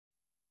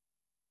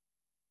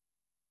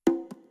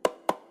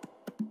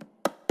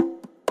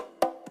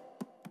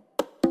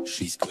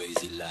She's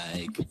crazy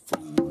like a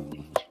fool.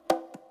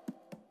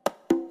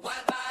 What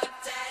about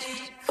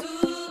Daddy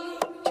Cool?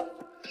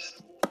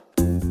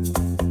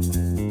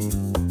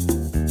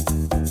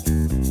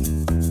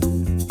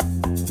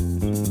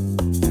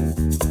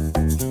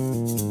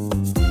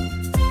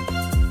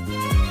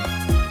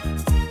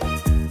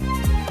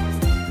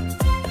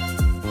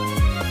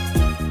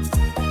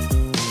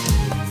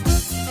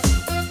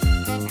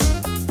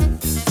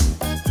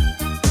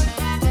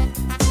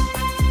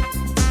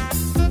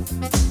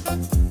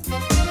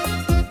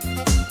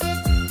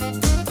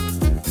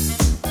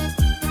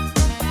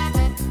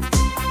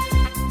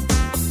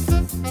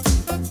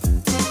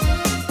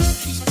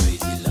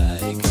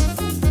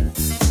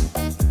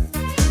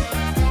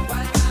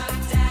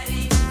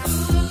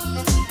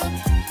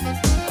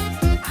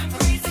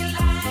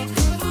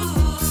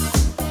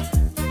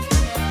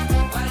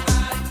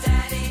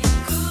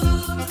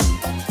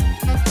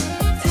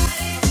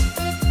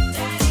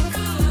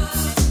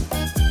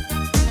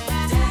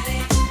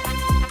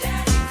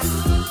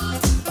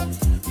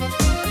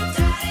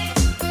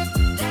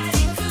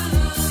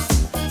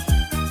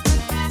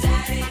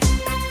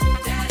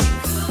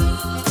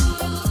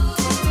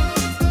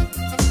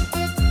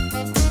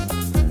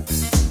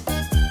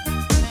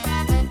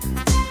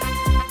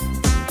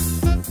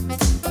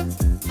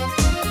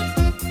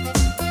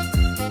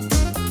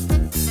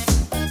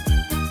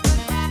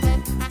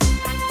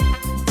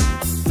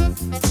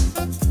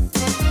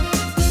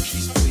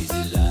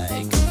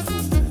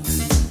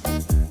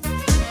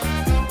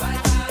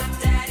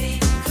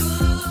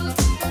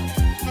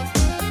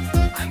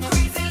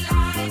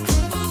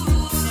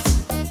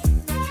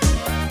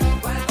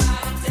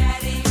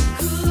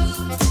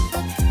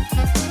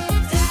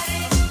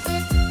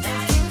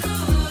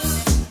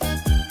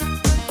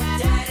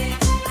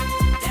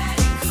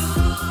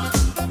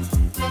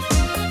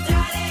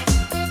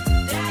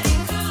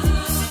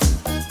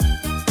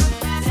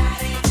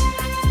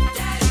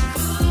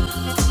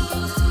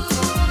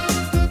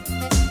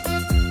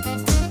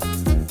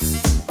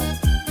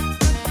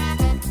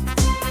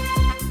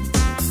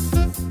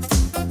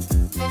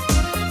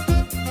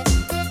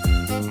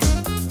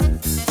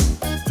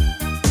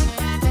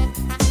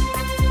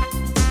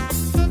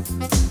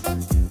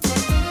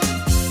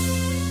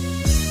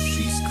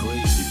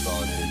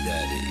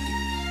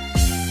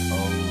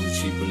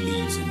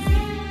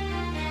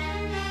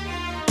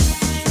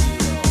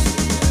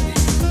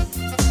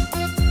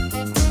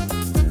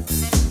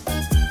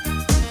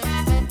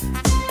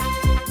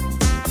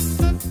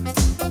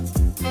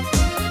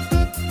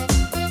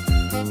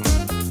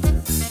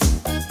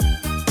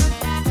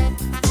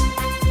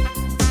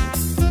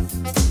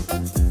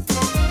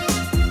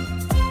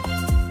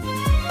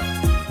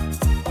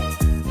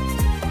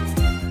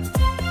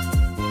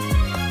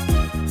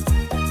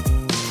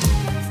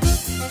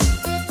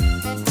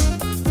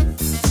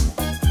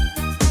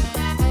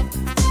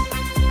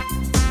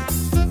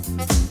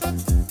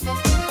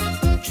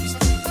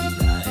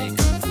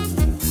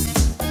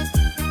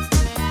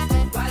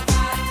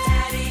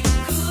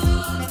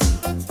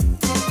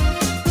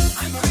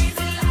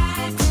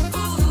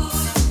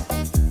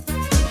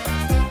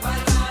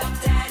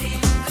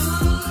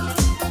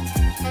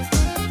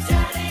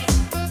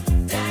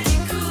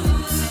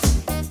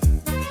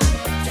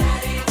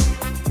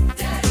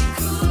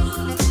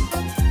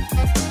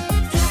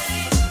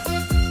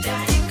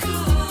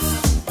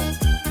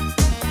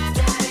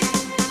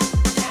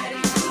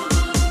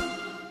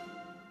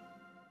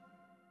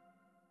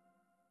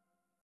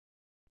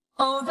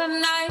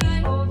 Overnight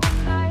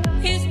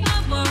is my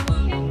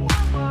world.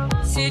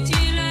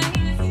 City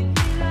lights,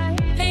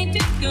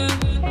 painted girl.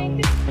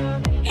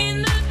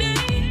 In the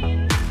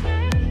day,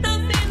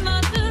 nothing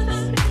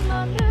matters.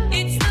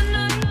 It's the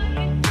night,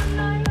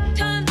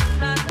 time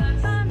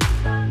matters.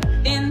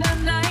 In the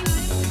night,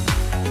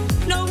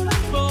 no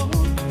control.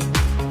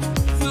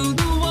 Through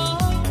the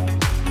wall,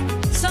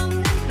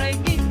 something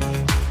breaking.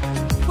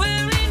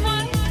 Wearing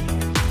white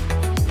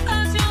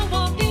as you're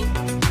walking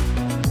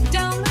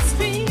down the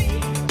street.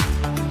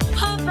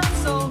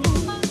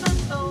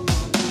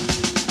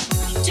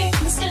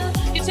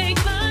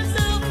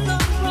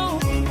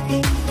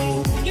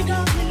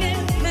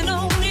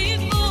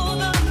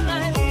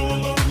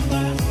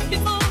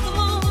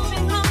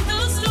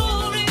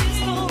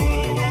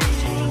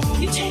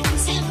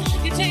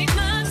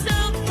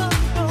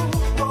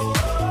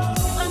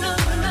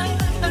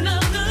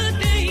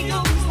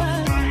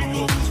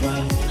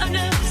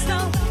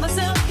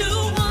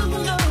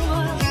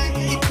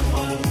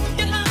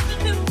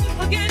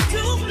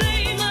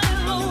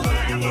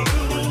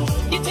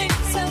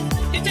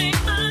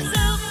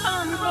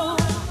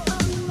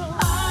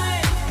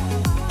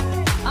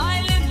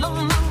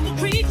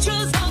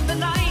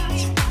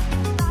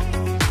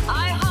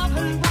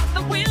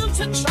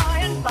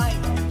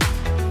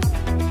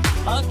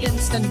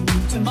 Against a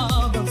new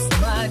tomorrow,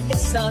 so I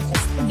guess I'll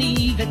just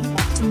believe it.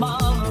 But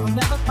tomorrow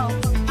never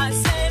comes. I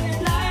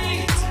said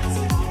night,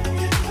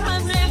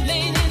 I'm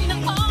living in the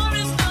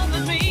forest of the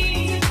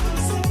dreams.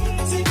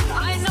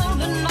 I know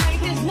the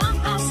night is not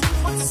as it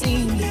would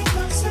seem.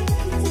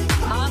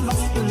 I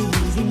must be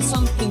losing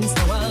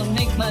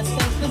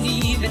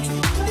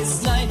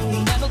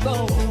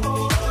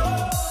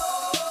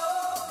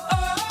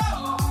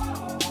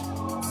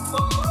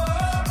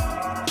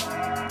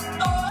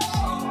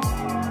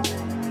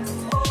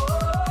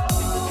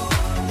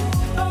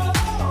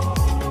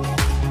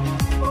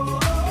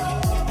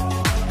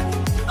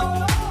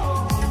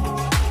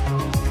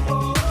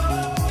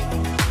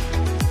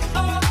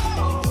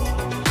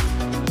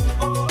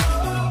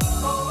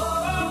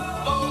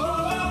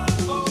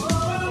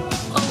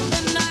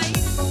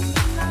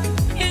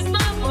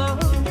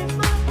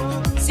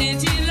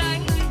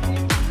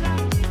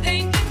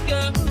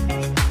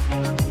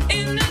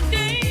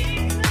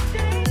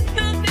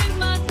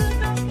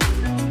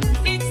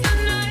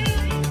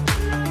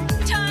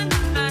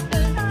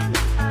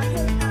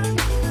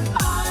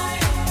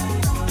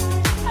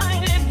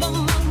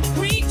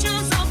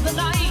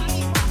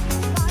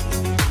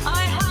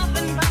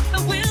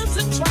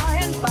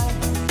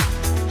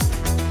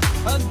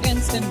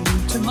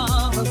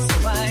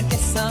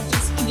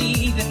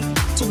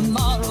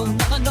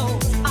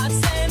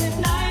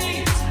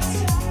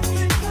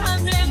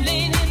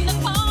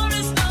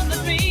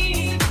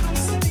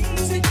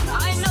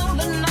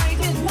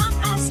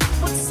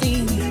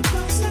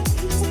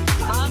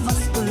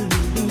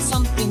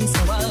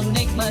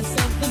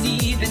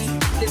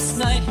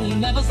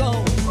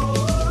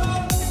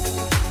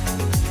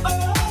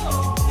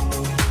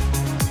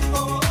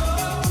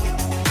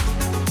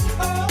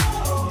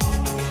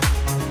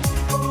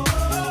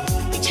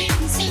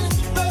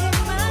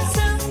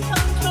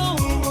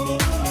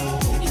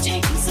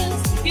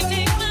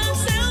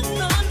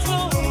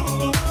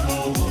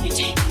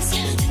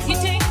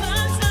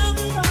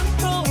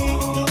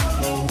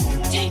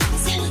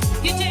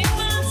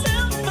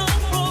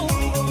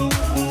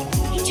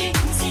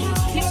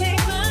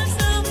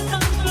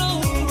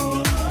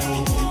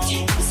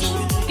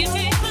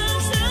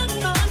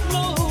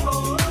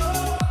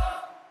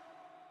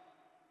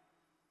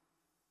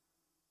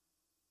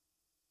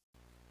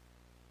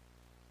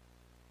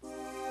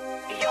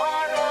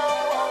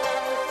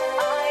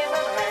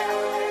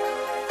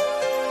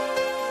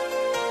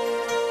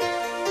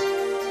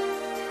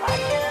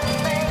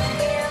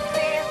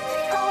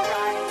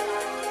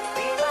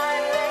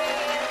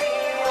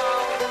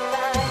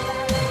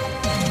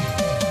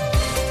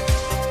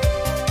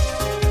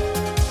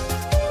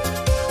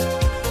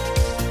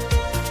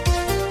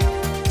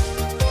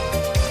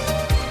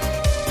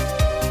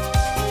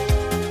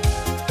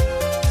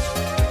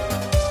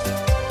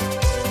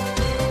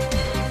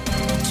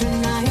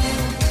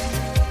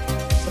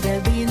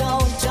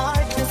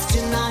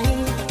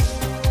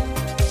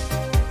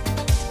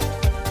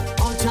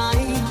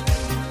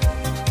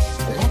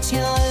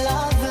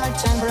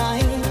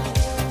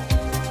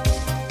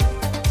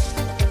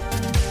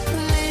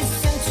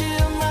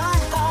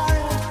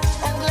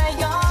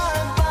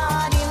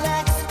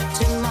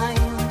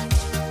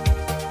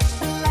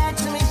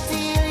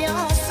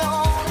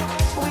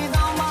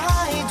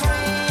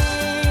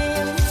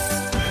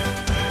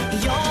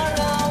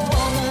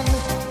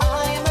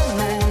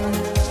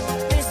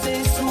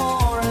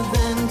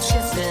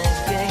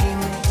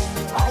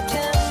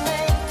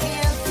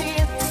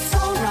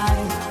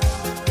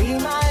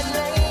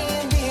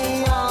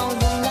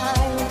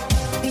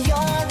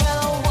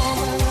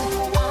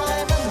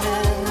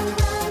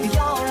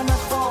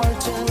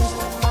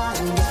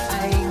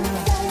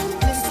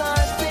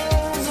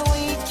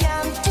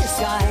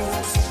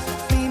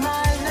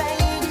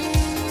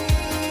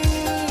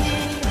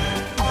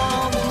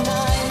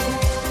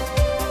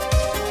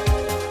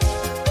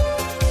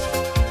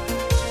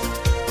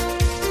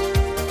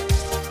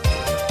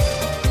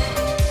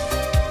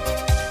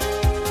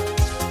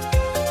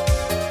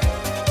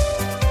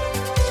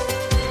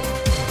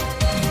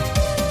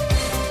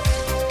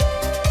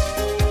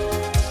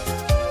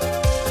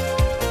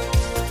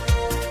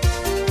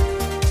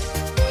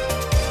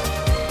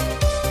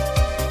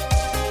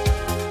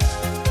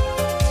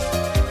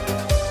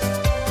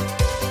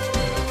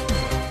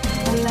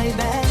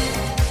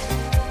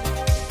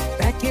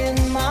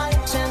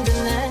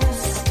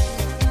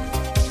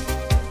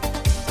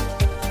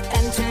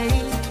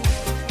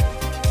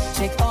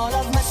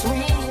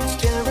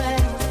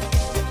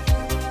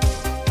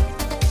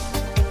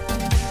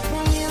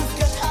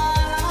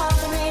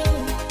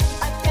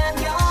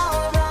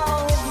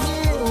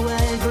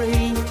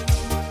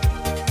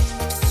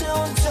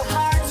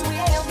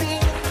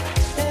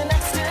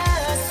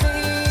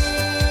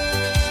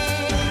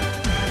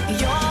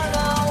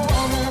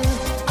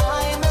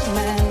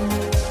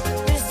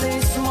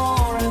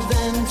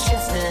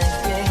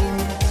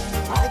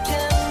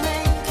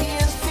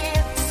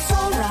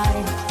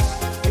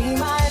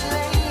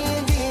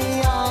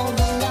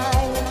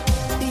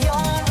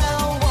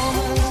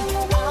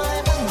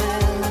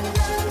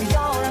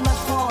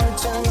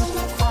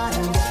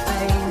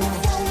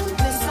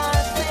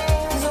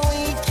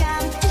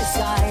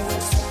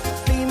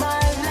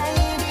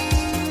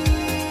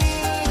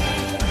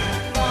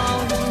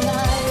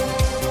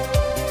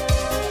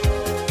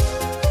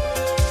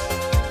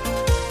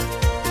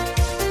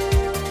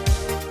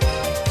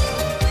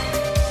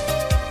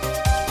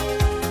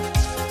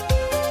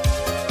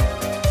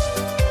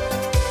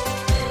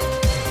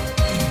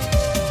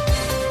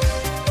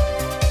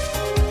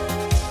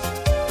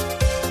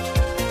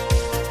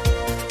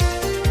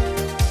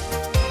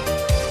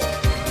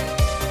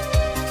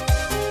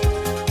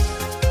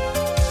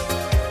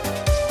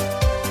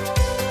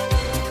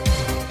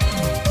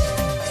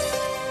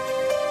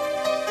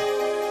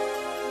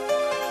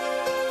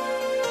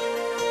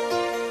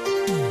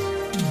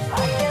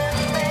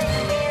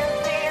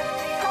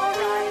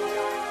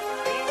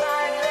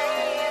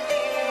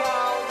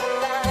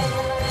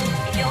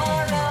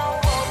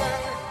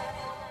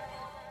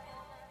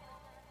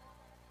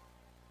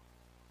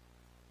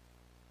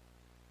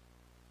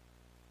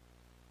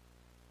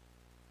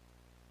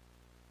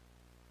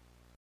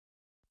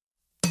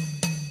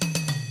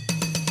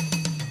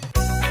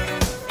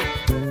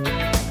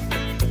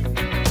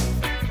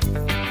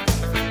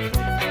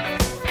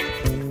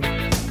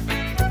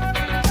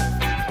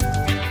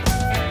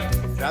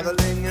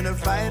traveling in a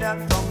fight out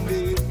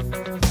zombie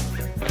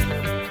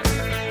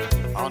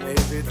on a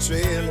heavy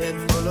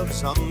trailhead full of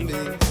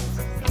zombies.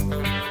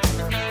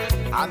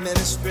 I met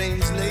a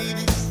strange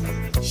lady,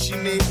 she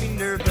made me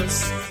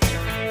nervous.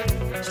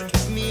 She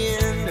kissed me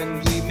in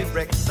and gave me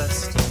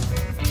breakfast.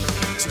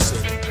 She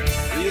said,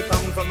 "Do you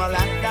come from a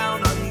land down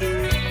under?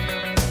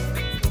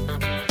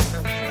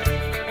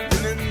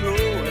 Women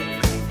rolling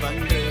in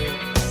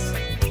thunders.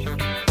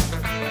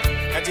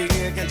 Can't you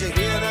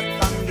hear that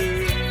thunder?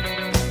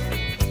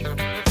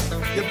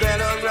 You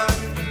better run,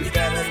 you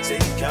better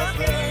take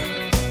cover."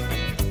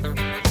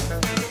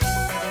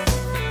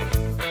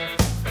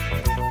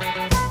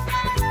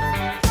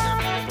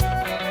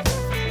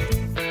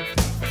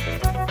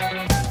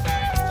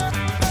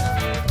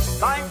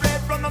 I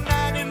read from a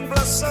man in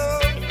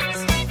Brussels,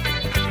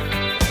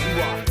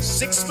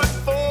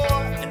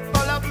 6'4" and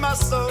full of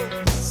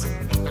muscles.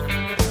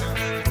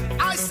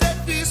 I said,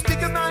 "Do you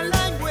speak my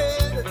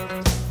language?"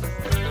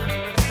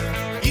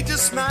 He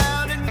just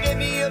smiled and gave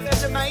me a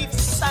Vegemite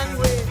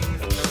sandwich.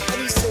 And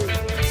he said,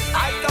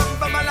 "I come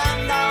from a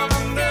land down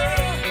under.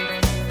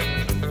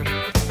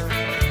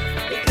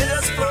 It did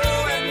us flow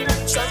and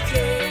then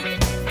chocolate.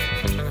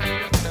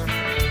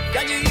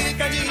 Can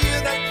you hear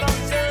that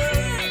thunder?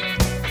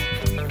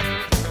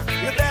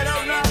 You better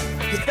run,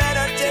 you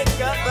better take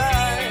a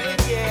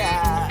bite, yeah."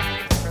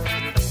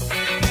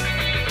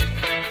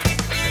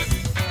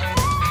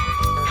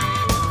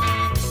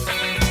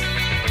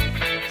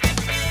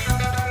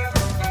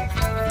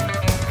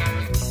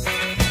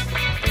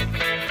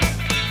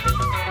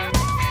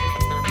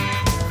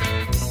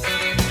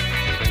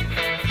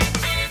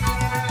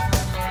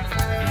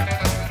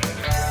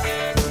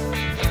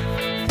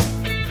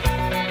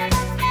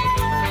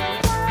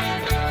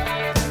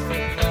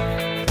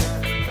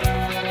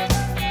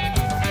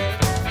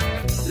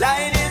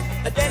 Lying in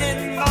a den in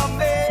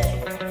Bombay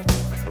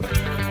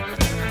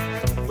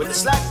with a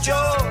slack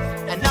jaw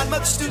and not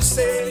much to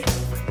say,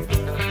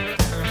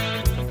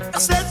 I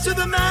said to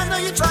the man,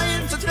 "Are you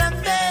trying to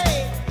tempt me?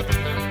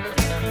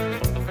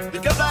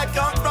 Because I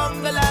come from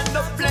the land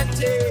of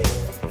plenty."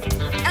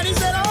 And he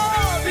said,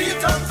 "Oh, do you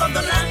come from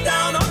the land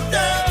down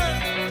under?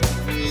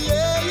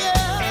 Yeah,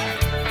 yeah,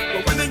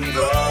 where women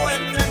grow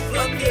and men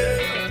plunder.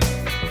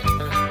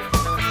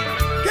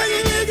 Can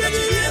you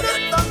hear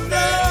that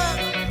thunder?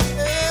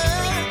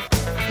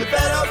 You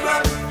better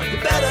run, you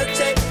better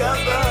take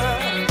cover,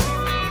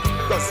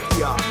 'cause we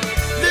are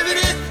living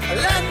in a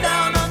land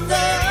down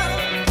under,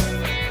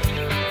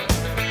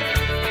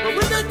 where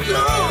women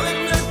grow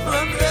and men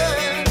plunder.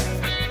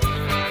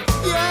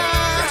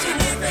 Yeah,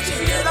 can't you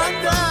hear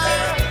thunder,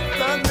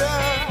 thunder?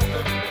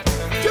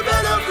 You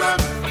better run,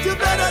 you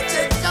better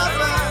take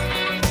cover,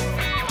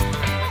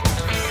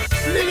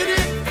 living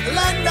in a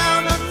land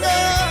down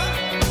under,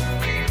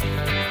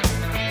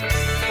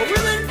 where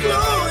women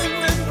grow and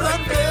men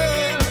plunder.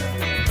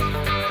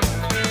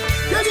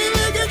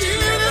 Get you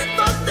hear the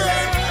thunder?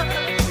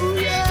 Ooh,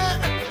 yeah.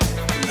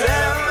 You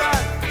better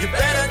run, you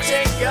better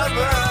take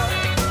cover.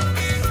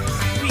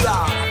 We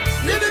are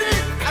living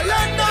in a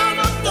land down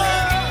under,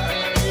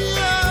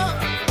 yeah.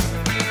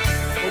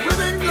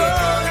 Women go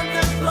and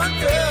men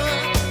plunder.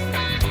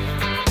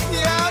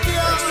 Yeah,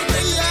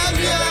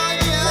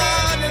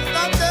 the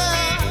thunder.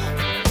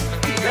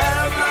 You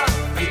better run,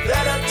 you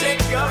better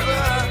take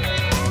cover.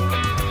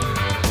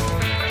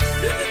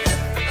 Living in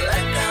a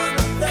land down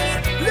under,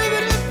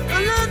 living in a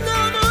land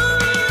down under.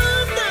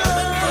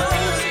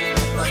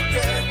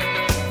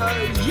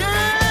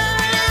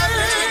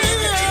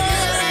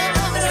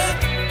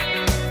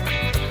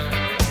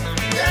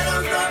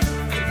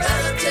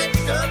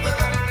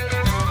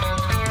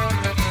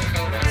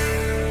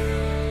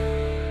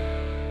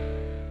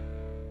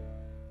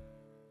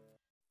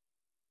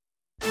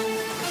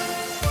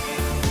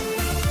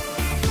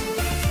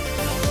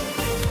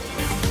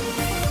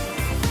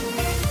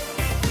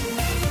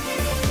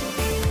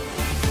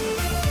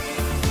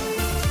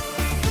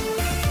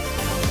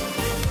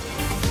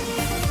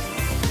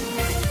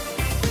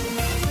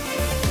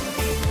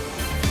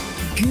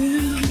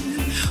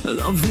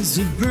 Love is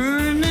a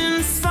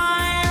burning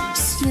fire,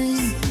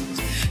 stay,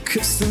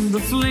 'cause then the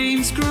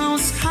flames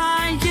grows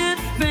higher,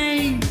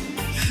 babe.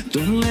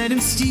 Don't let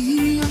him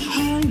steal your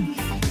heart.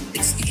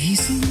 It's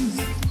easy,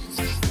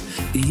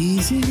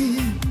 easy.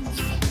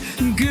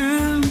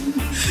 Girl,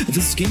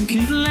 this game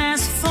can't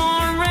last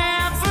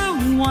forever.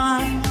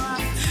 Why?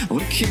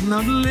 We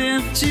cannot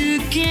live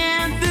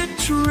together,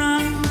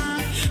 try.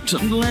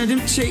 Don't let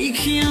him take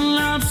your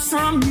love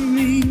from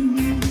me.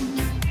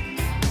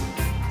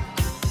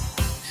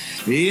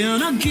 You're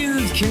not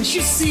good, can't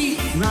you see?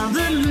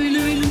 Rather Louis,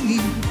 Louis,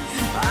 Louis.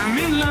 I'm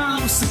in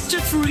love, such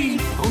a free.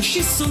 Oh,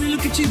 she's only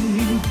look at you.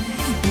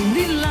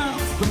 Only love,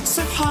 but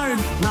so hard.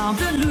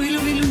 Rather Louis,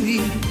 Louis,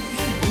 Louis.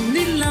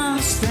 Only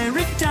love's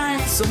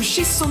paradise. So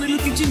she's only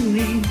look at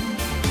you.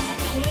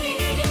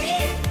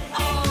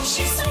 Oh,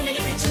 she's only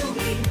look at you.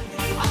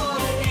 Oh,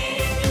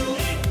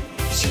 Louis,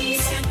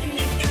 she's having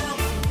it go.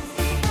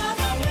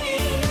 Rather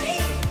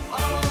Louis,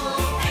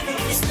 oh,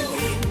 everybody's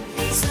doing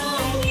so.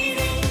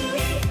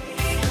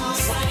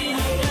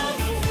 I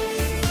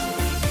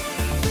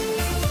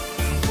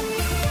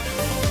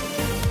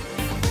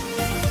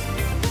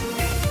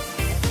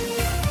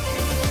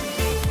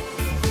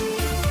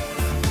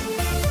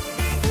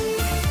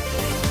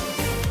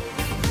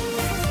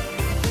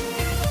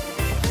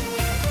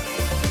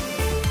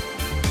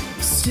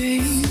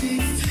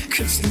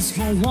This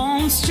one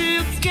wants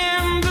to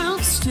gamble,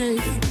 stay.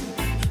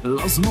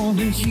 Loves more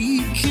than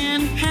he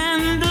can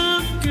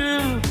handle,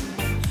 girl.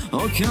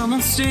 Oh, come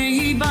and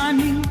stay by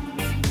me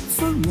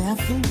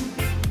forever,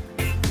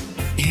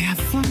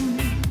 ever.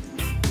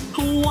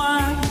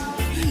 Why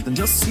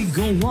does he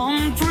go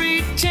on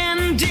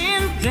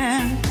pretending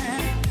that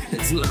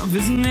his love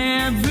is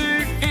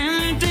never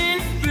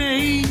ending,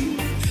 babe?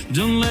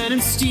 Don't let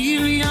him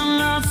steal your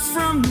love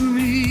from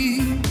me.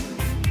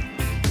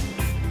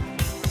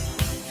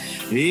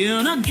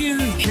 You're not good,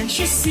 can't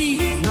you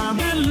see?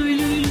 Mama,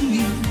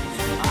 Louie,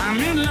 I'm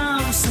in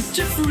love, such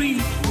a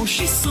freak. Oh,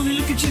 she's so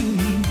look at you.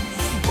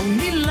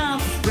 Only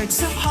love breaks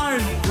her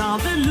heart.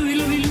 Mama,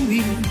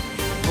 Louie.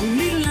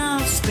 Only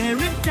love's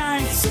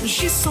paradise. Oh,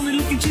 she's only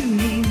looking to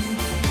me.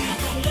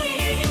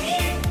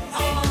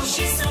 Oh,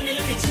 she's only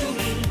looking to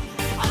me.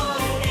 Oh,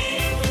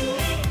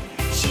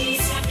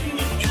 she's having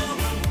me come.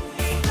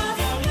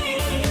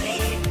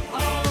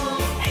 Oh,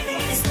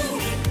 everybody's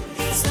moving.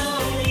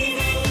 Slowly,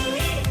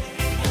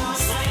 no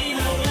sign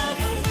of love.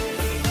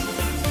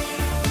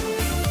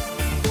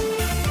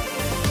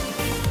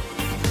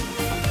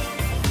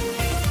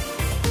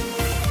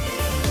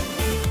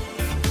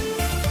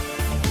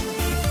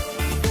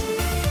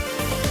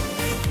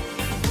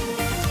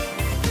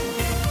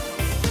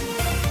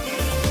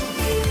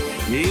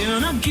 You're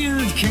not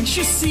good, can't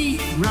you see?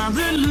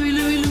 Brother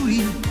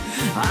Louie,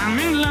 I'm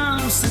in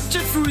love, such a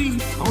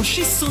freak. Oh,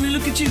 she's only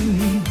looking to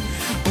me.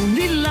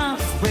 Only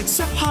love breaks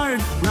her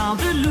heart.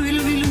 Brother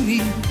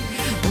Louie,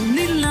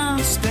 only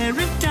love's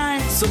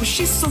paradise. Oh,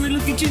 she's only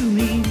looking to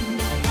me.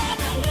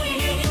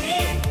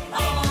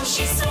 Oh,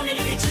 she's only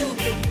looking to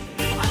me.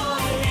 Oh,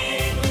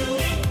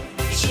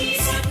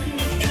 she's having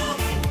me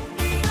come.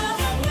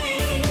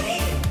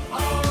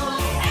 Oh,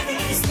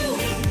 everybody's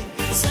moving.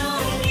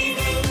 Slowly,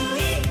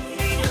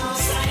 no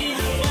sign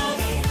of love.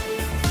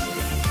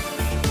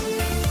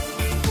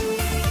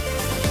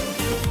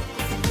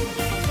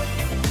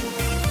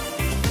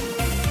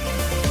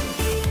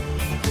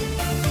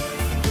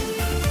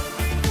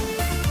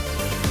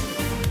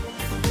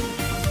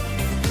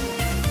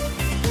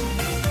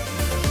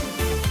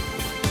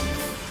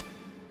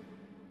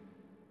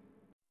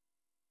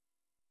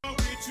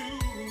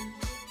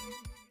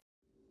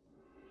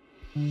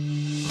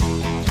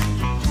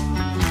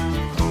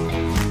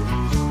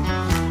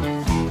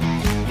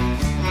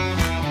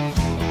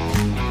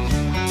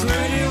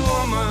 Pretty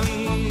woman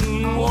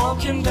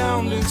walking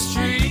down the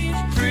street.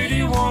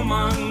 Pretty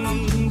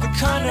woman, the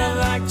kind I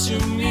like to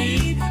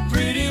meet.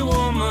 Pretty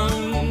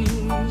woman,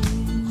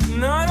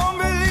 and I don't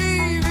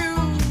believe you,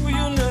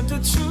 you're not the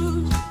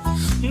truth.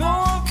 No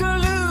one can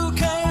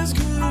look as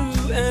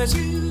good as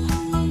you.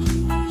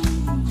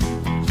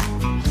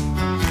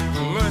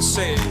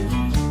 Mercy.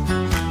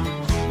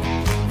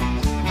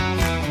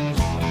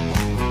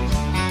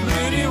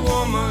 Pretty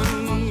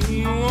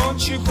woman,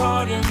 won't you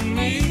pardon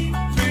me?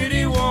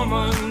 Pretty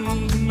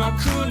woman, I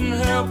couldn't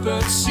help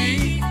but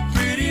see.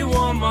 Pretty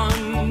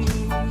woman,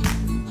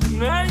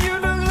 now you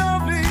look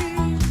lovely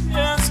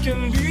as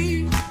can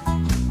be.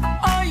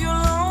 Are you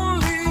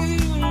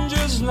lonely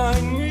just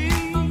like me?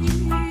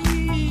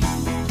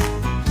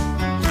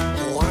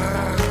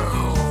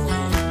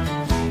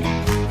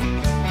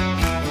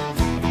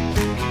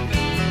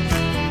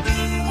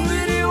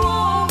 Pretty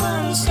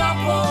woman, stop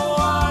a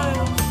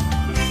while.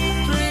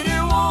 Pretty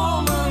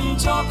woman,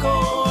 talk a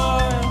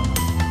while.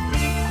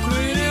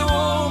 Pretty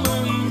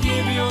woman,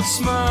 give your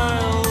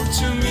smile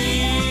to me.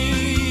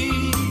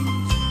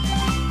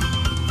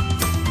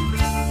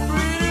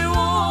 Pretty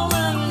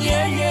woman,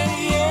 yeah, yeah,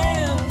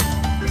 yeah.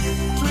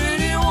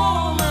 Pretty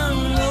woman,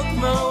 look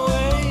my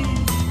way.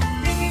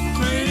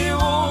 Pretty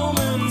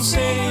woman,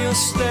 say you'll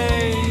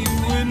stay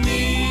with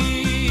me.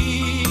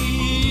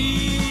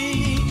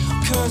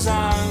 'Cause I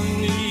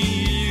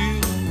need you,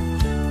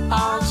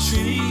 I'll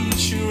treat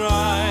you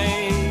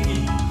right.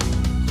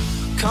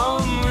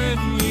 Come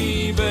with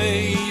me,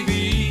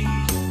 baby,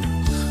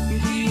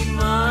 be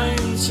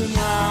mine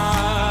tonight.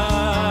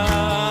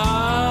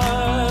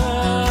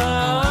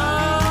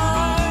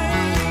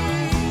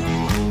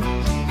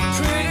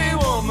 Pretty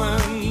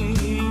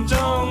woman,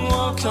 don't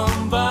walk on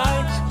by.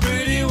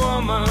 Pretty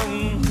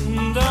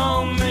woman,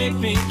 don't make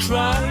me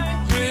cry.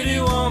 Pretty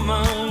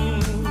woman,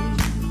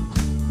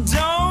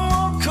 don't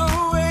walk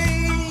away.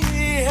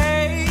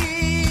 Hey,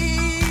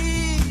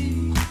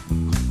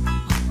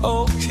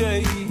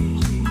 okay.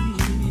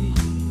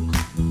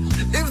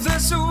 If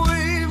that's the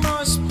way, it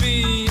must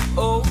be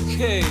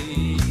okay.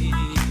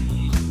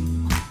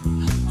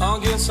 I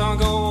guess I'll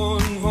go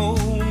on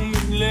home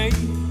late.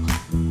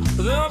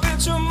 There'll be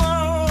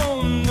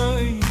tomorrow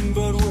night,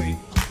 but wait,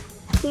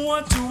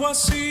 what do I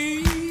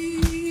see?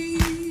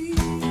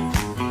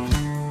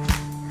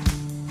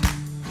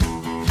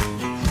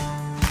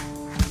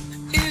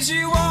 Is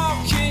she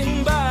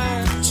walking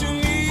back to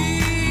me?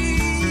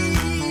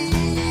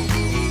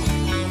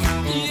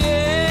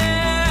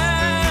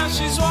 Yeah,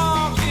 she's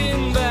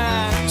walking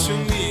back to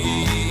me.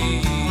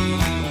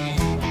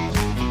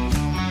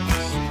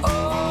 Oh.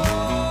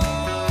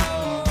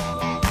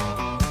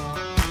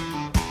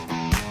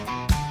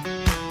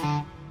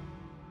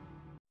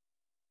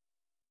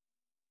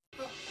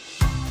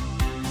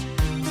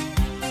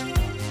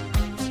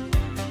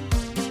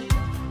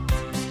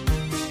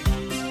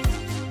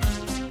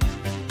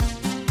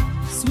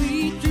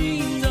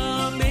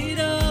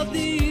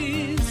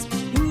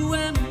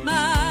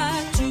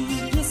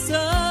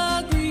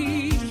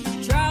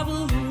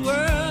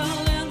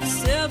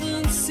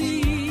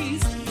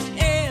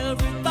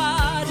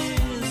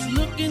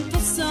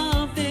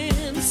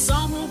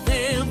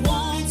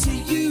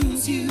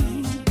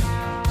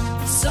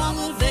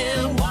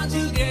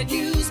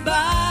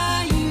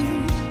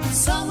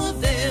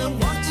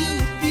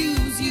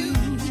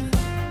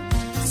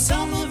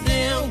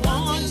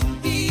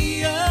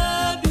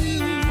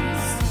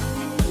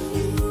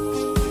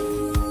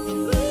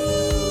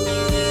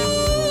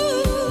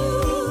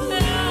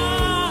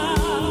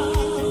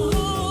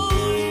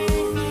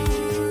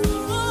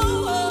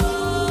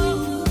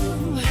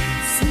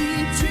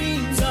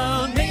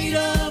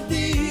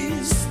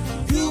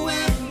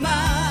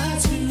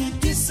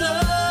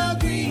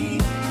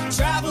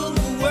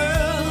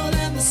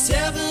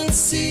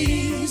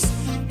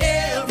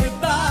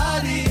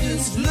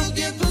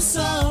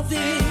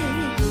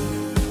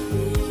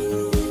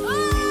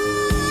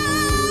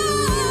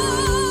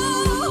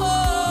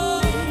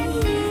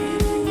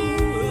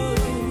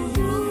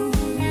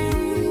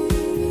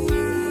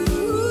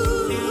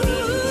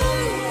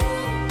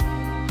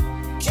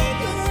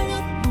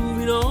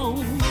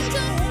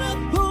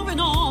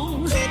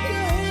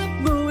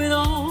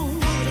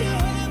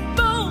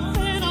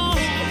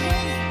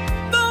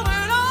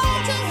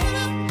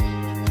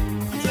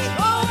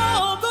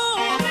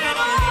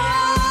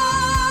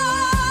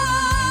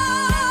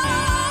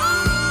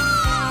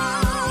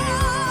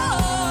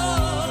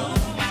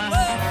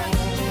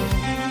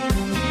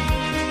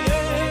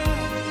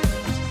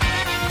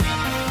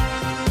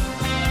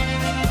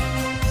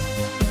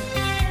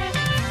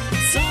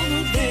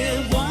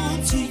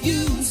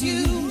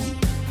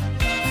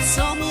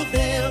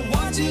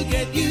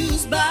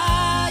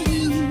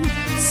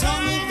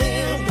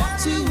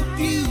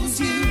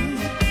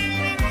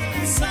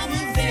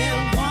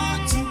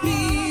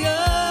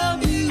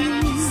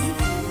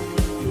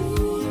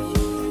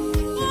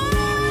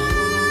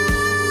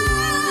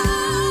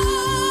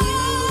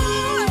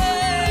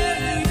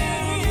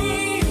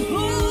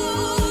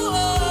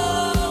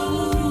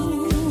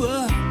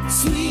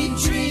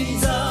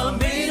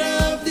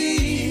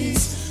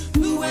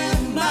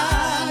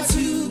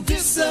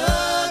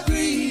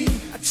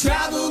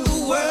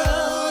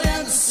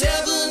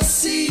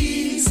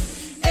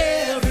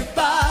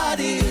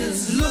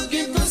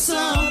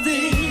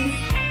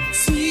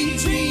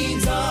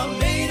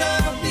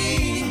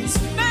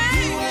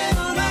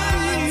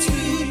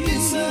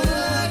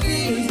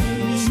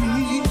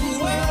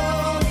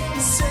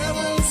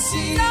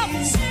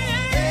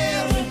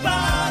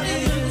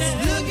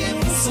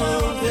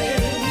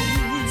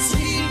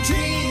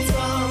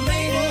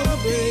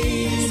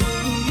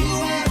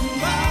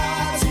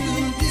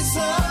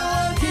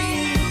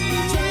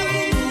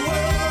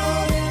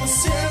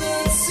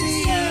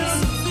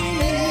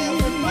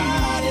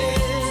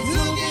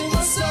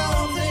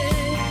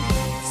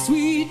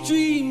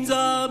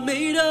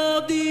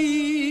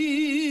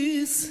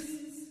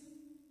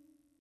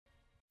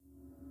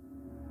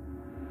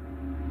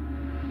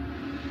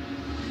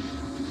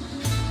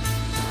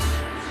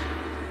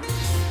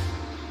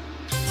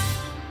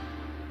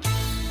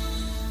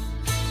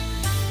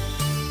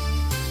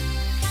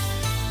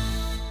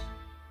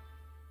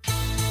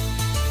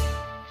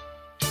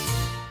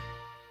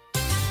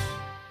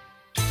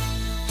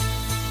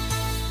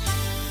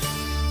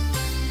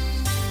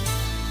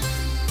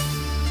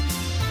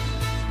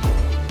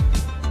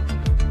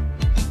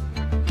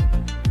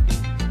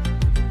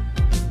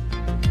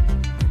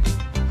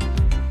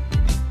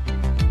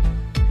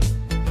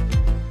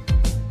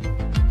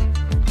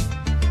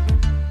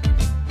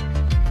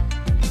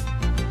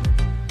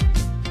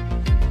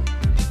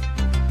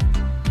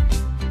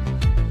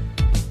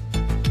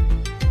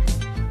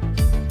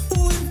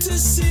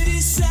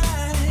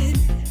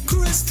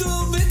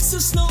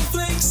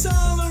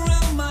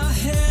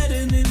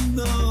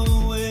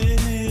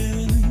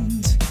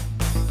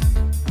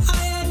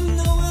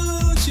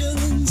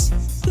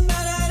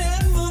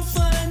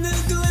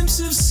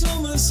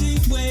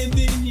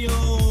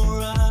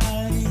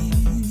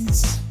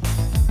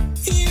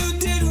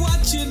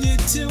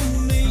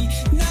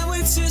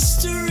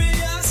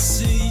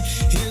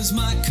 dreams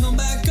might come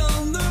back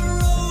on the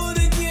road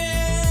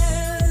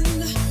again.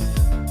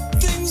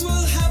 Things will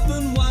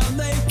happen while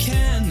they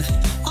can.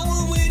 I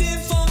will wait here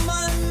for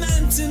my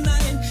man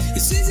tonight.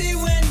 It's easy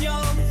when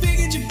you're big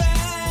in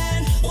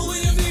Japan. Oh,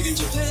 when you're big in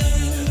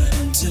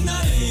Japan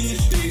tonight.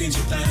 Big in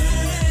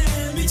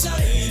Japan, be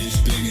tight.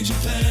 Big in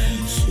Japan.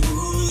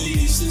 Ooh, the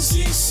eastern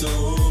sea's so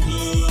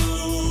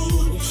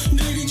blue.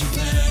 Big in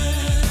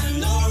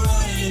Japan,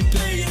 alright.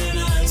 Playing and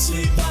I'll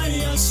sleep by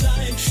your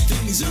side.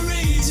 Things are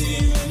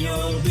easy when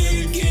you're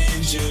big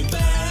in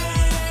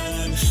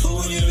Japan. Oh,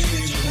 when you're big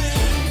in Japan.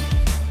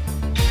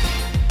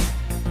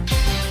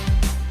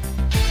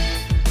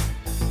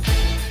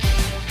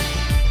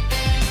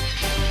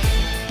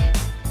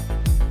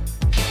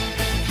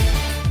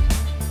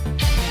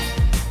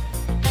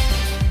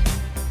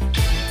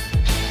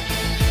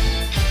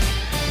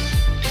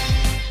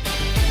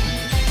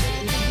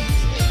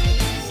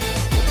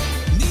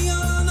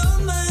 Neon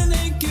on my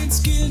naked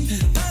skin,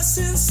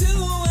 passing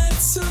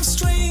silhouettes of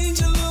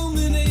strange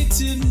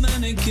illuminated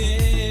mannequins.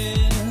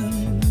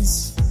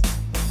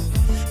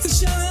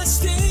 Shall I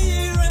stay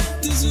here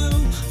at the zoo,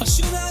 or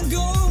should I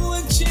go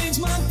and change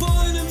my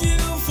point of view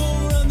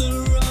for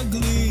other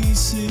ugly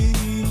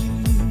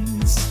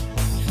scenes?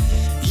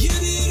 You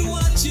did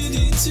what you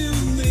did to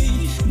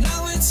me,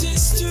 now it's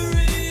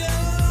history.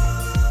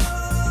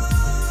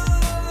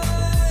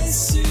 I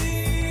see.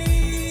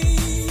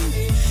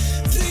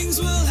 Things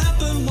will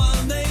happen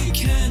while they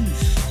can.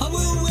 I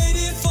will wait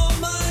here for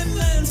my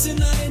man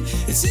tonight.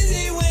 It's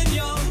easy when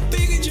you're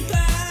big in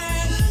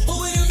Japan. Oh,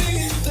 when you're big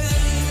in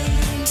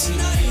Japan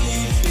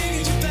tonight. Big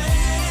in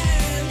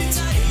Japan, be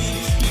tight.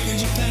 Big in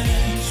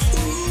Japan.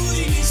 Ooh,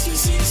 the eastern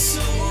sea's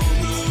so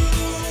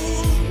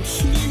blue.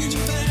 Big in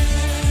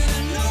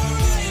Japan,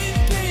 alright.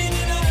 Pain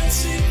and I'll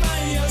sit by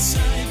your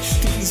side.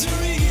 Things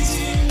are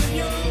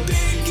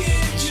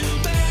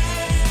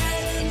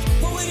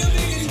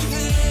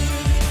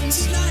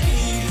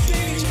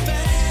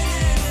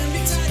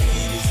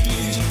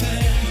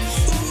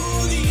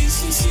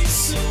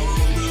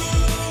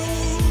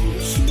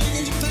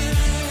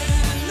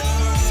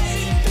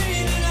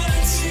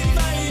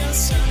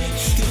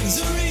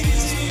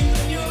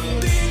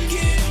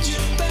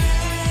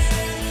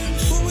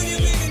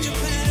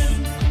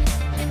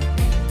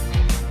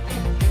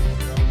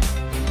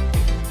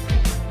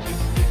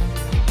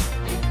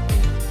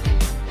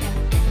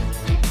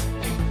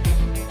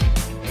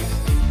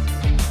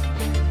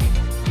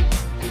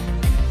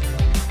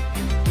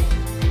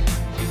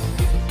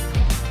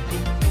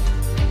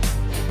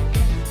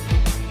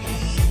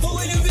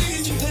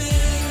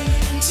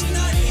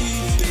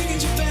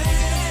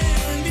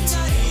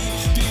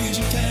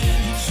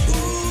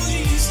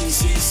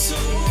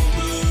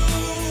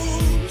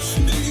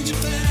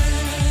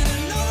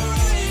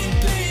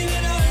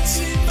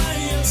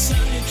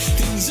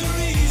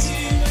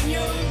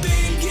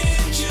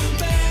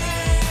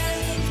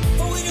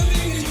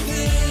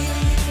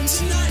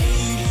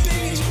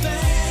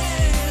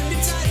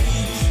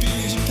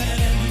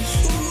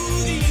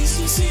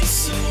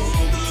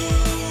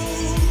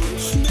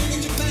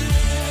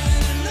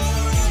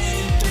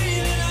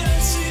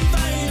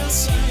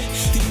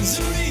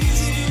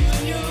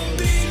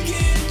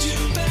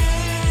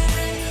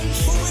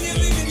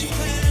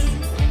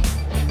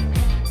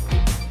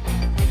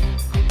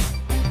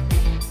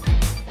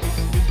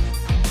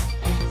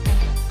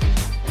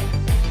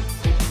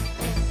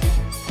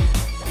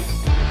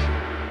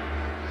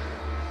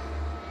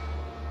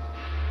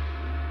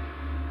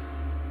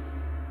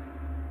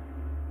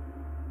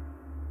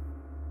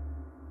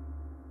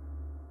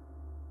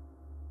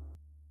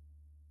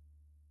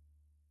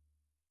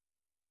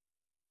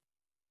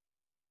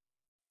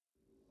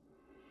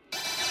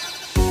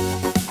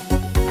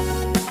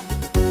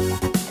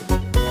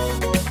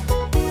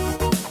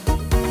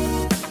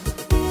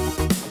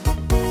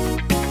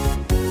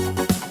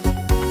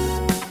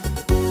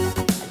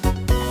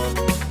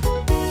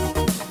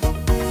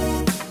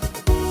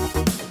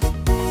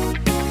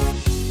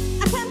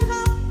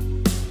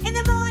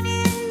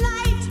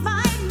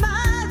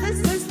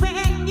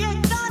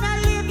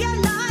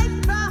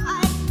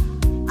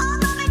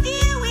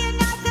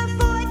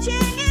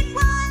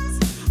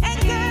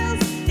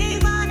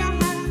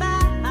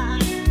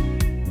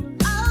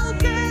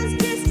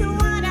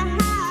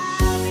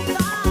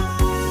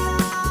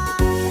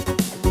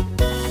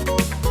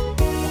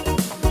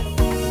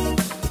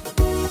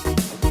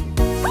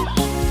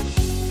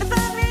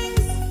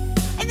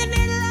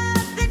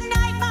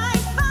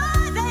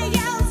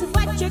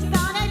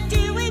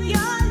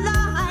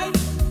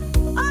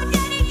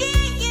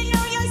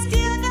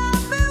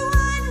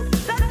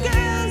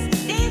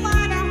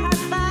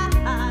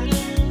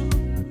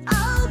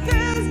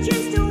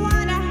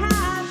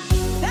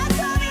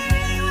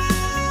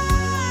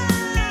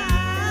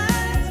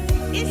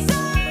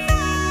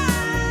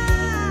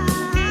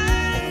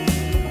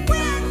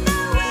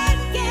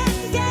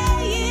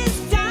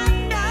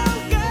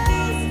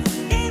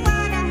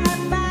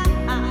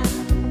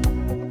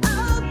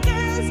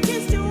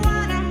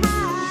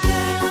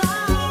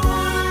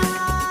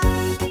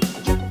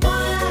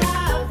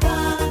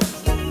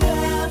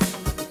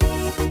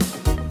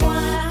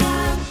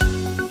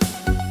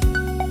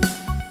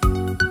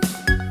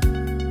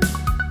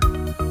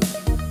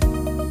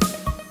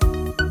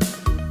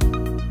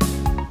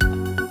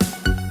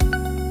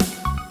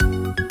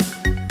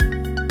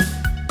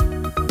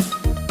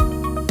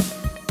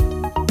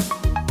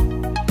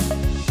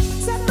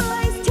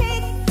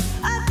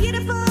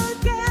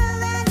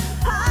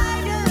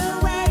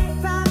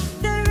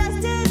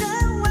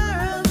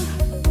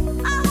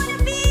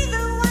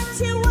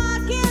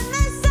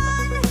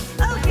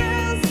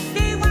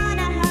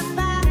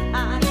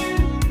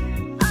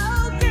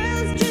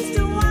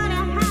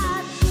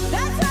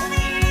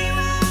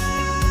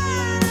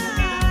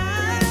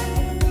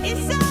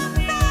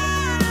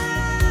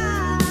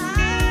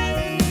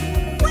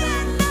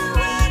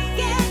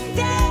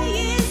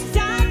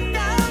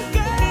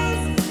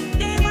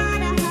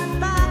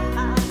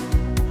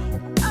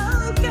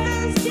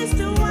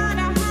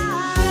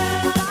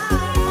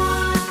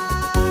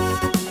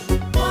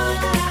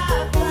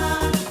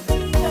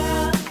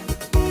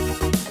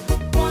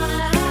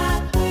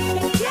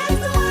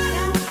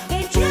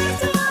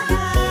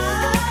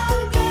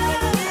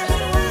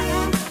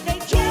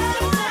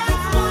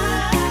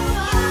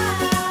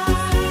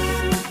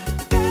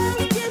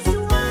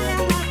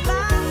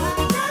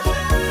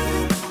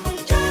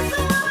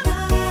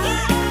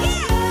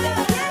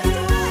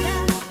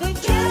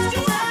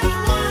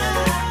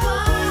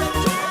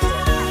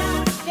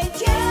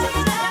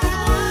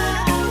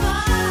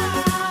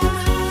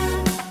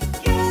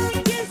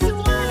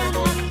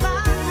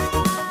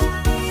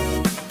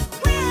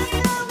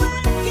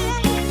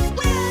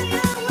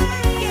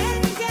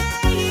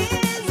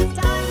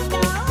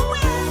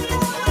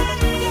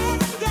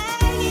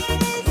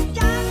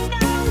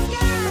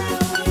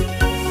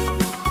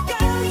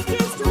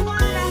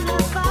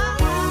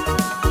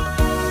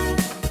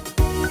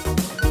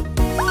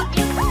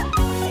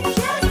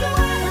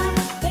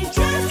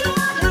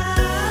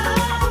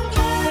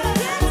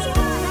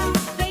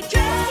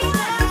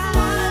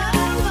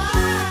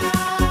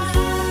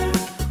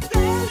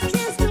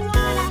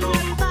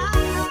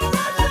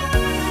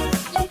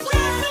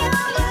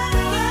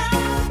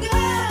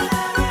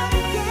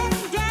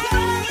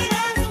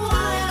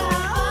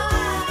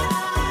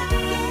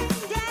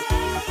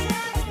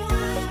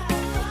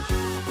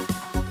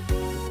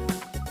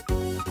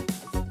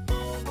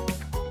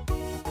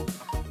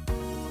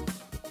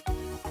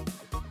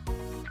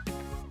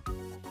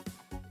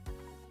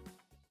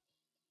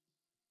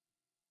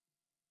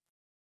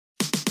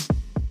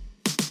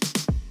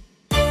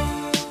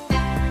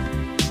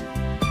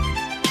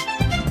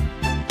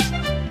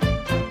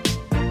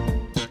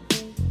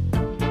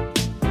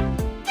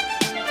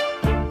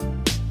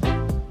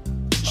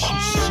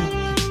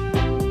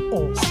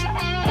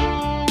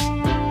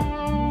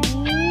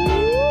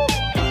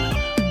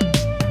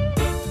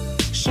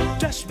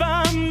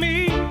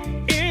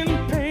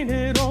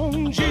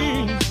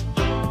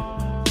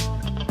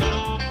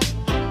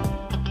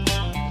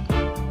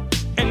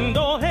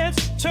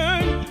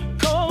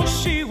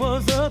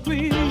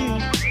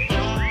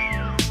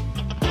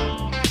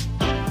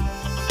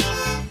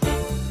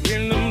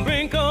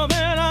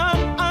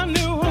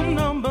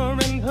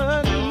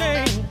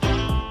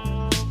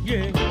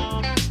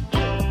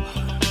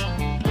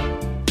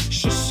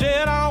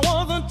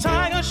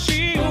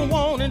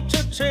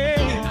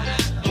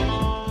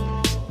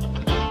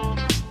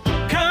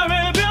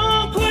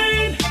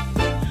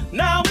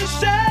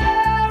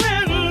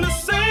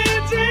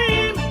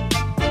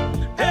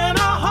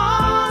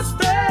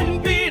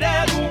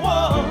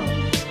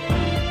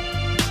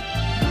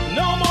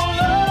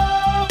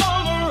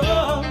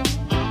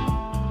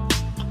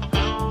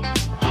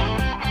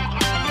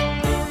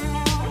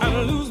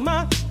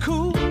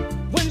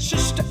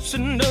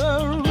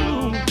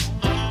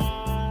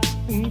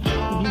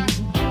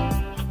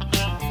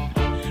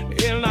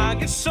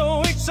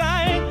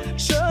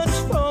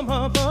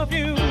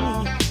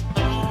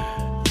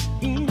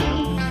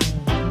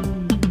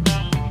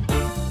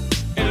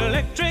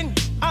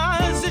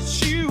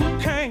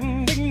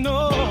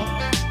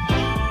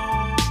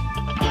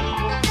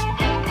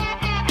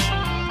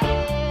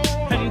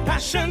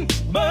passion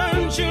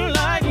burns you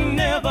like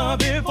never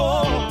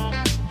before.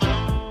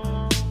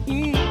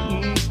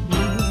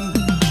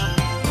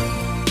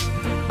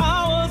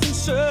 I was in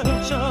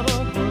search of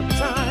a good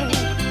time,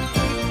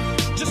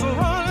 just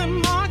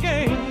running my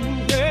game,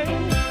 yeah.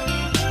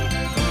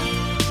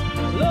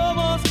 Love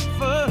was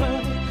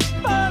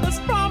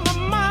furthest from my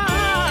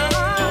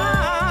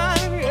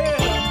mind,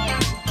 yeah.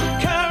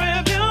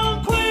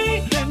 Caribbean queen,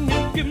 and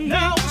you give me a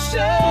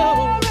show.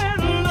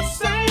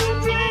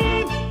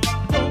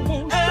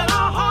 And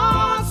our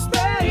hearts,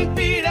 they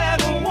beat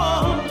as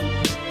one.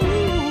 Ooh.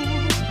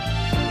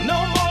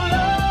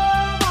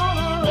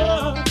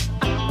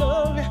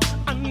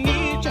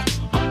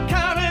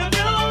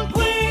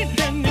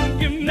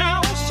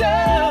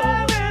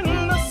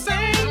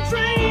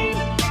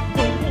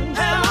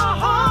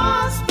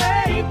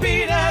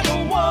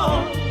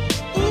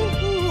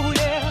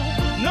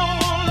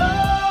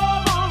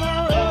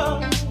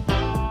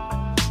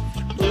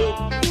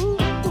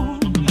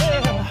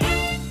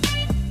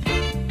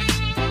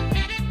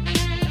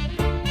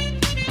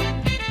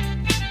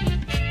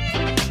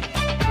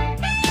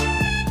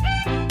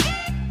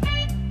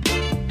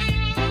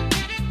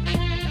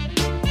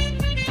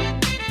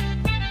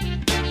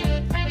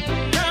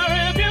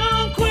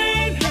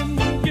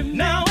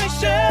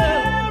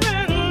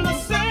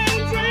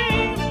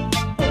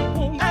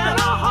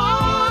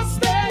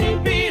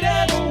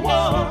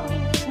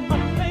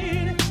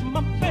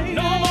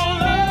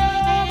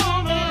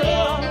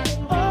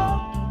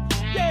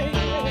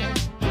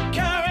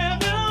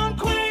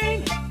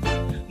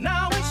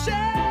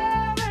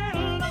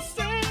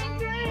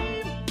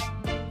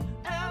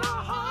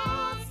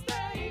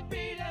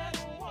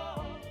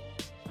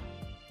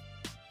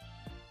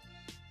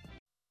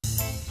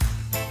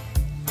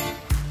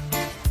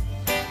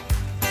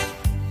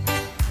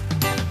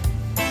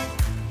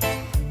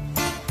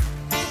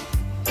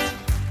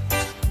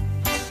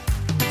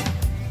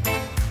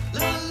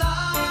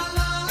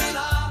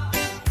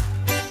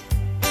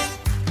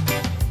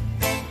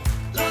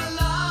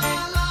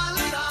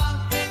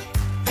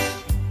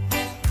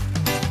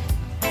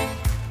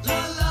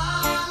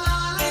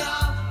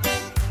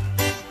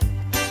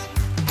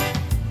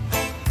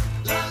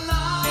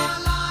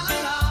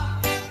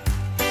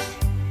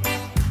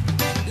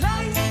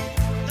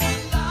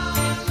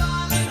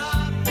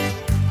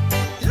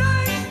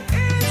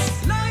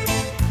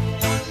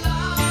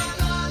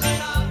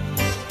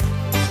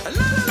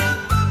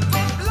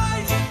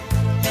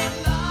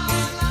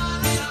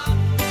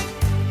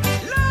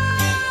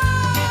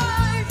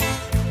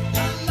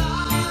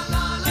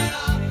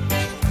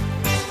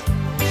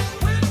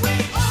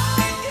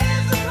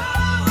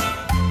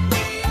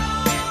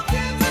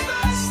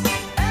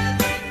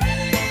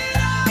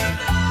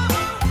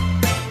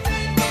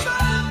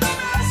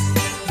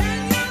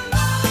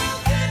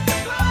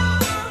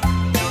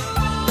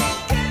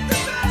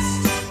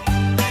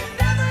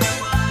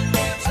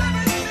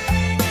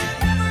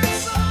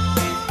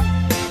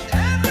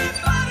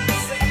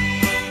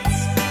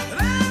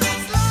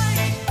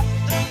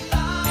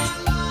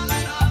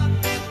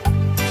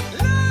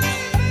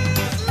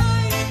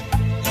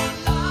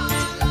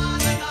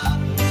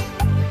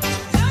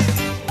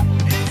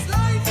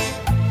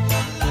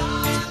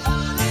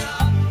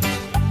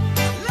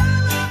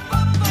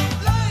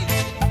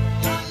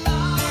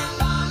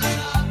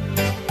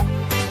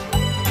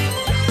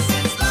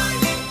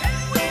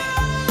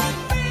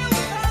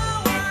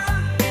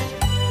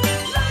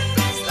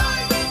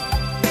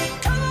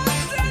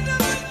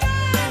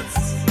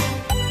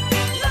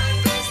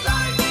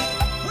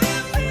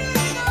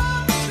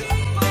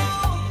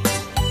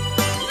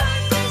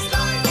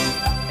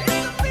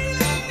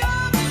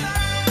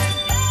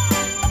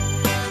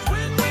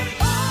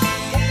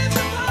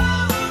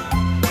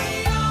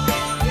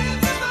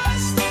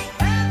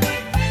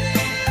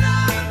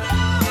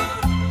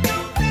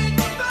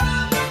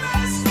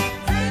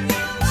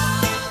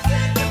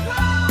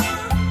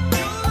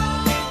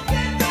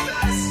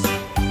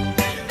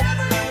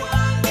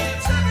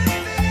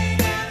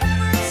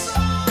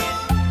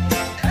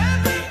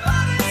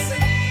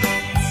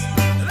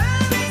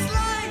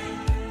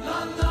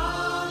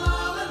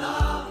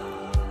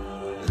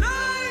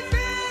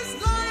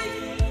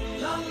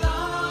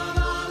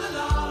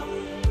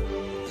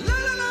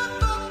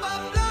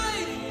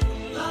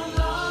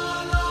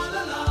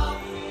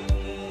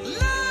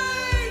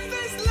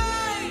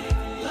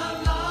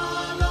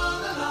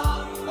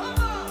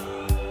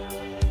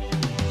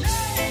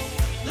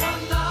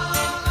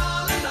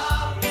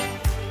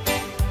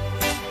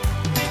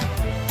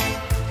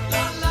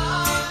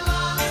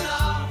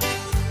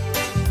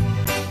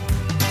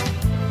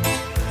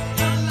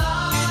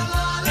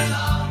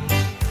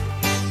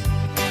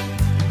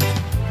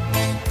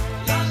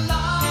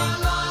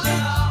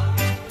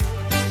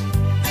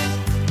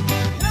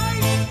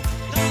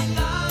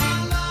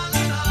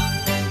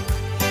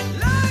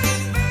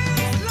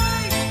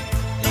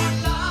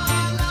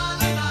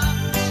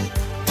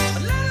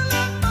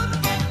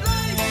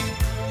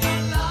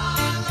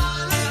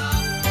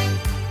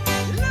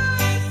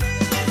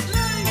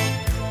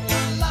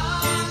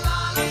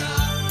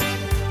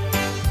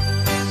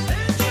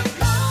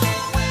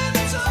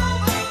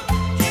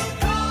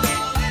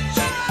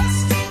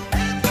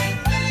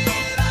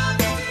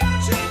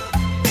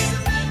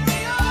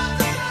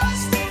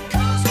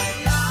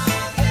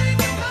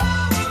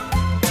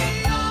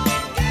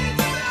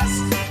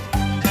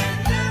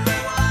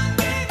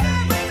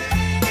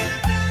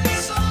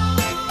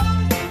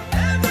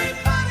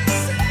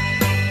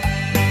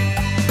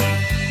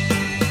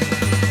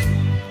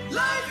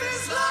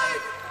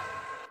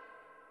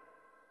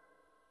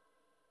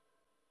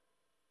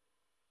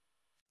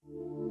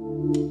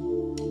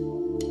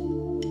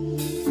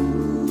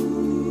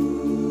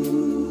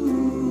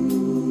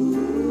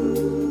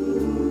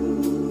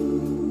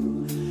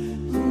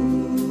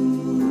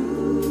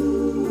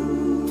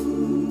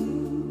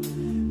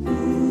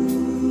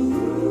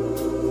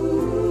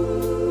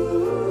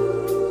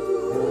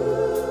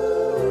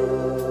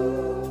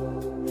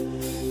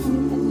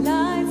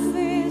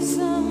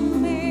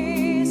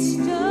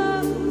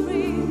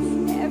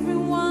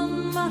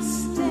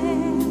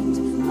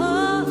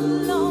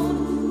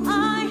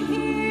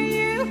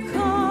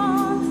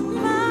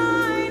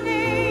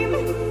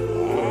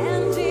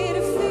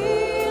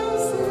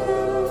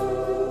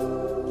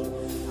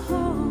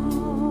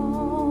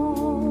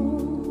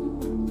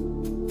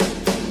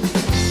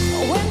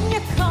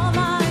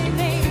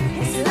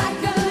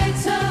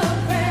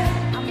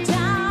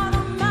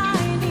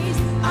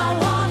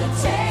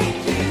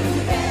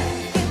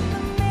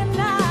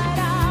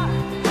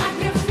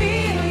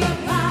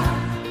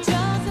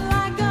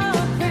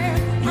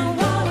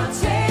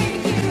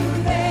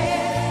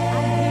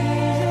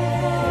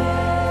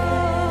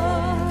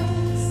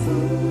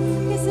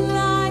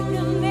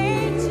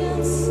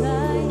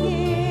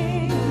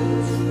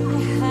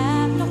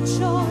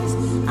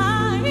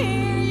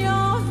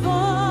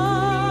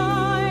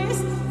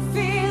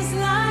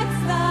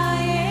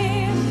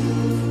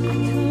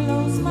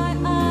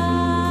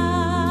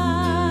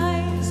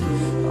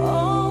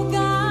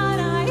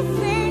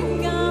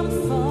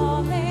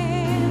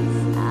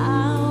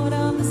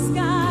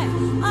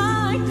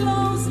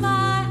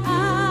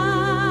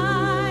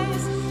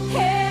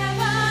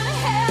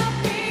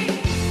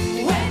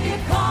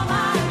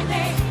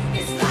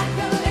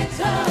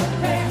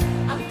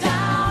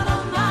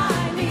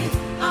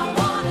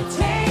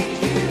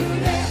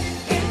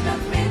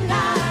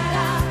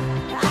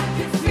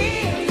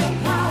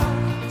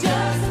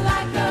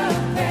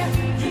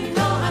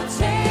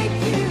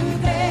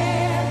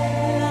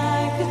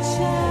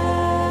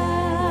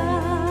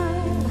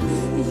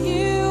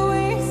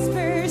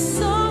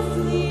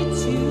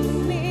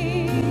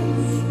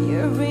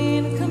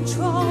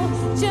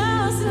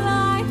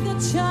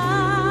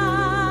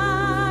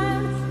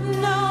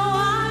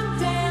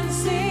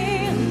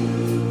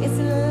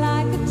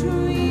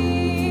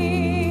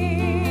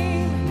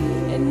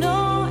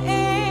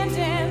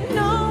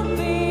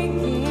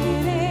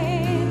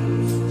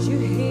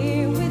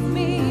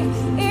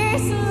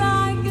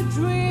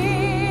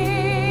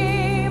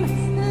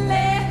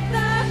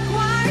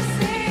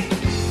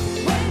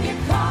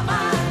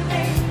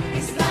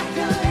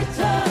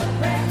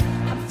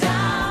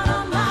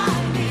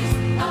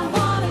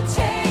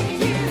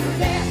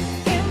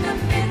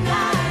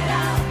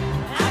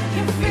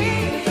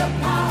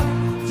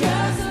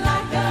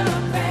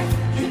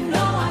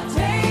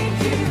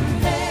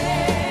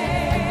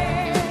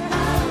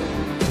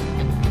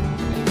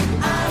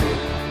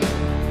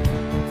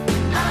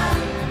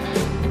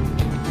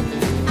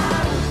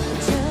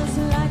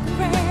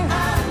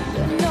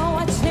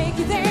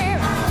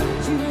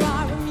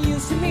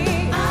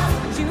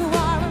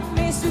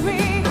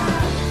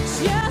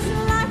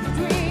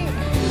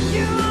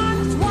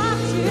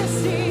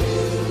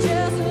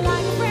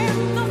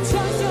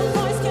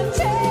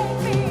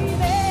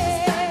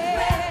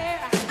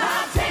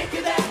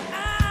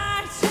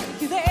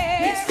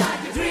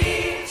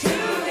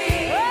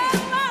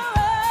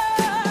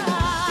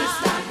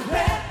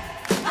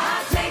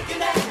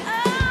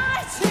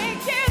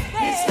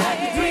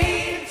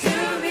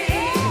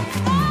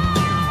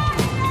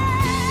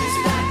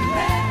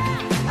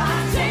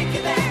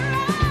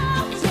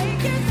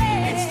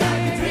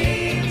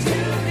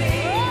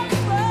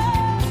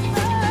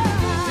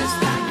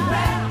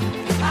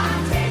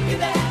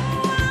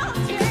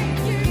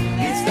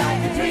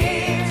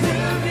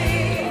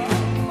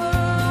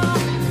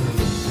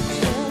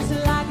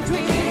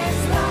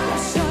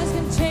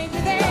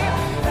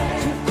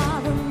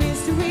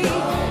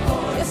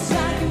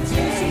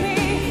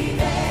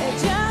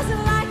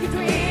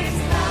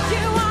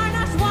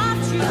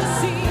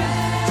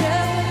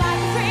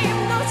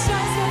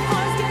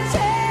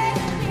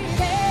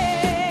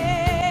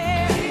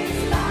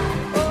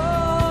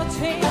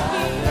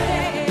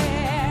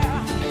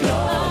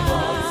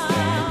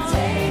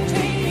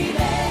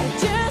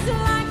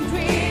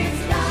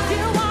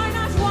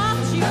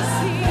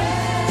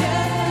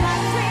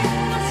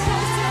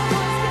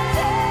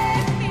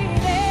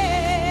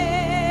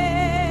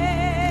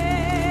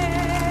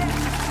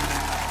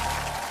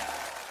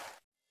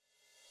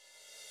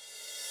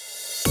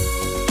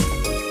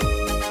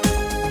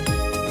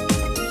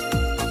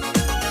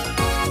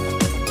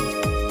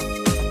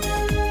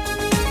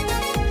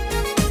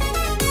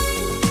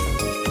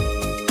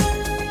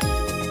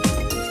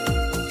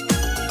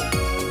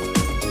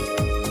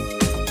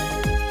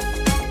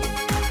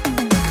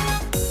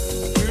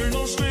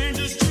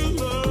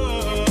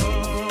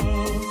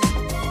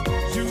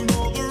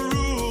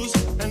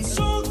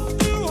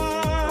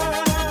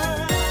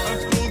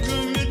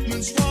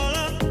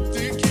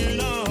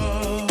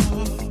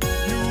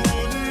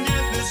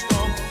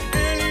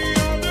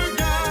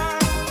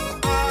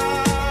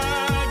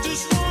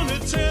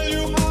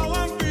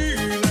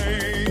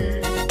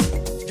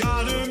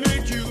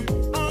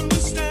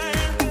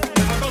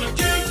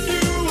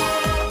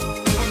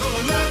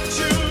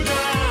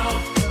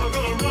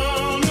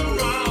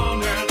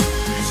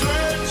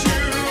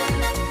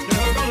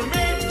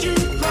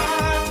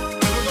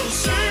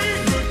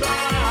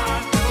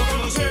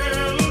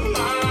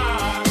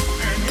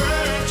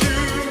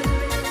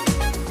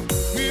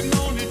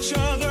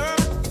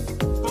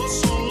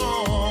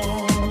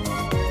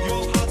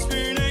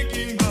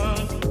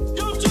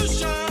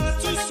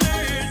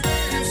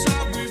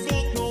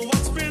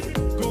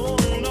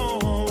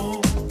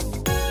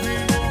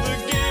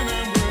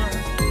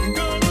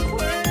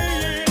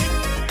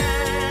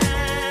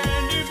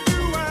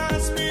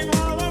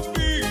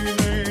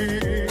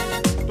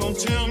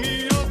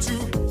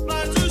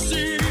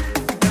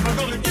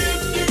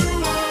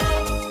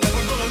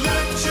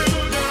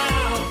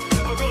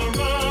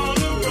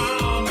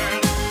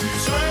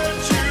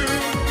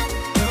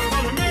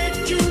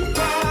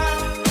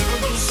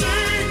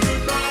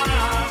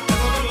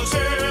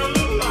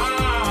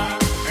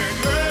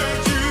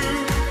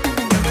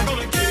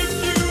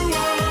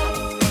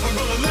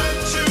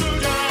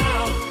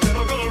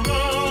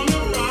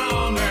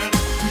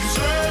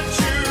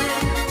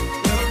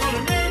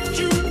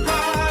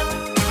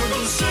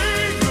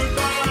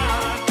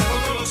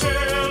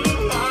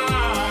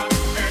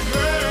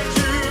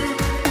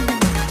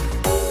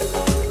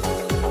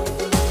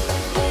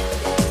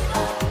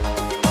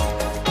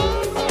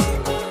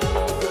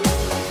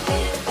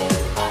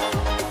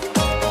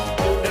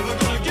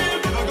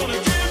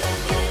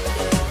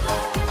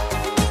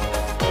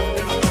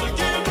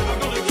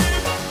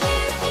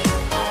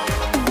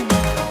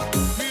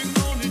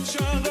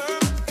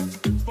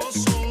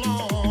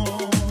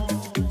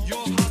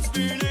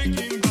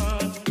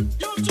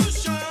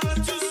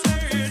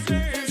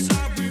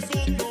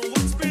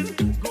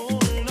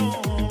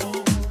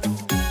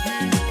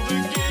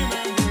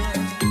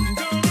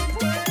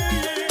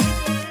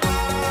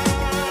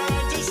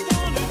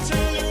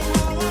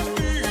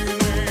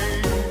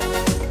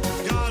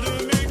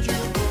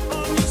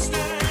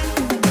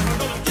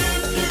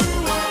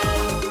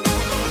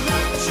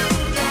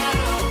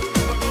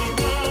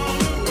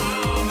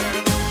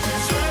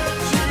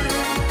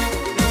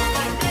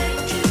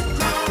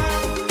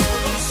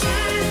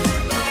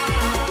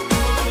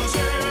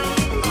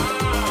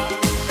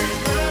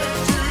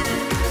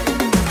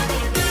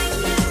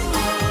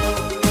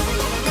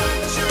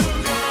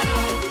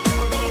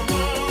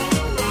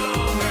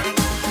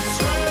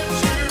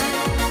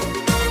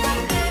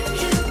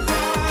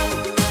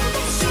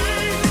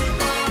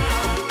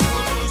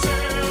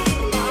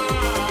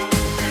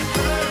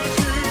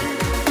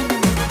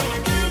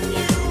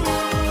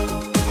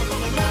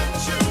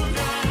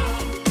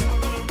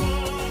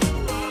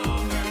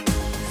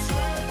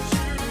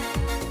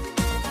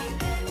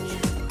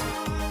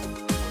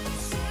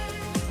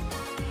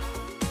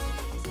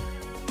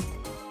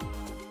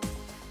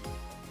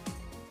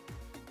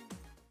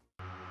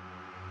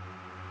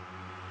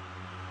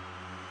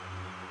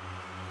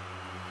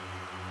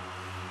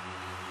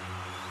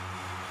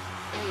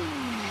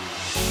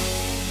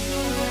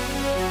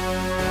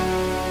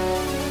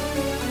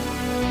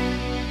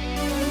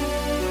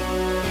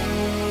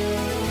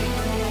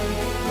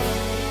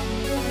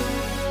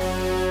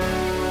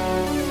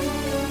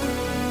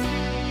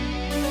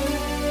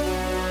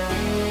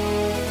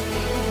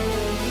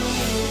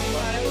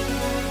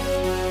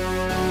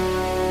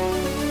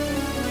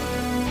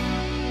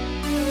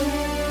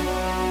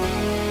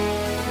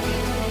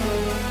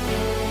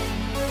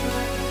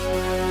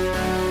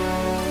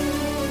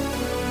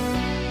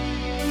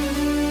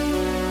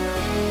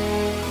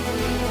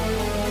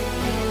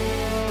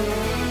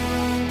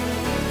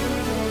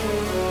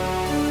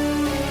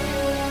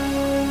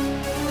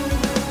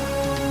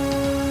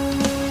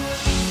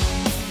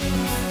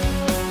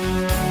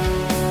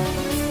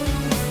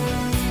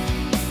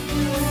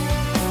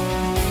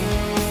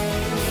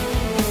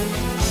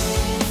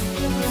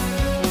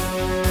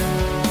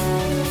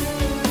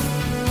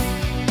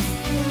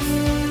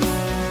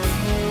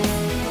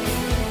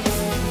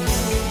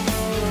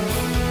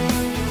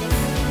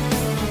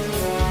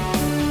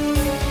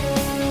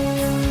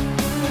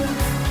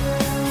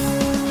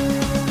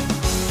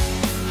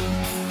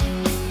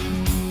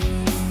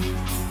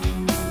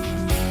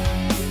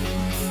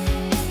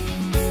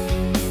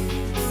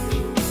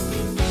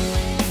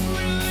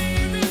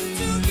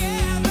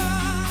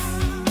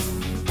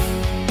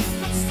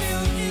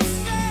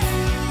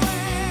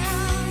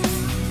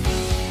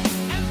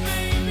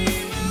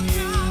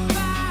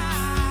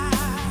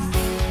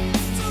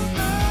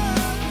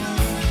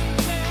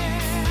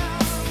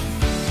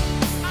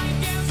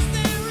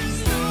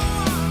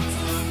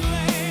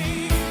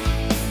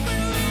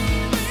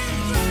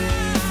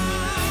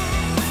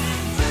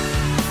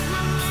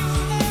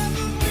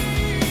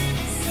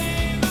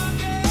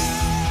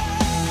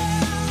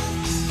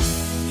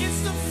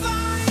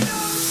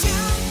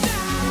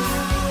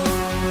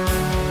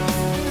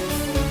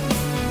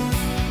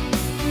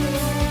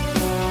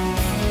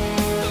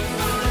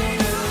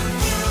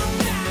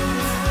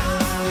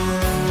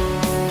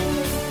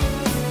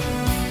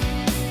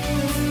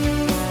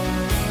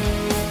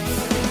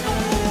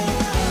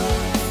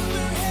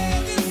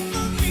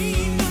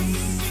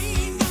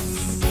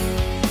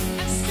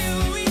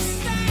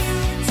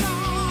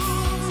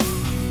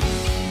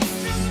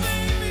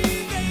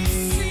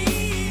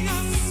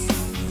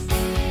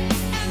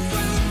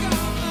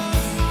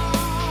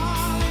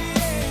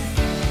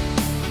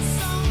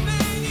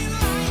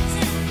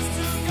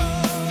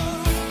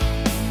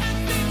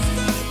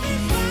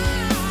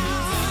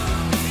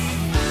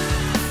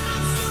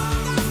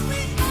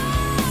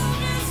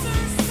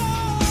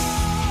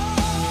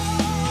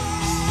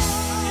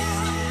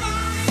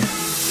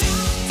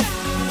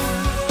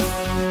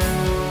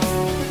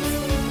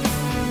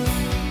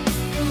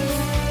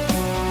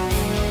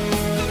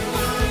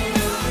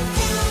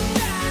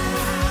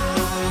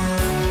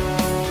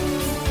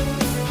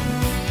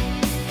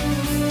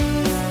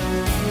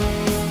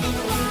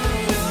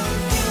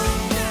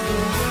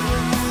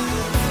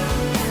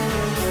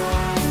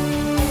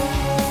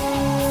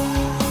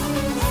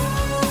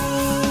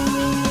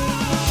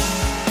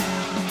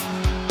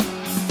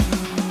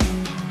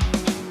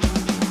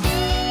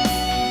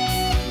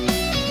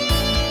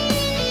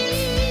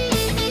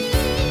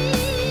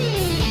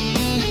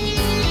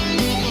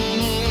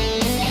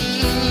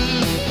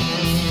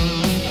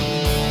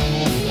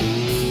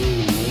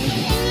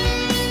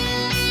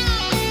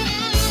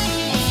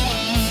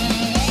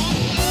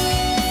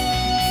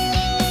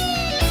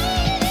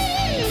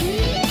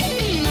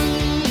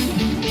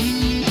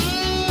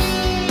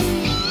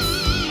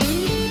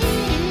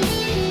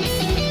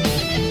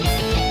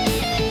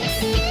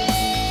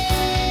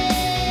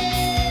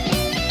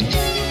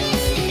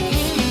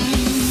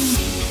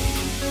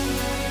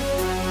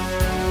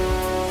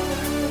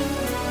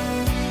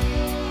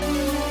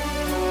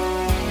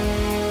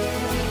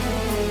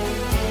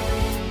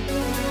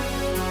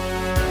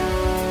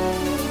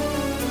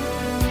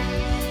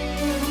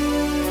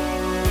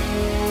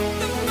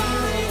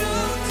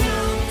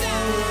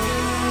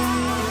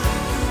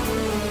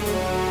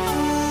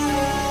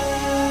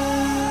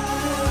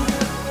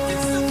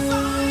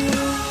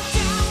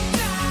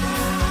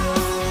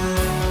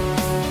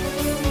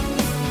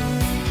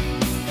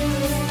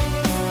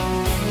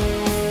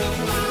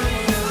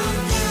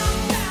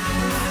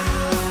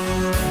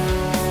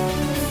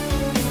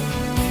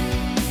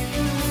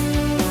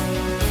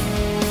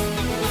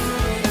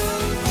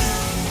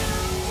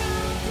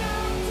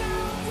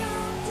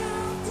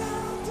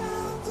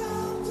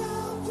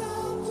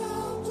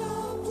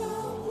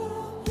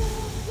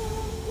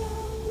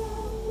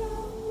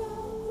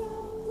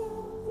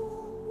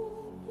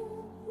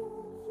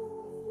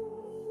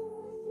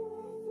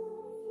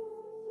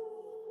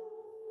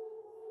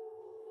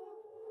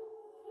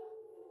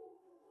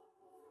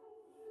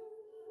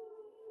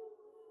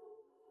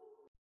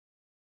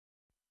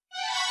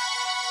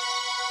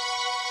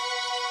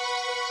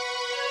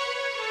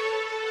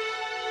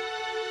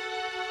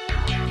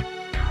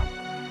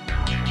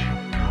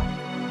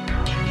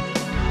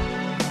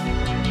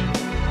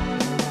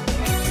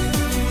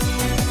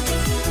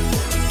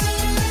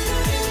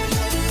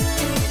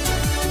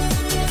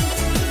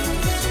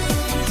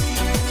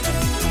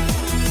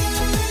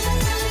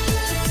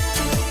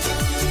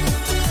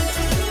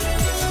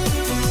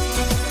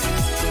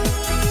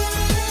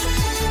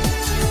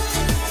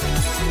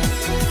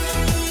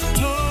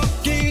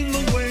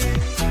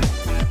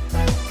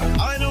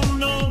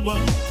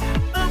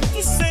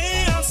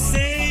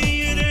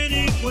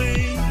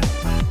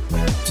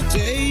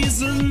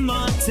 listen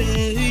my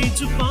tale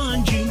to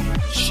find you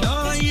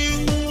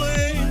shying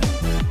away.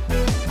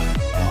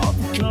 I'll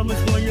be coming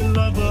for your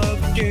love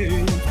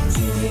again.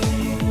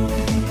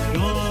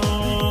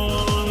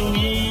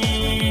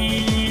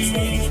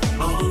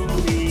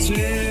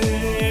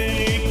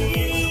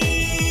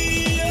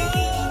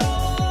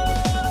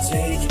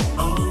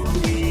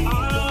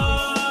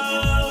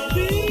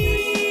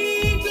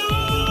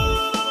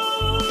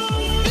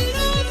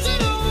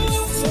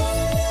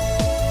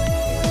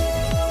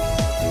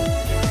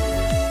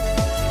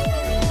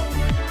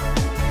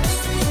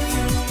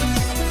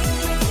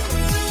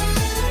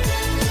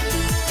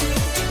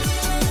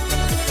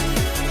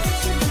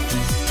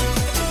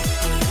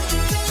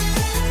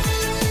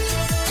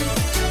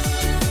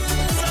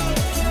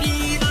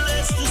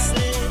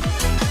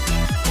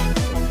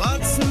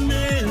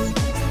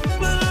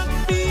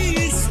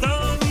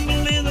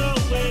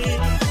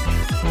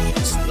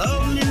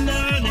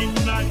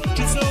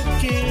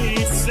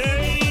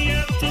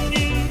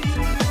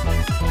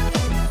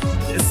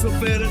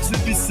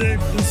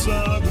 Safe and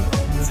sorry.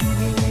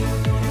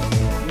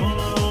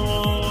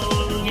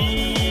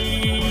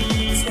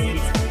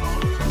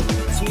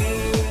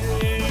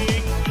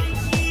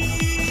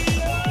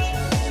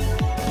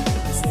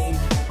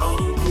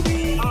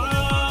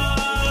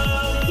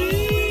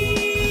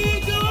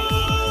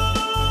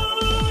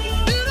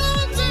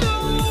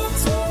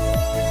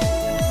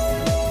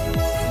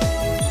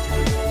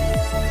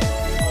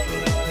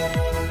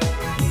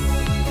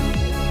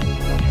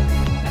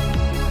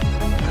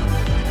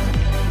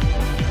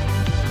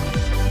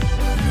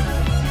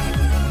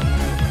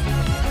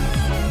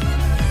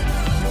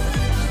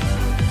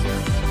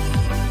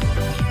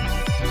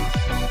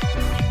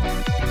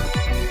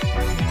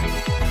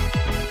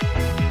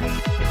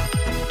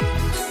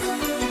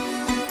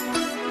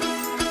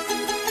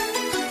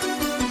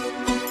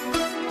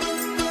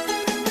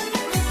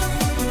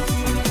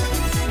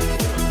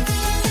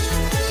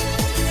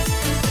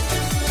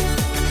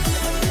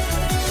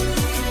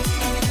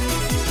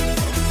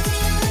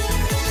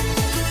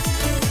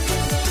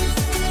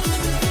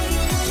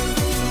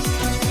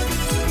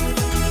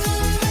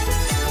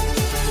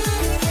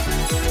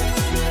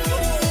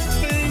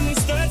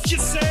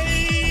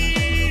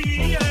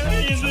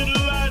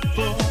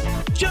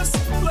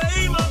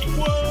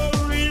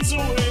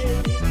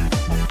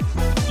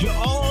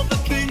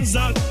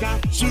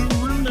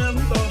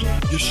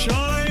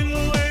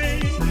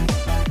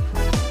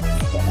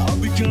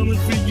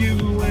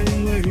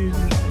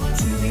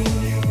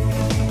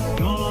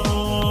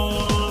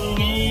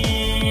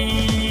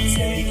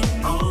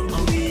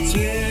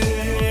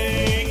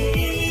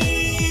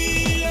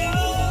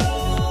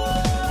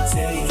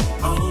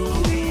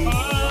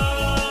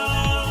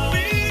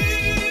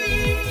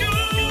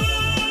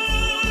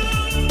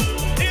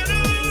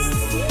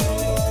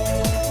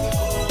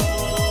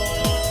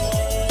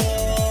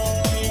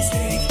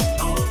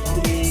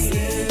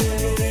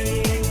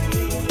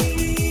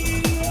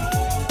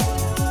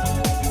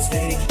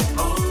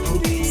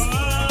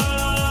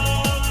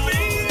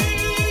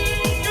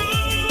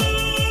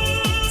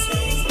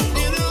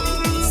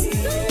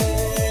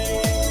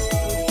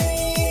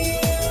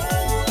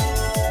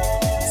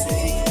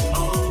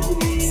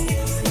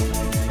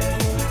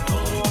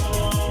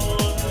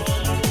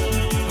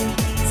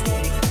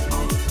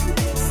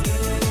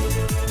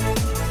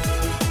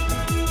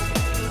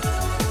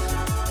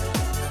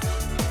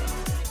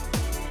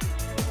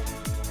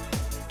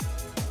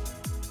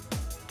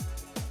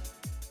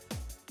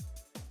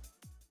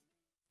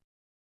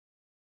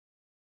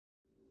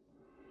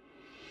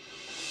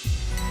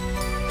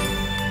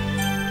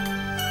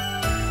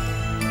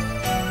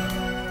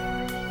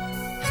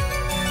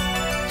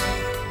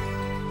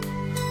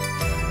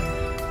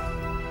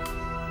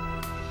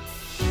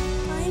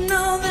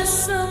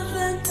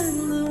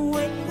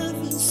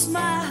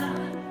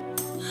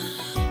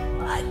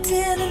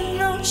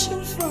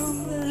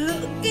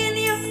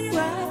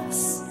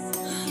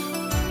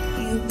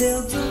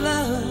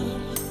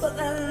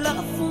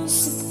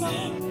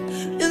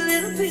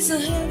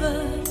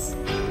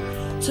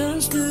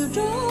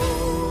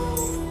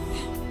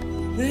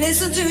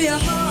 Listen to your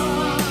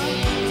heart.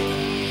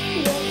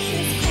 What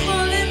is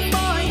calling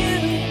for you?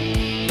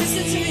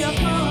 Listen to your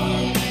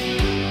heart.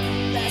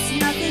 There's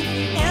nothing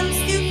else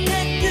you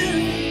can do.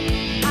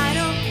 I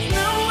don't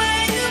know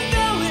where you're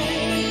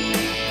going,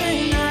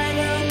 and I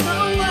don't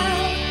know why.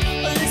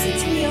 But listen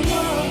to your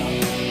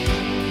heart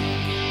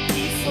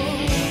before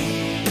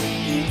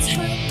you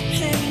turn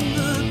him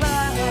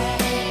goodbye.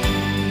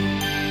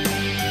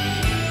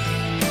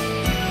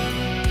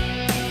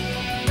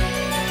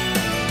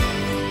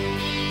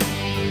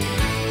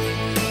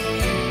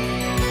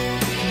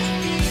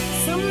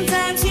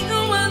 Sometimes you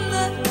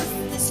wonder if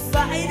this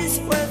fight is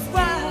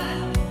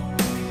worthwhile.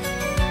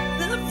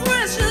 The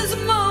precious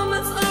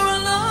moments are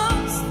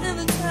lost in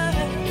the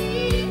tide.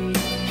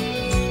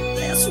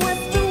 They're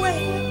swept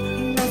away,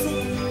 and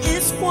nothing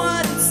is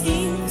what it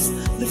seems.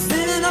 The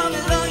feeling of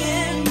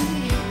belonging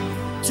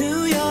to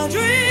your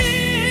dreams.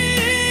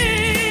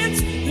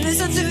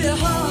 Listen to your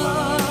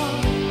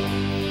heart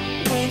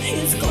when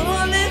he's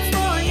calling for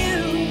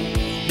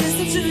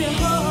to your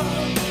heart.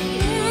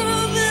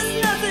 Oh,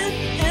 there's nothing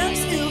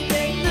else you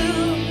can do.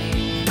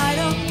 I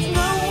don't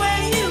know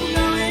where you're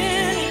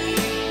going,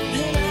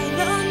 and I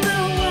don't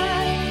know why.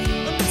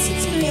 But listen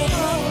to your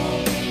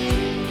heart.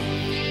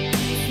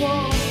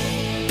 Whoa,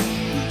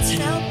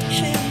 tell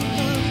him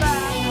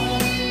goodbye.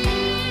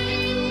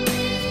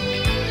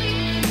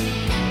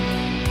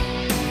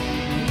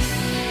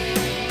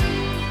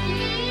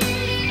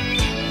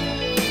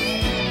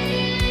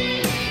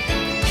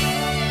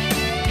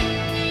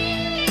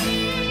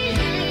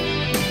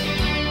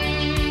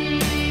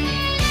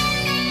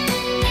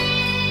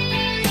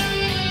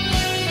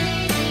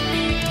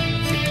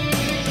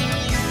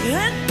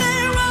 And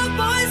there are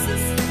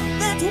voices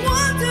that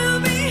want to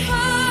be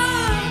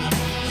heard.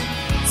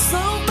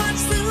 So much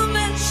to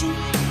mention,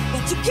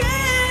 but you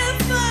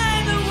can't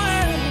find the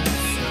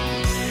words.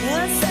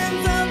 A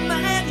sense of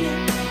magic,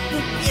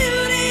 the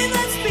beauty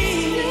that's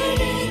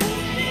been.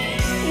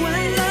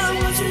 When love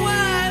was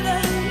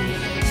wider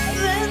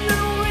than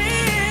the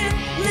wind.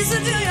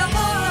 Listen to your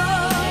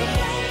heart.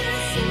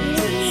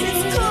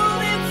 It's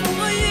calling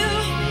for you.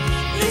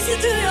 Listen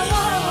to your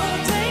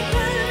heart.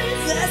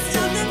 There's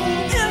nothing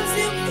else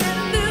you can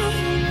do.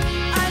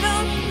 I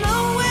don't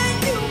know where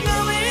you're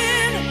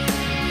going,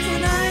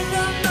 and I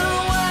don't know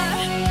why.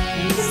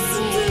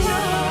 Listen to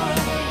your heart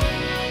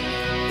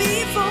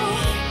before.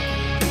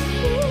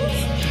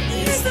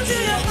 Listen to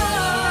your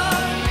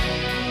heart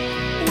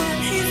when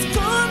he's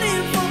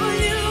calling for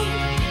you.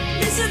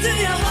 Listen to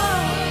your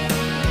heart.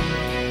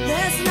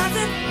 There's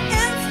nothing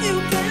else you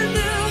can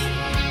do.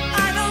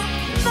 I don't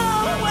know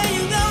where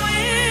you're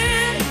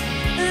going,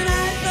 and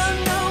I don't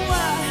know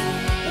why.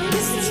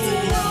 Listen to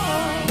your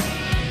heart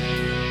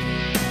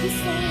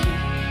before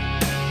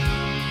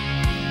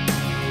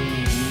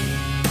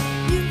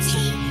you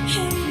tell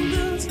him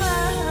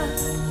goodbye.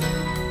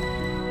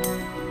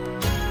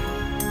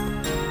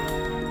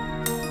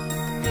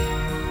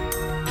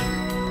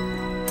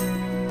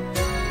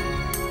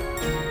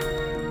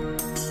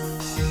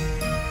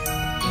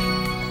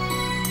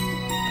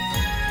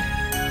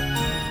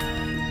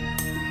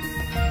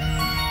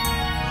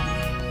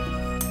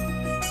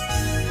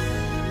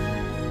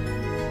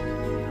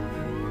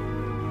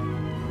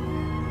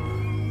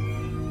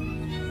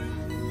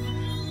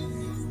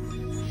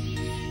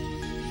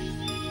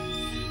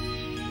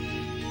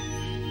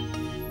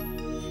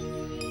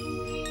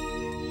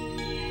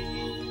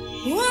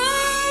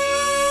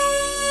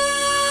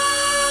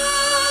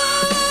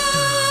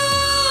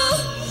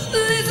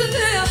 Listen to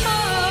your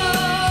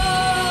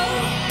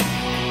heart.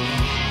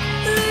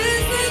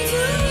 Listen to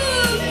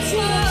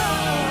your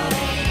heart.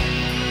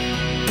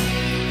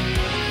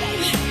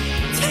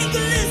 Take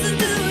a listen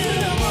to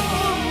your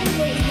heart,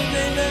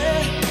 baby.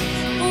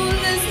 Oh,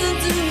 listen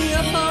to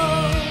your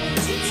heart.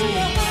 Listen to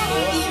your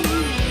heart.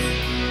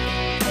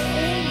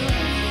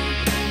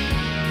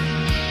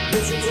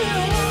 Listen to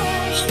your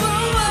heart.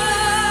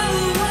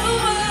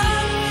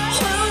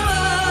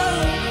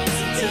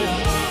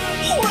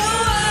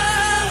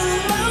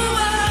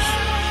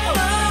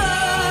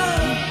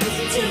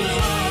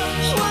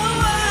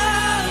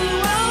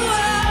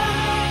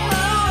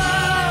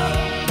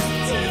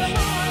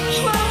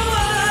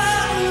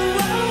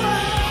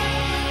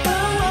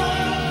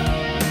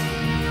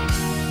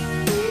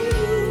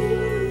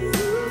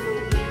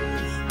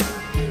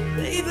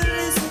 Baby,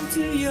 listen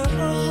to your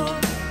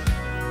heart.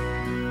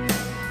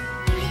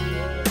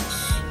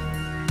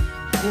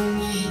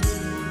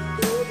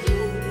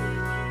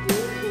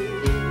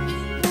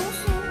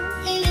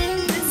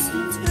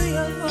 Listen to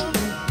your heart.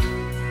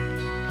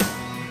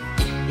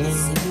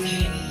 Listen to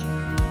your heart.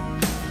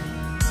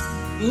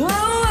 Whoa,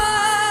 whoa,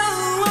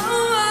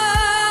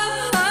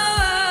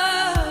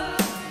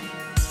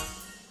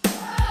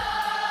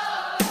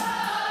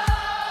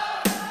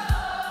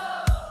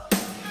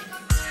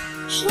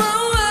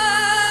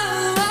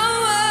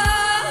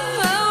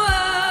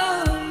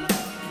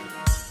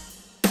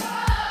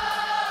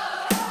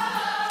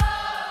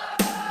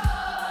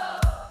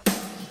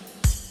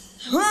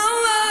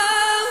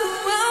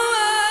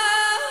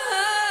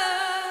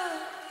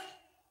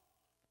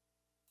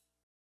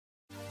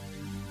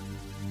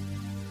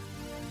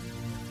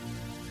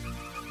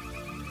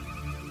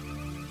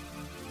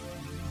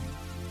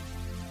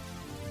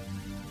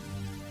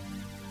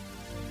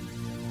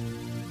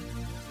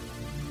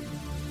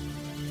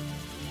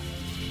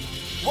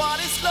 What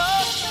is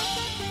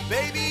love?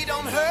 Baby,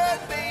 don't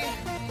hurt me.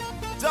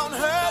 Don't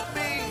hurt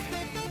me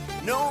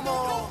no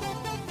more.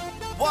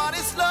 What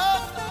is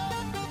love?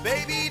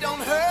 Baby, don't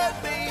hurt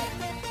me.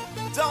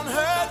 Don't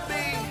hurt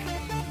me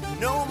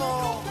no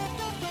more.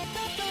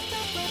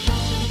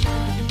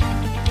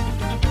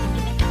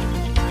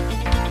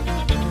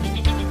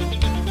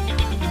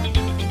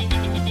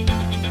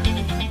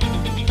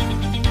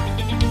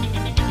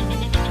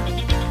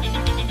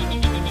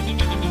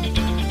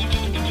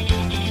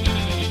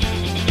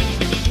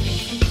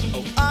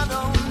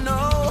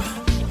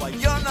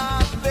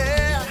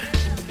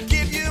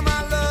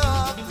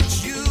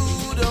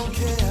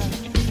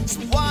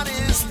 What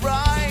is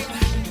right?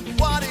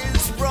 What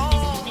is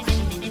wrong?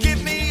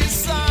 Give me a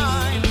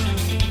sign.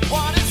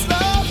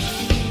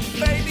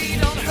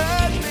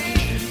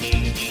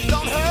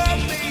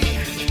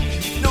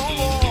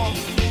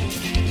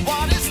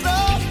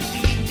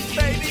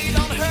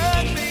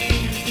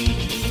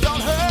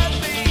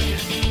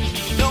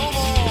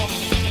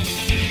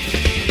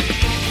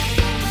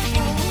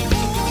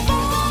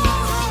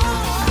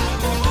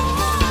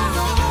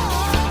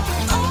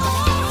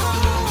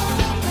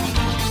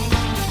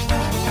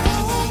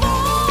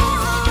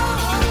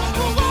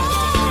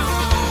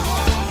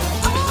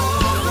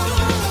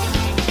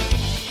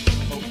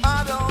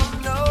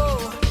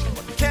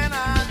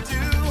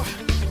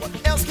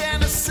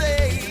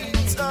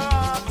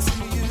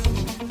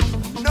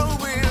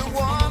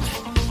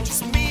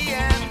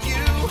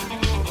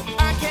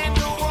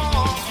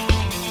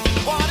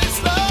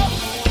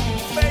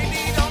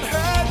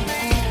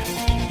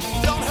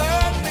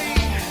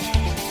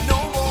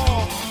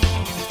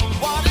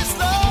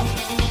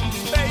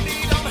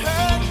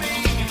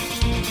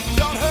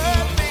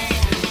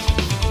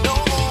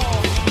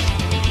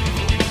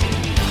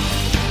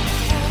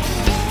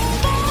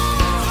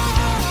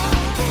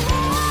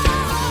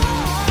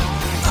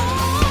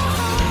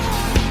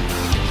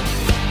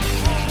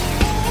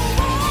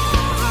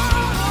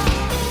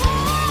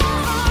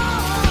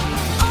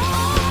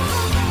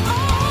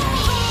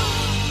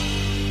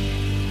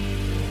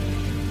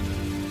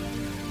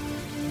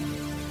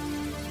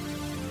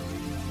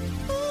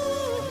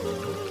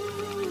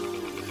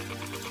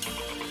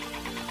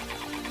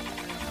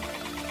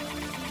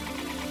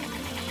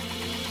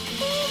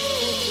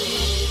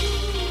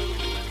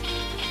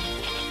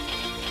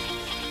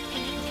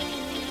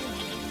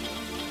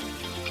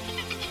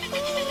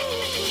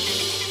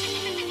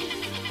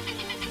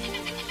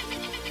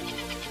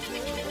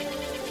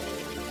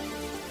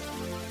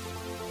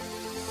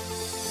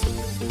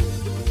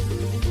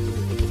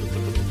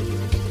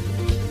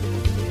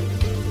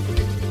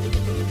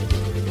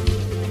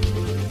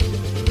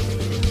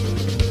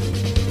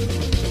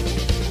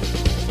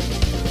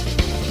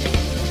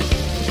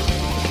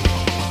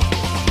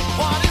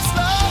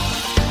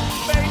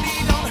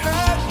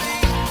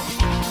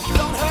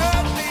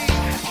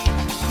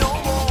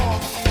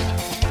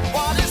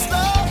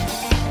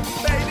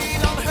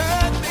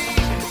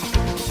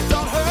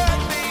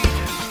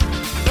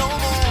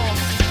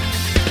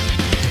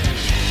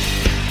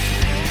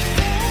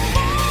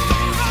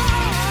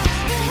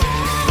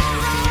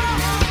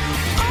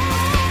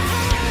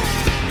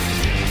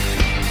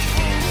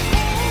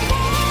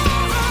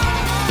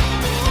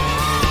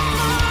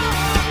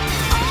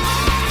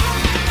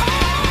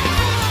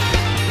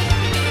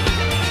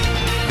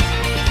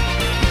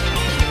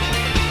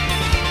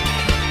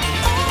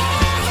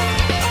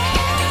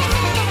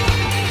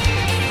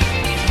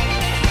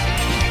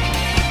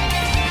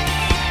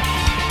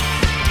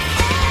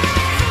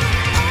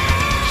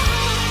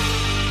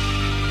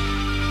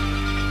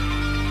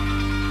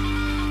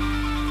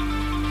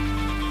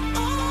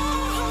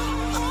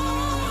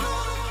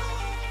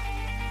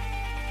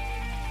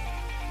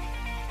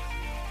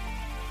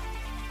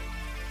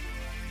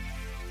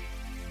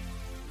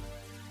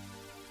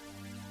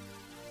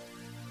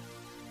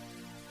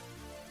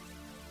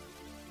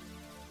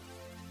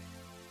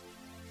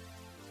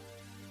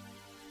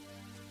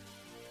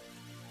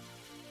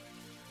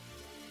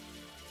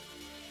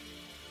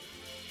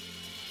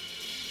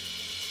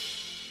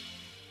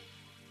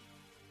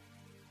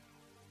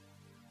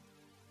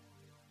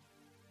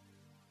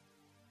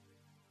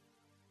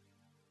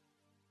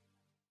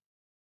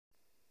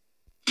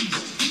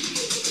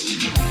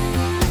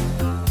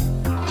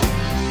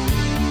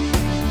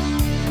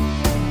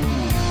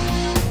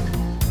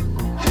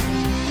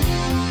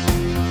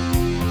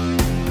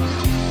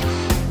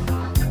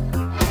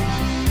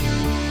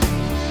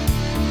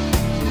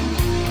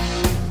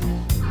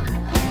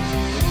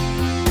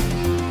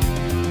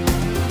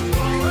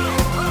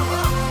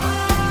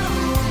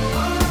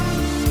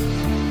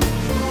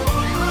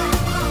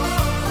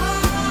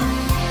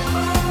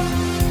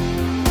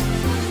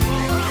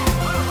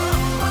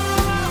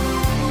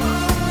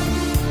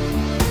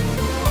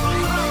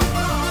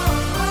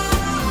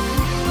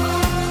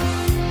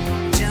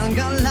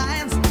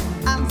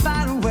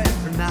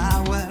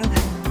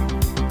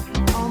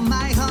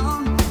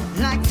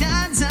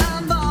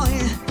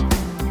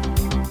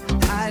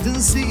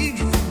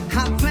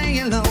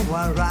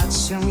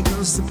 rushing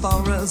across the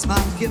forest,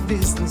 monkey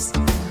business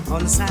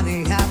on a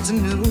sunny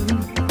afternoon.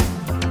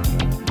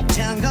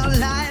 Jungle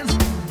life,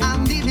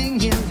 I'm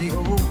living in the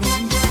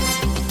open.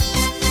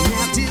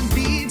 Native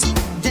beat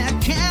that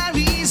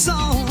carries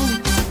on,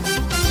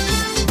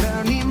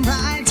 burning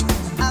bright.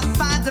 I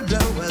find the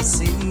blower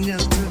singing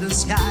to the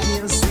sky.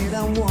 I sit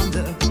and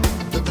wonder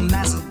what the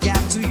message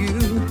got to you.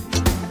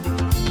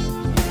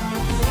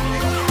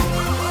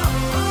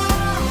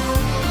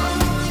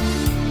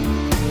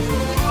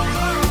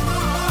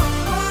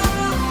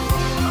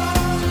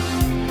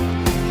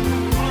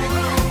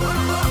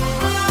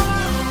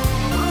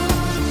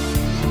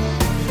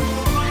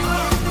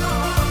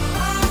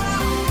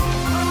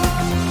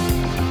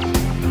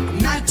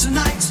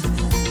 Tonight,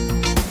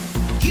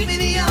 give me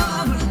the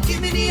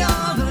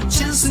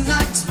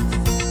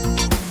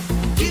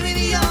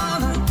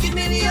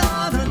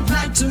other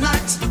night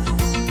tonight.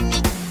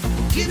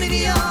 Give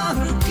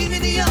me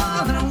the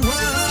other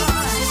world.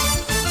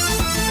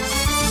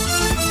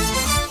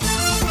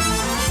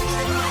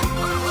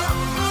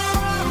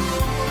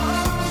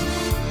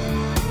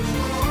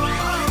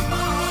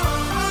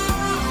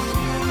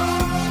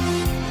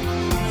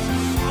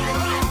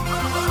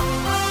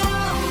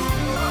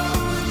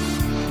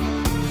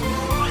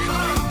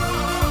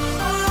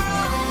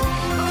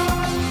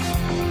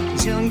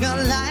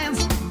 Jungle life,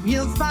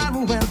 you far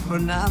away for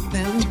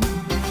nothing.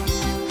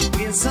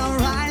 It's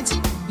alright,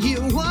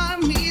 you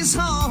want me's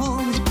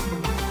home.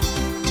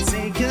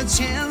 Take a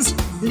chance,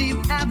 leave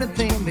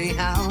everything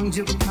behind.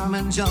 You come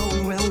and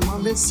join when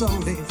one is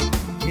solely.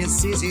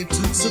 It's easy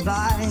to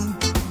survive.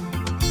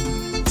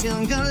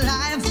 Jungle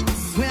life,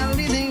 we're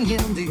living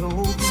in the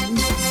open.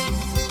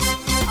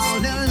 All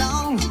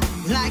alone,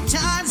 like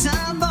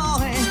Tarzan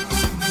boy.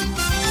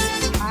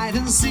 Hide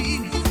and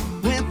seek.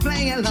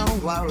 Play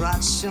along while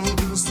rushing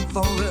through the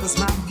forest,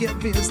 market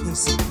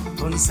business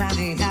on a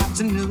Sunday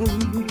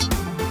afternoon.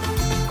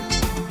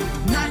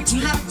 Night to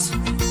night,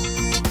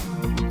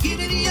 give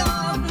me the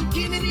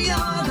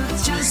other,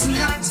 just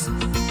tonight.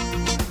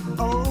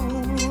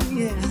 Oh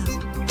yeah.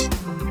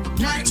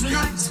 Night to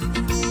night,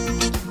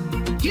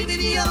 give me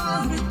the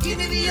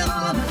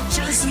other,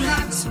 just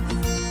tonight.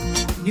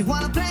 You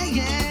wanna play,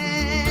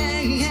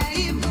 yeah.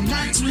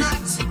 Night to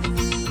night.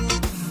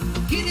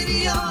 Give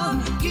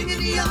me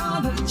the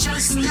other,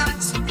 just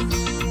tonight.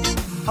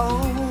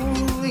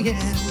 Oh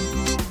yeah.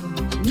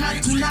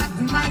 Night to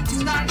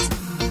night.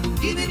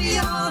 Give me the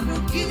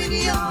other.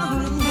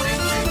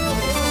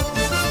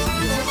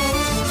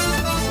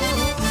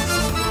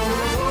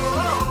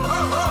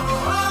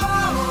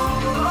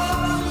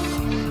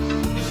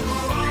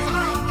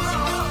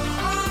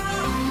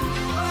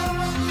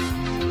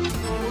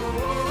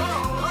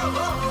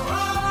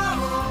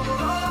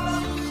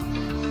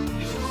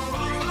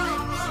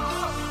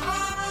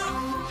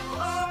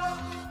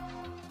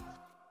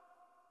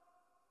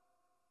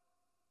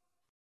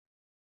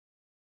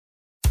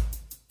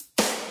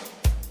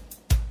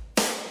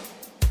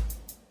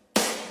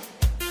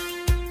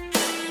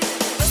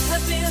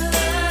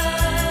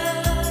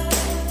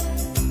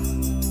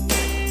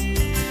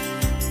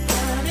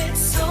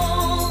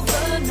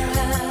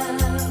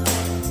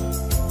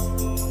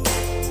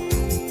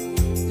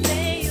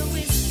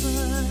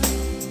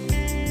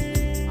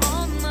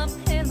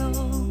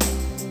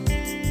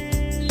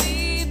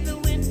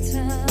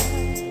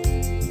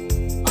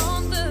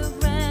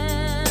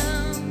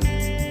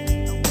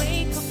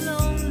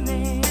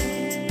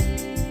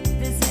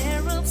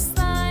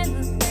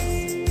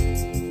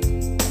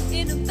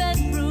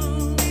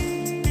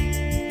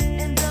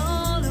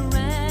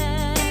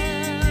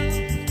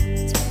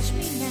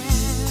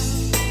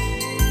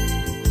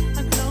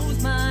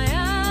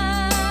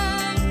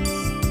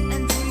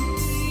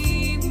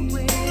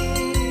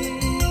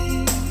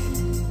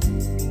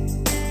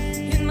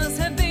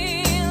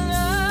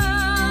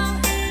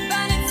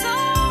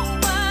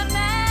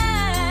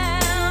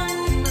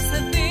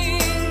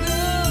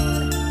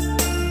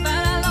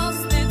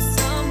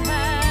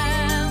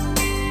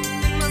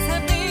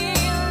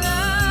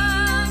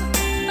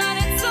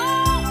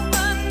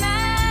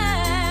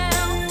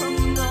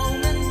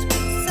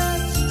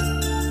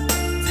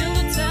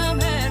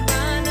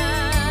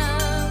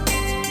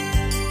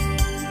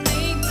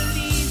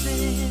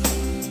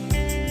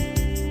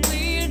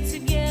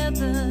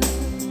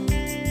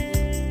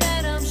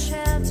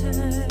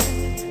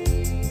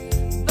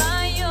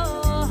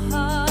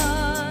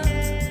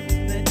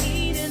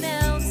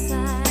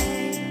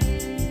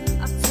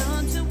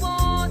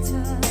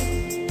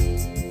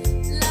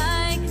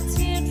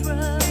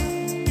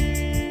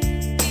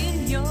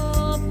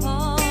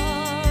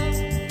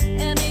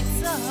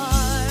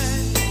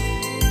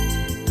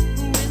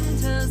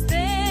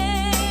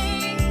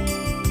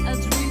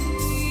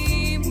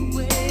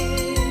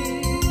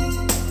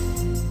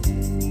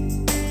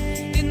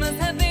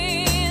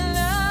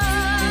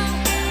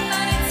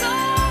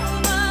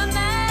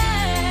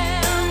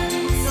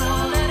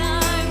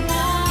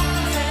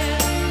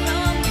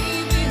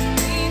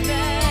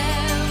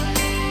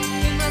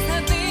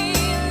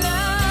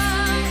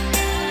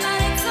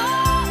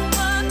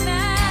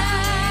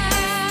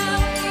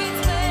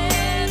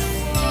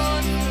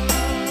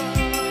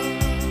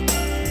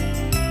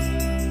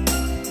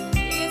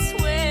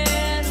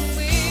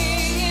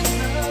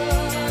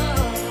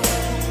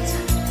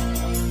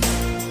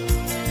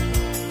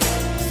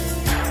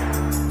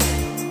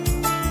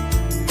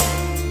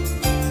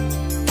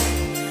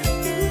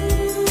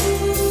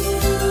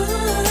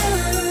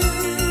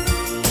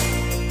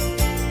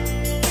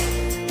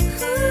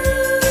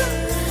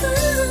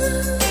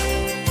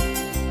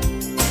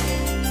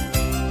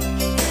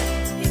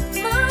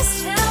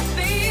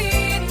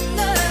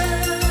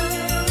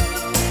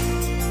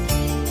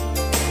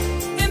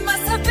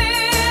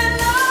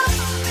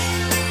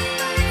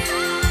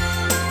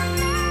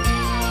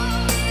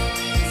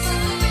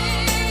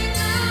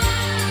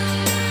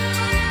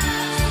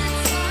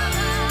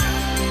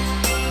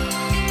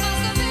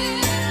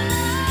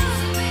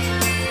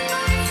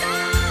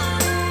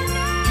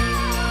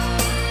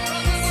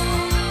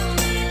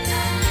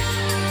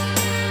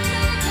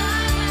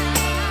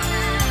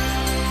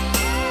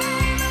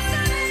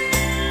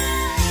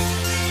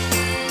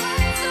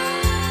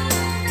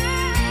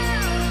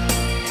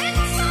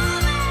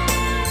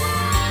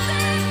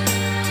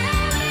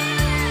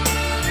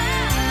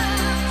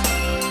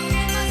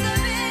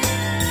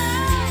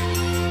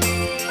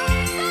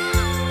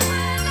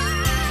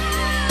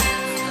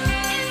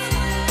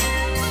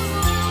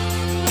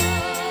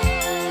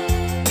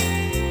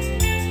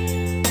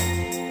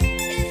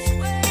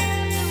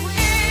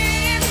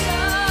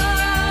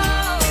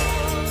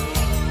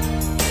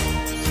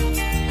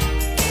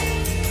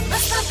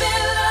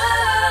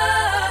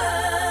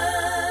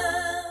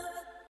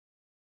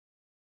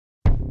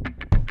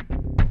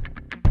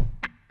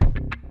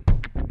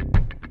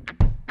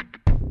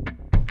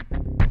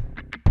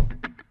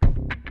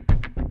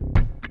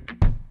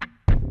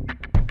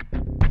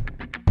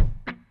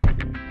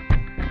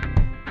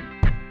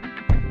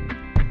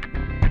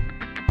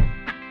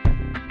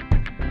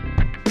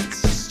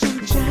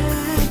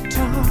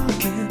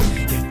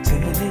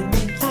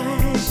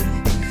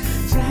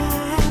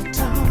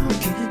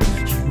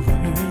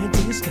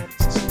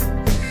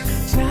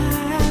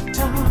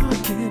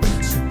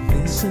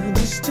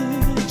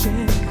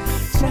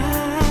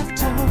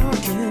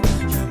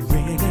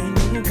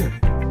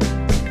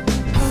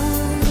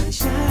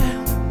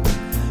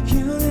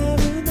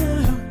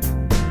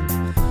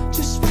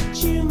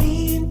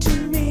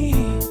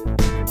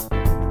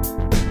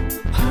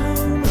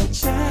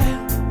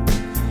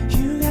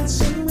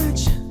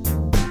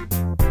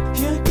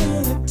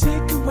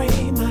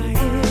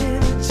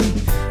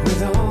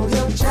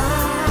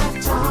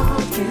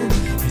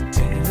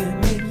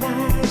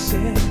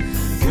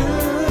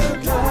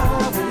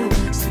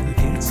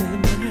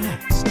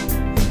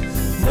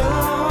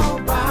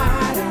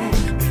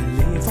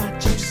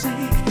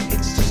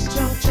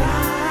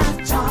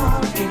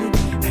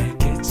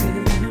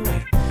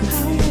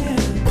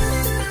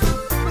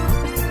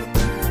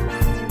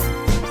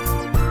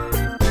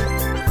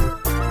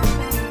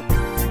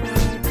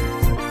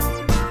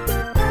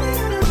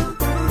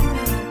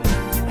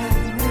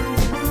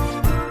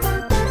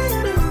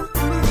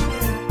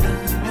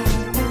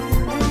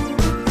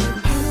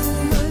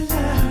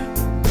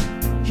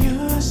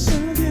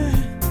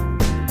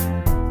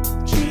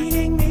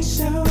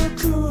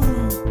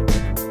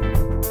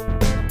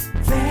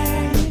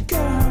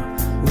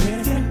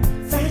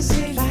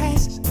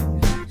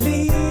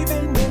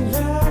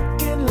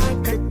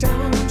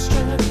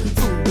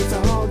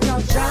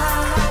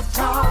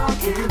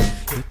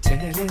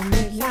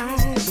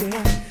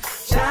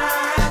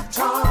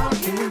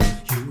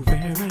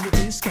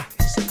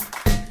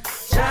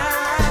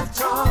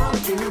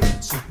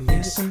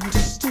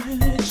 misunderstood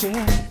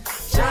you.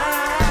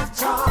 Jive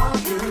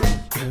talking,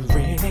 you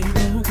really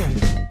no good.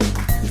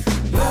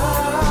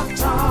 Love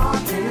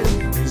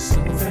talking is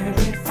so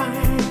very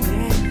fine.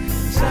 Yeah.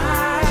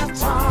 Jive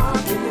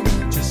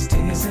talking just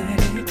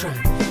isn't a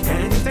crime.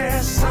 And if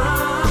there's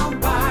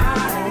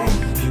somebody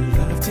you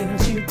love till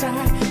you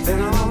die,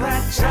 then all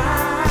that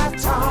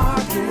jive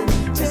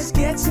talking just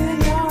gets in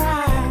your eye.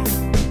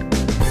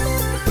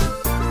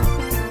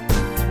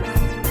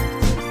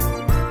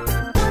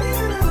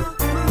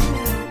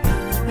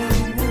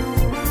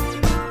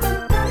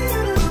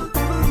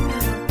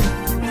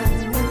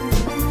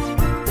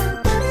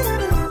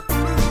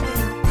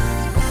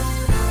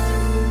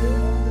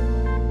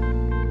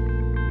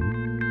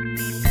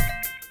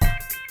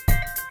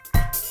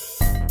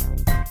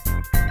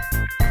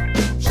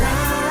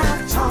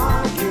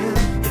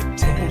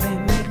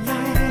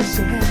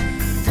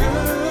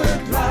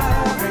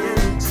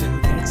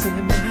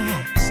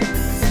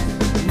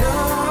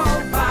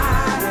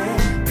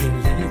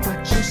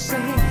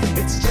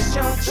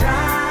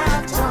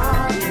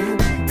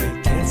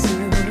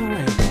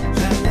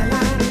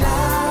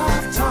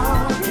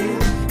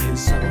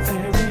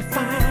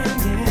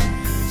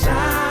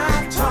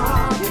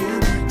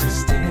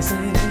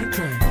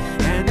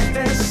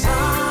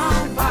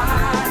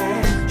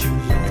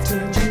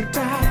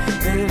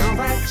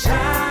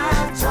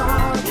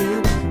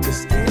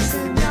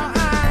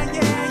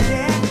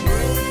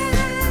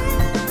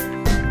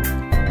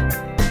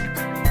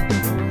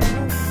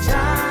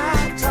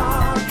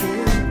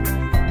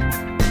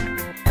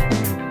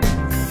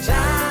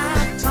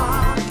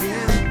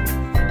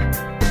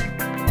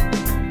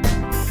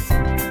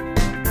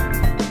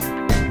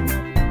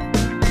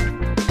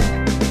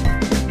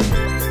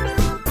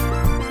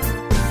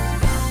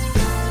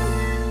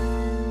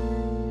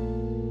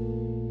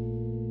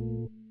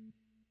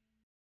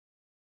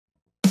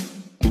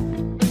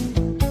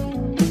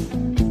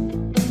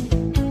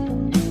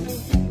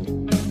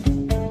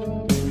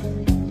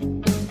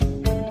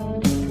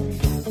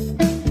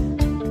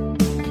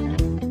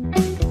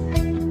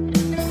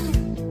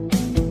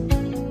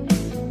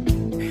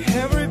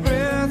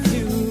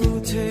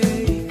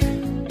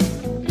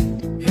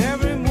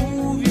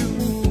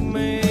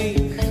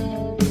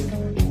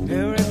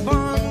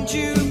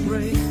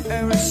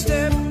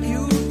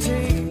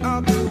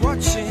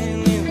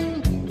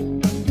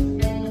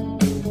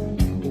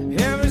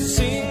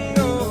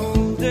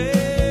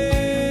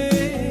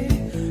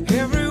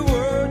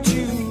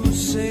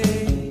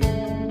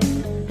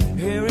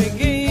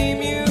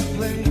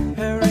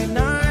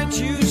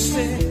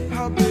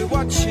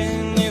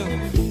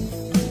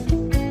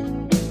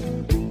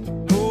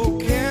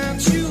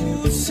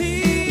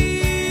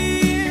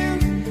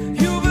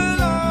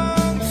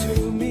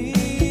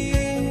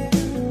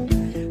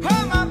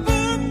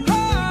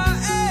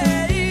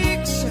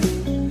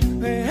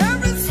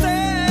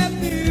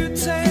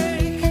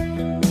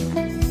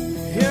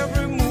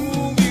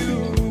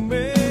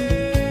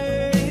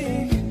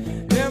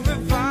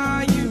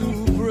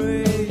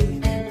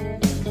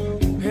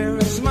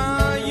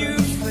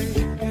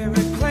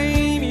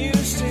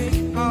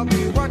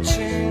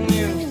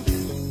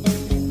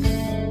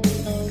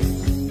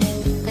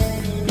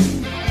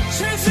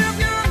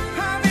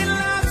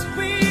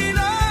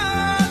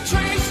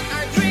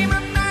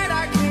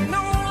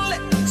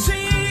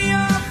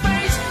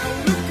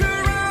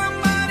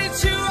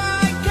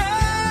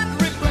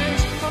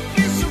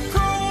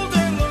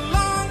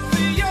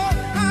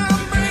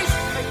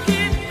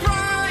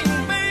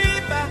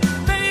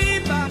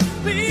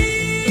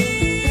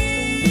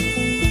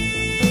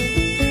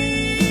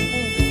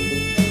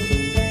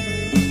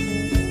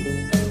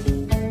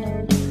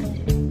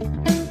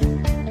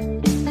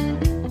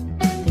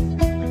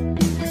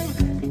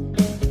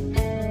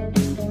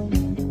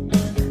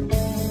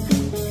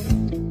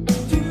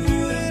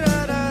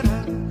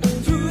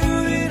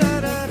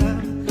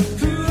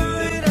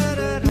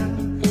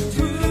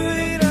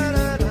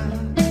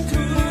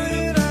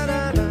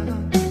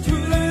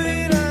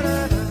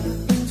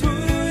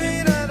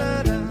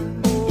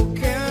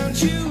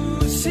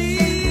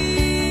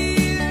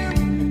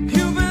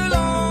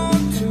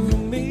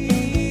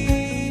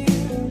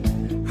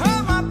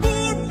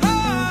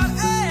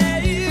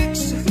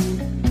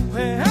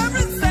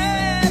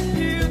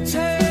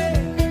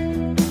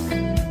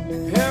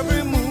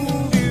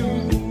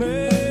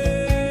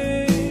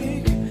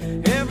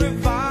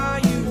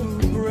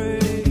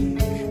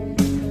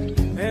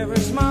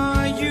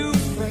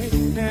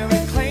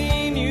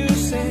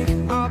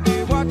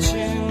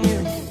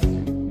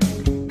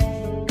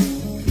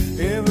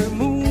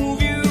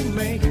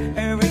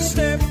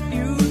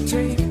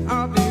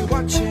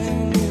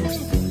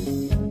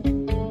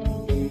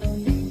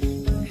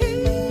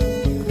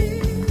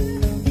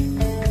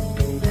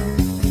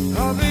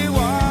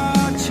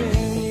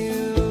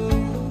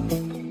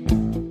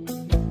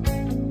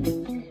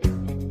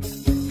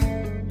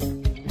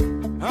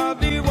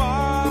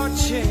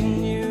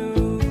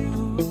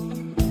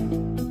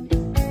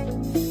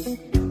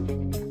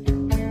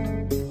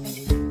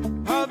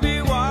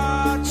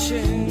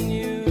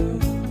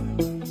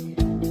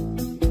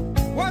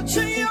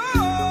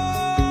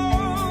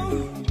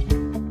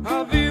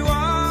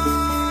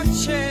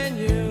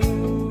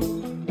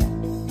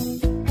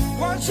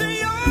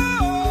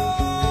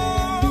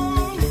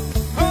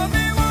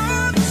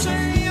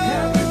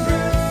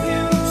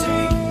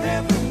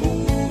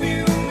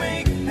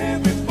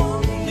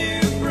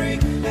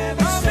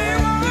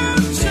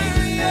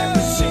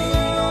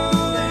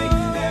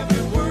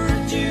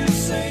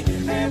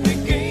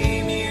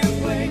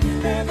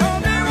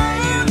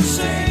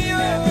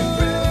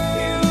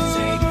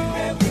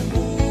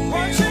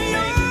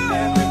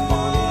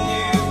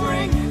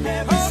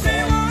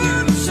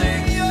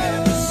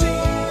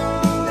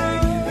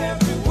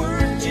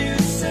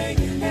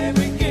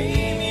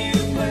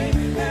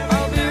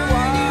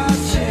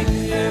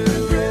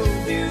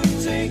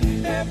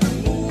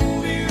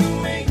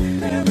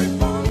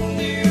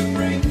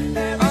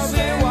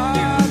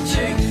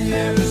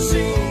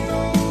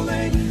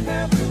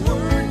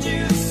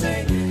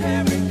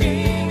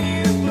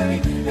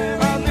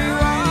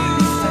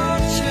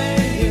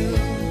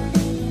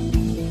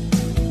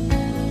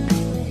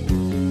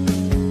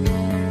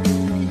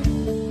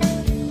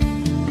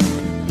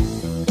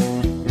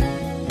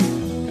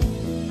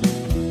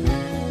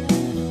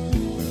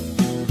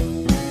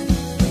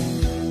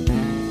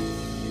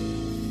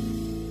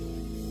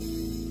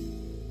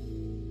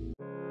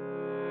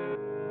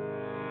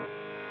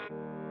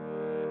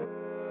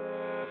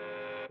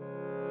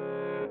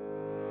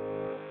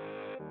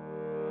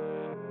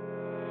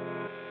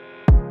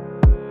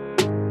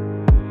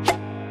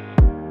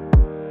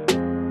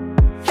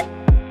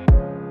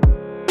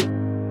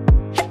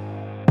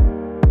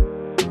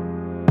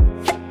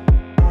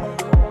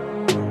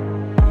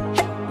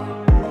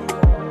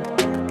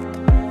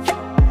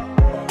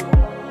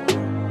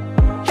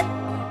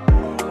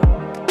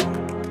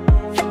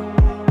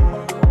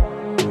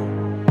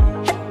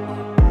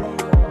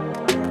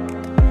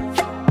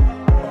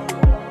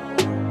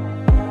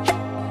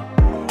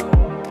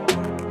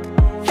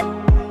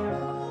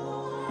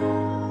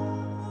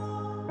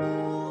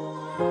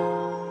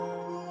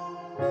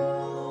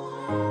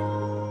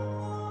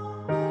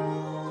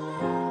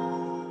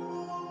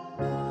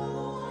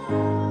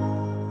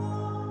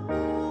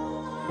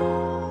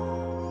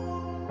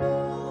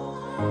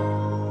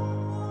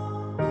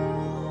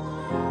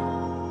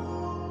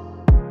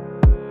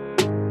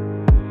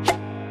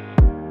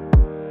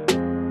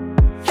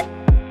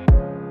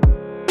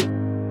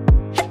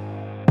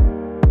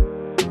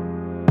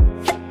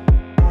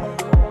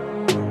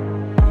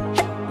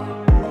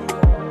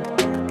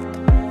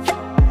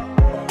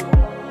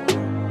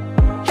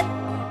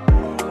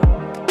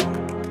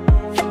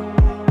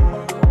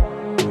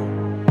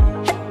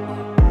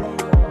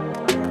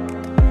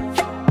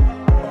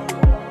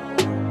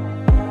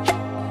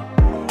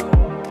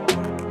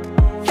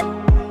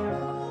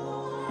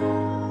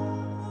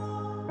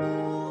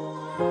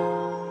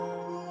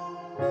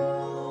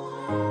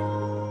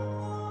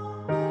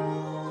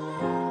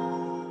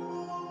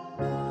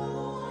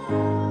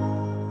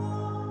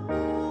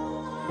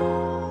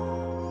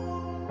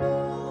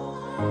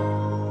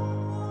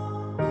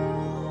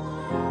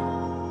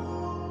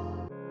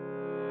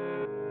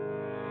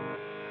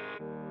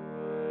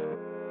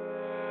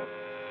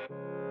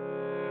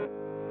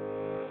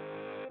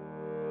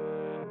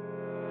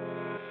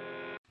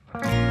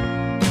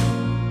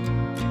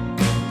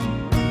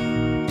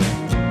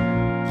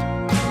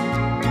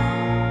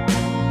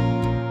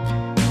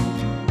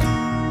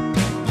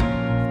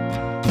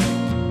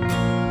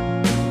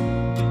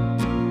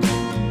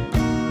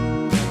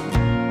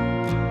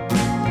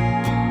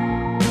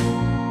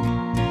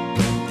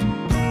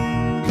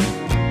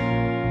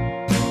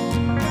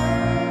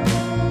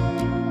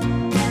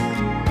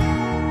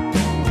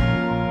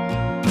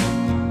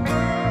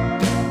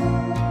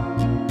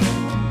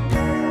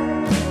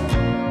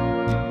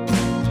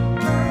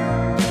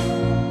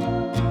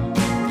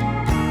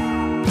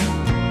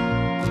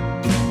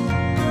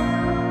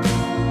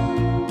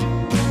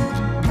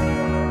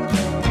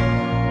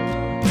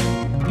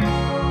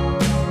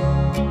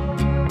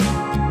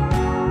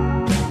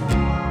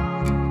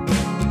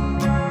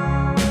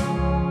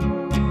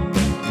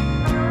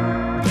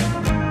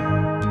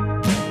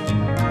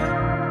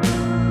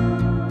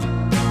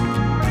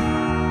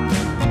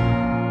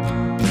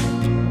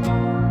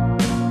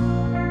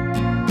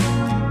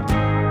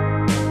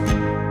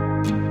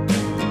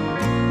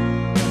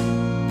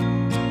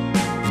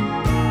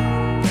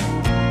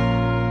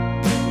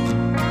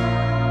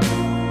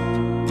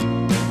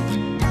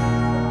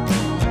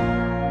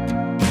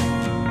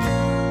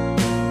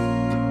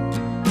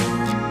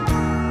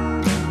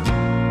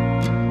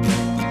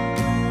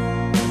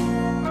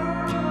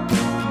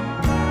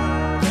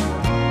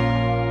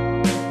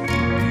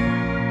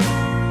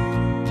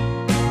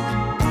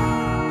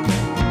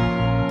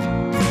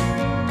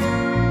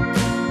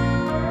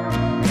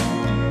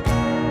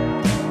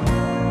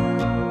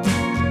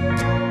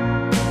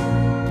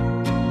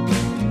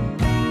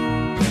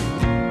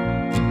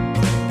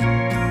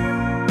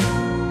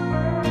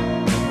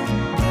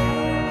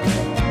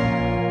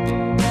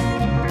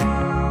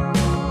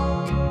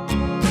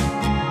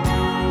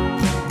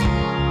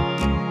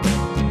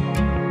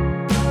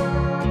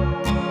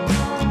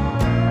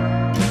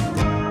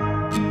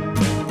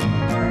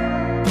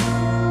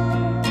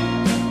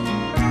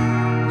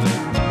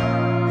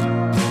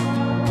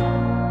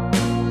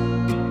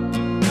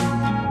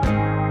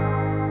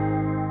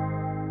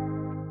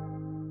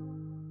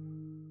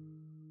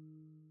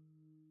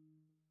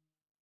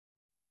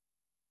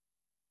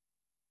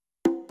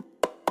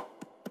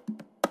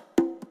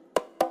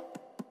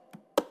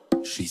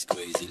 She's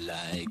crazy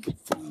like a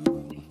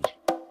fool.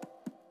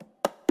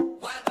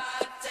 What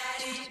about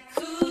Daddy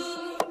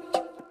Cool?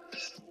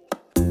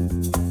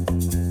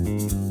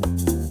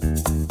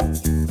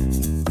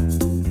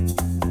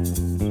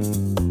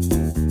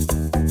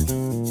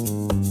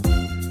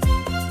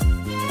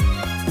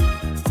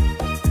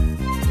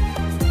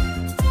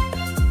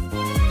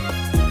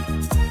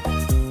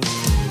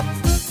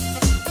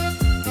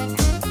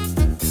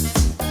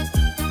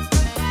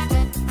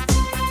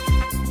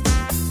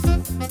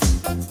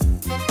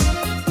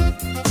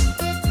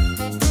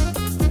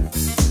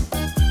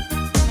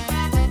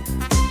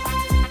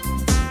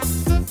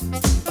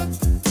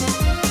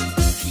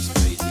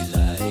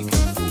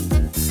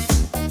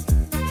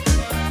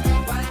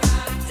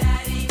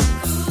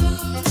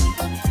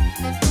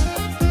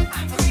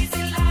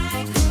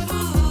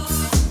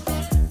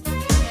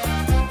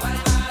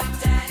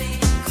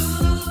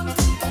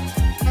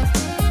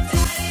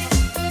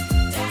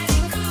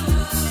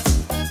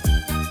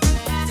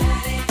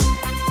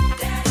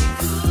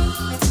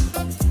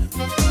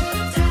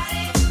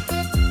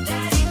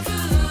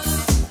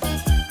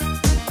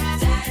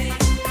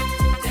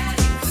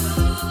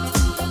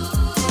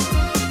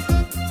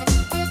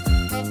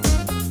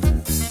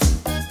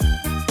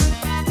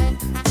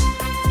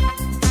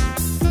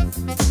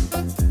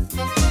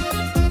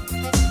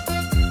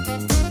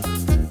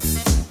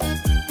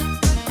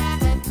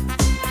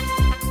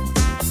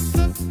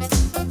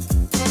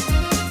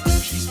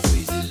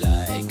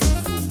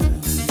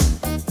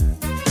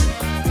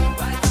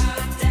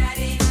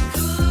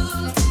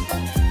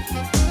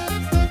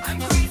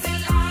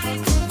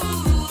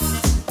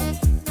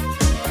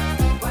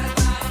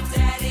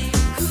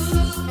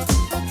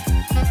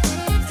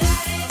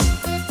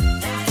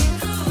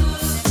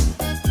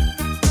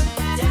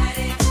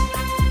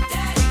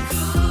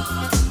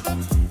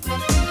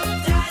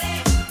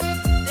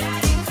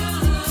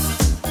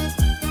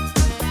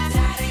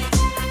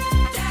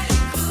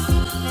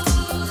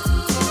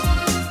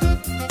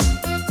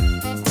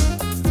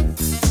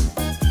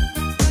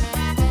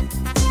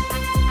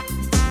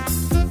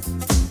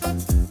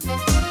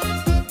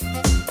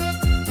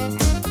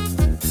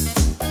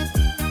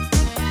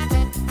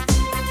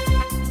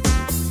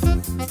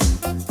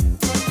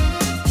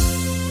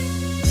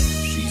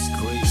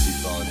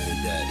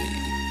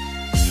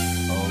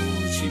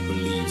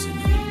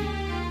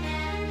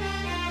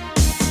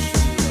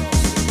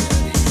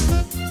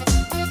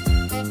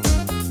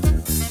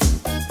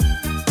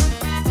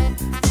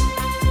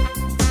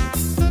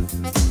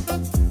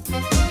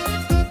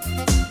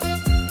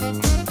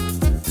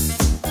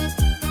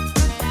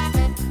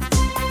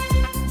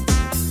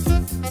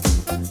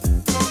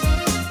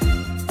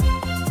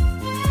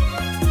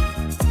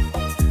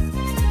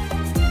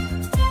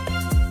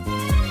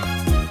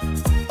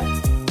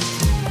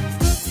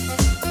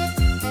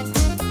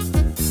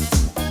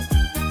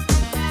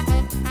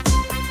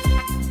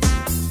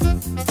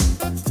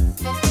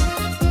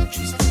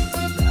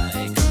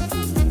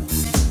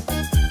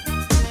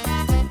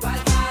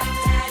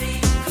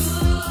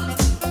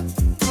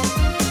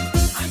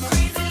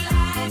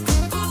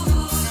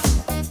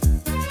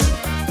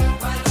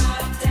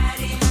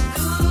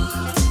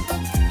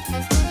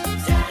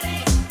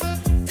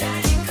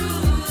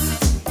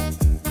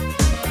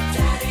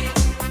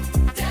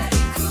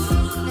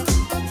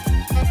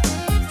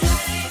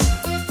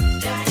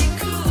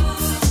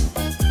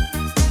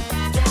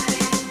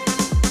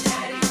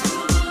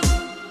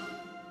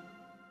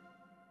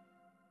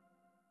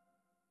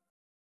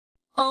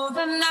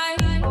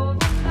 Overnight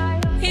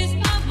is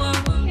my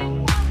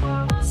world.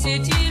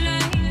 City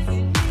lights,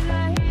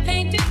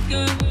 painted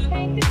girl.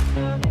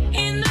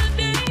 In the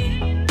day,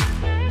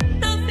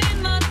 nothing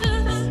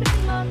matters.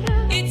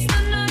 It's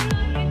the night,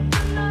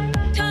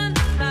 time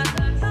flies.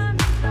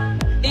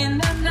 In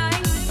the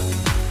night,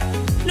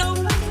 no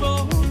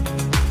control.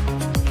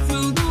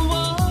 Through the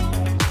wall,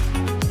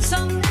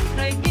 something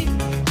breaking.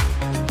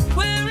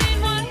 Wearing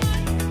white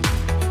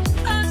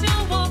as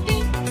you're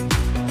walking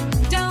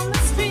down the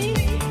street.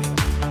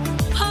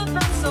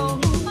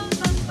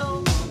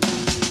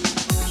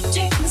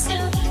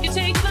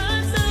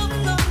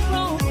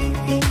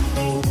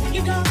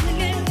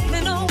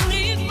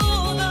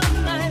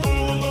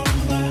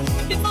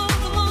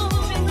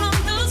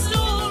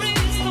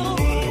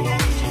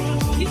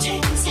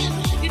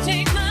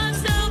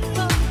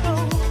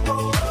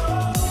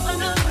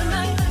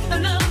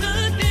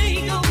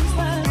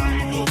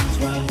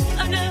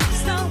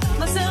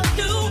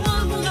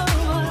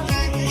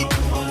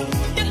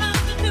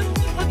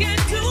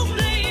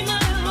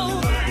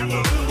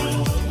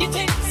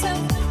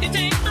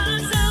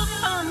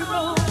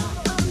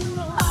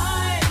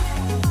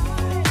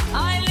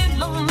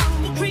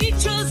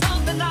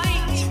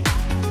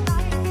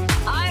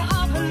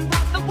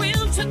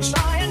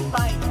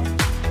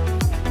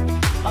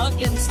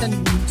 Against a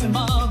new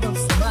tomorrow,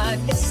 so I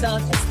guess I'll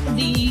just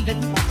believe it.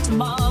 But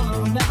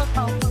tomorrow never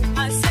comes.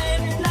 I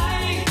said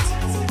night,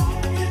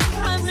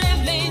 I'm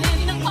living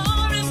in the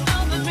forest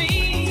of the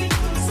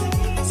dreams.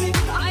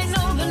 I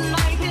know the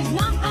night is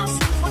not as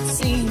it would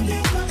seem.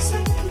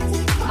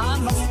 I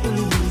must be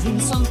losing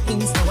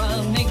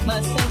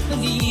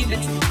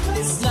believe it.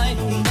 This night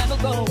will never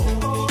go.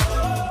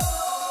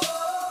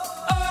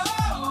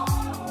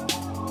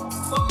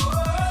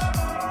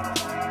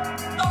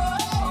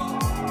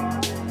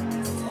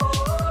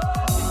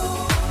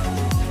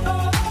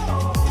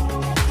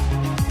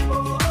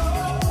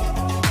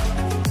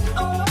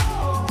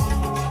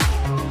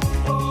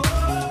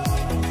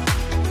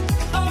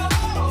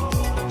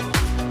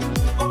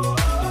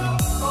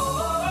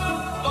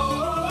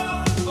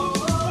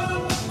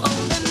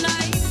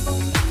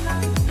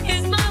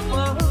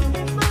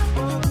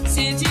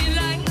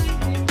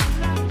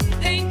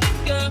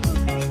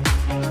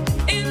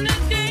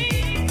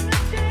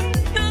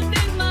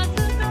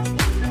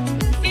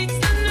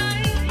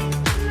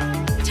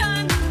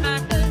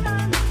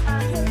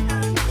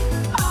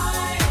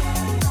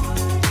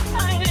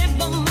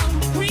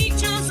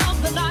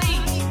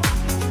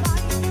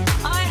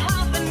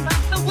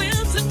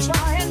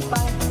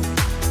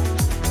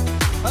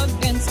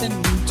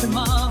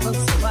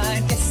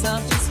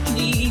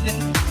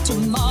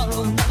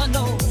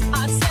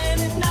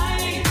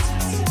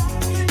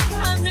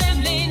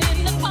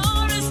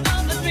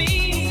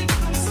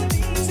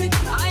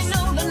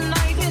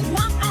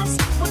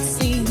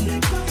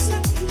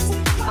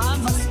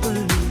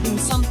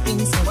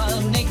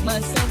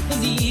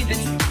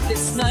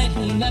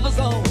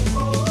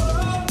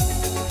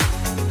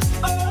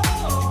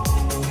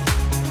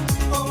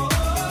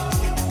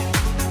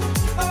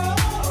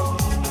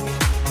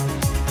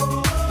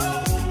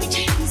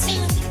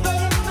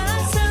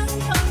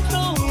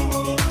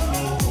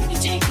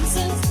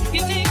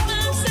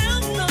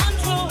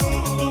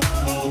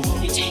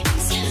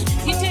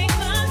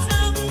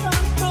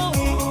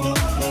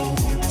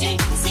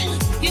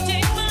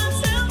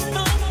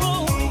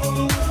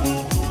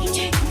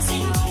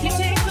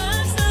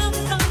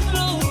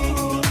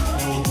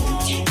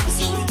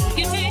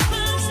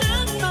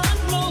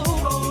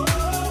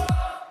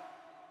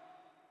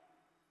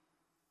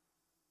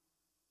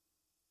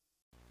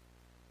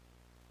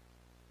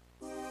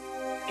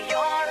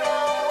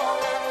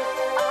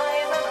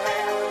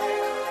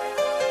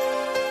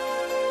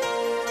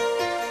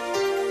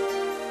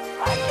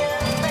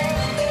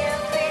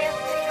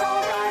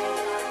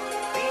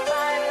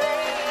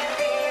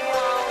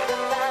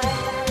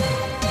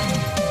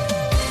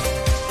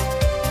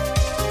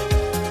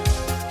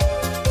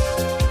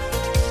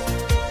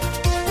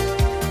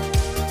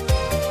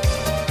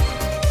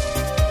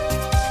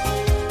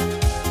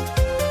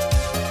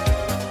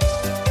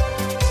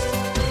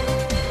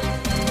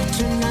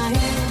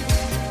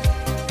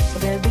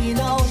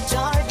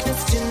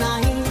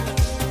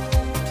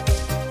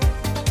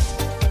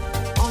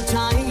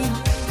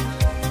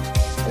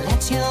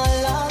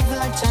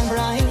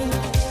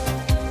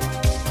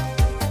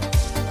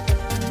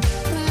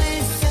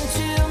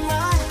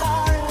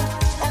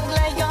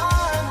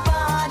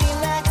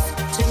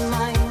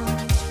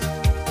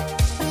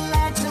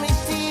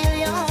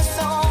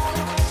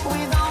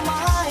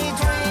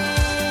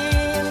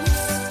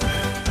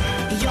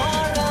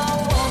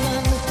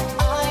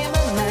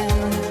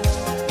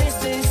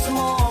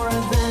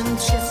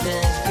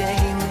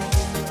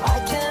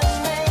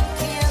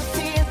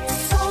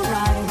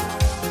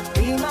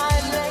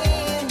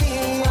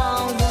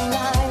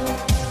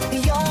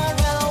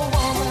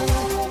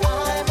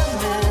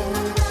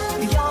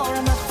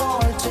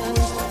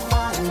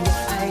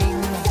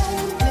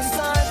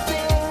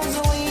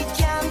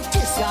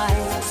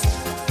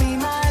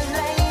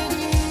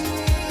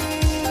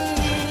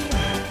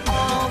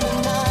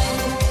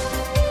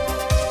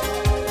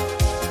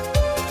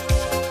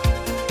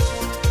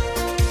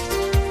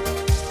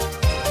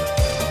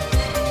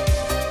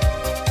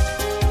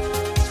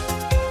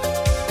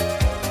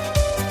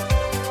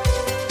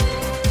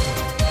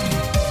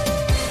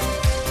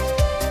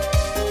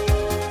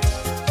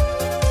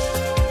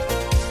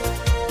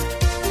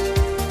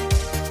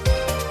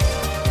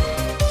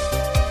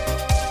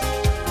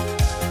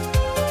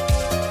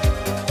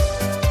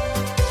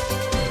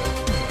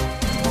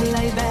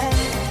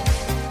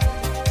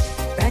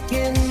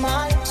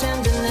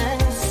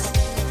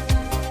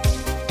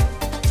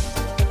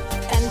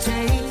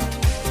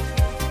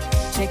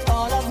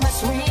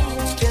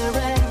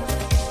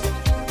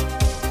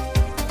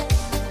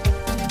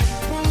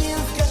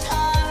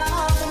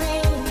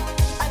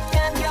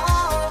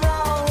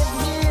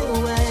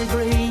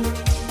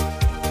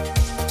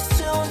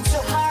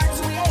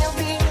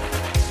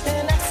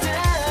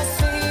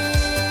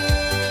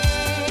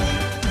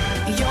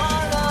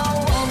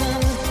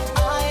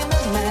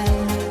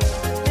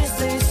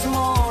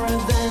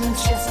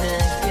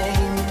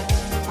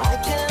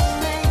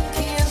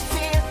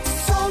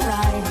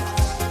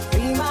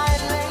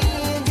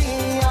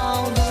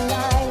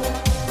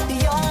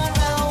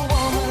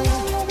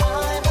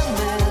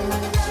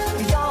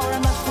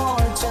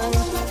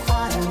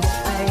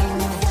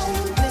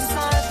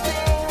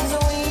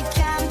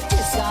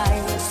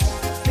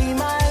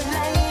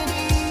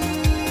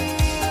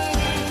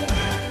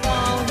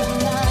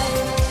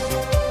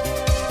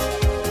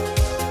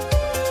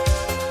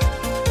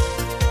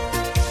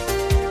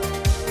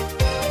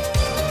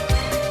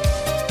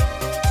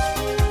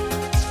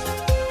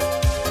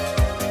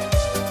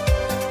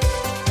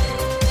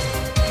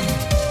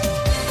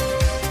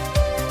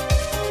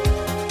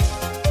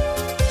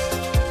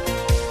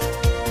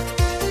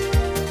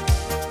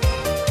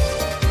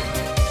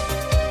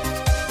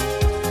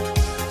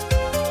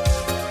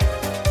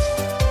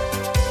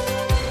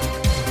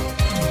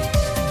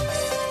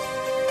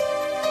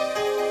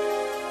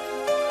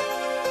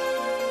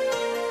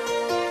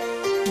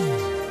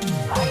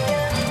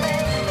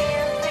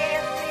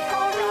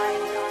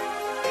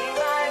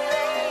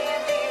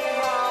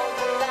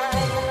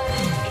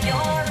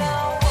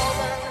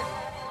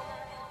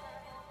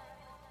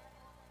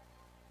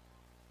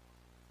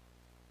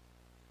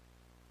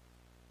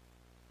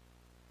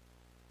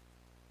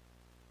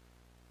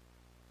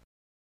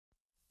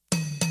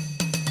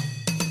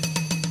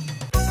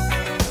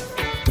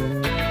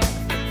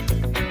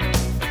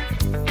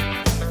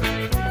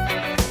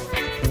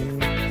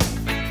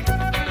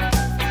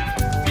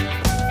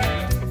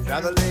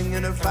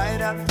 singing a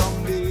fight out from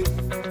me.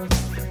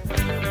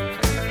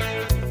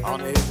 On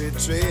every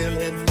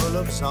trailhead full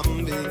of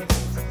zombies,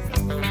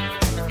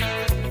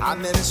 I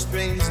met a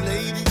strange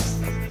lady,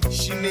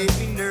 she made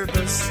me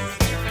nervous.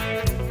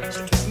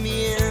 She kissed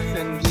me in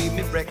and gave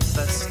me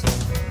breakfast.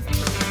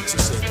 She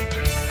said,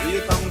 "Do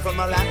you come from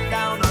a land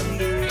down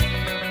under?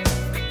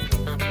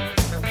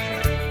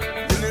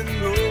 Women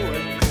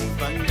rolling in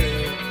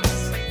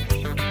thunders.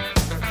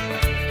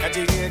 Can't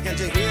you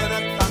hear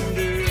that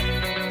thunder?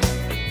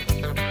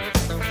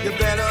 You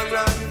better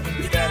run,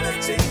 you better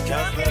take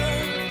cover."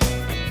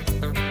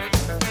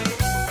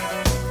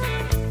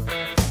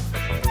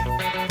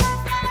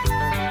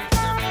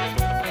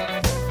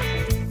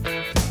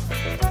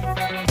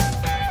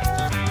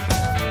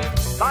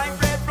 Buying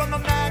bread from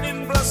a man in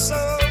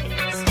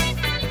Brussels,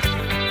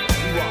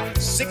 who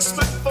was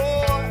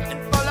 6'4" and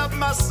full of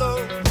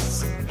muscles.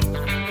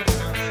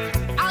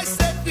 I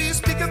said, "Do you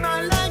speak my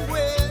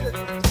language?"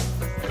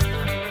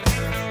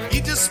 He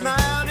just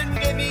smiled and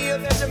gave me a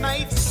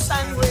Vegemite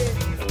sandwich.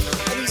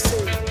 And he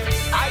said,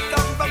 "I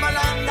come from a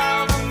land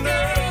down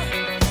under.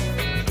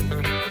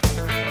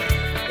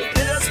 It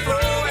did us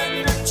grow and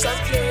it's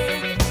okay.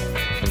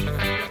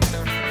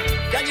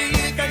 Can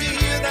you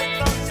hear that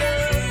thunder?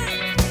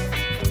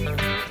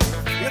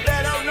 You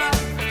better run,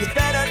 you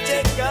better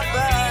take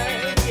cover,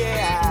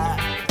 yeah."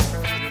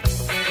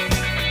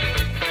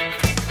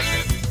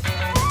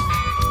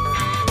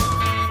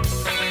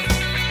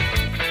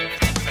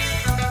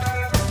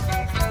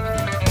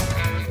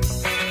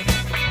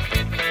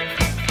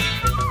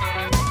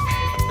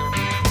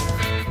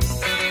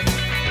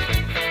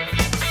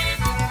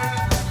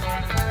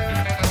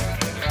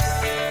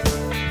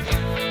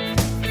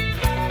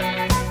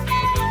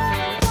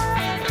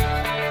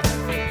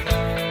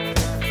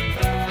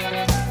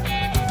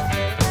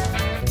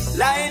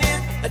 Lying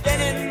in a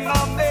den in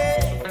Bombay,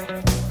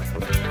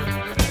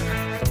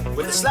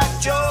 with a slack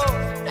jaw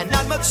and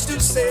not much to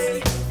say,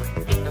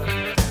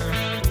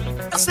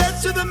 I said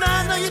to the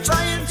man, "Are you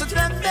trying to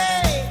tempt me?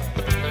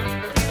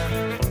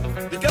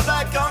 Because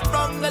I come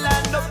from the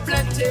land of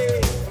plenty."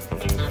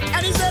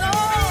 And he said,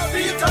 "Oh, do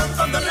you come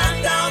from the land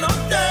down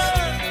under?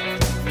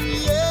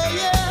 Yeah,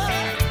 yeah,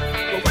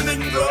 where women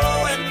grow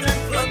and men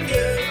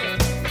plunder.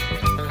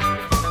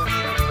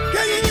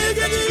 Can you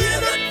hear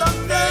that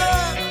thunder?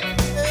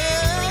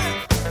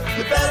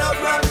 You better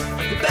run,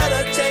 you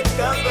better take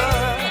cover,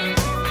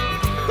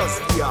 'cause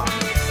we are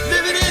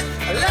living in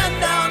a land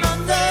down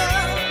under,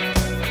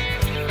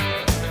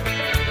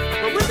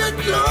 where women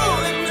grow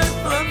and men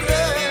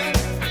plunder.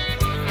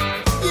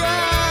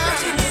 Yeah,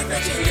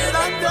 bet you hear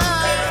thunder,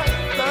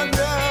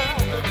 thunder.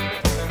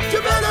 You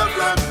better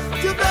run,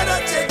 you better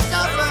take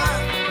cover.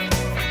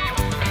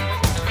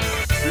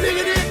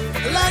 Living in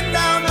a land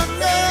down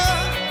under,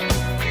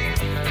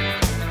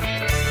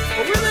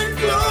 where women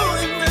grow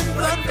and men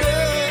plunder.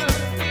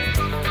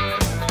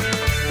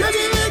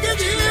 Get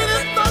you hear the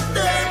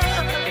thunder?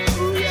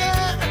 Ooh,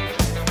 yeah.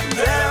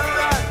 Better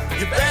run,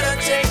 you better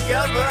take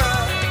cover.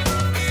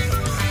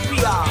 We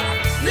are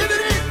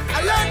living in a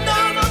land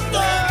down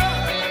under,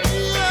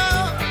 yeah.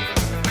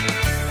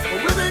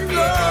 Women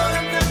go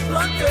and men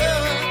plunder.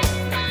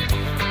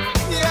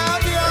 Yeah,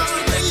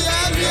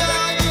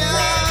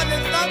 the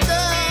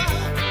thunder.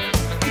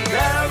 You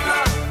better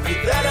run, you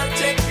better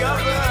take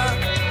cover.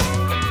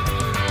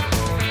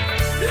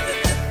 Living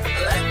in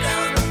a land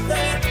down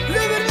under,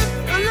 living in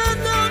a land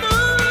down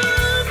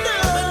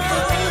under.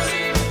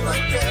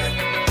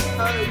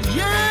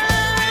 Yeah.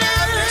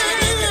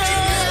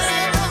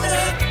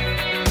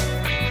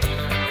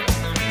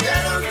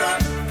 Better run,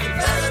 you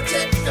better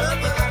take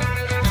cover.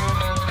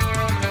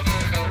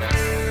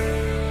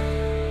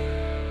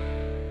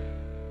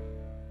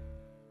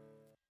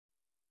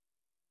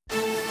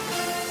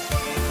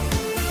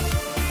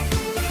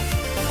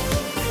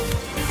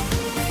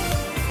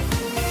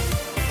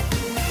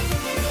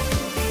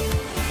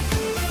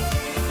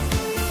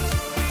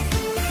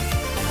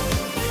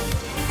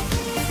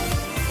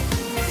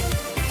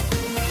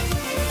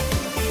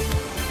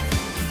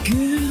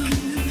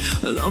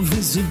 Girl, love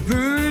is a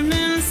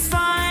burning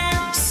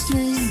fire,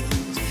 stay.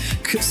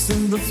 'Cause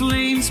then the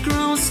flames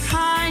grows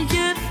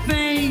higher,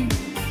 babe.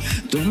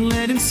 Don't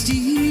let him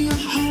steal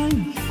your heart.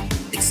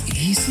 It's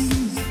easy,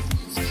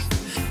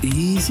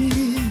 easy.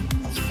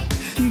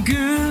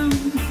 Girl,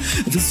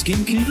 this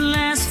game can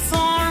last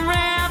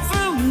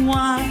forever.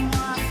 Why?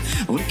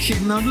 We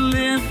cannot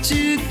live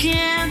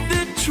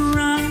together,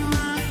 try.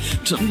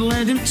 Don't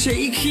let him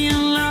take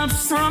your love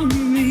from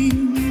me.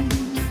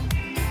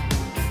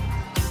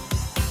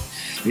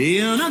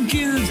 You're not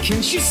good,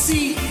 can't you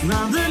see?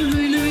 Rather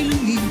Louis, Louis,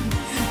 Louis.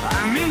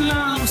 I'm in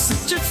love,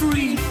 such a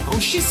free. Oh,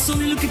 she's so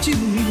look at you.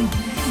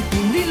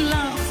 Only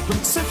love,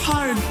 but so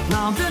hard.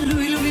 Rather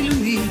Louis, Louis,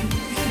 Louis.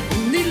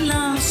 Only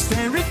love's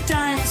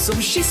paradise.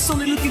 Oh, she's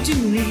only look at you.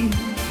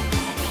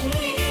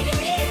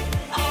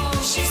 Oh,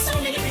 she's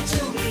only looking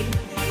to me.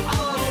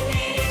 Oh,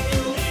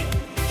 Louis,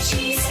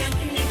 she's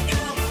something to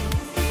go.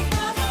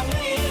 Oh,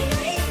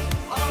 Louis,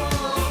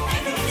 oh,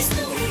 everybody's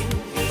doing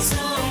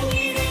so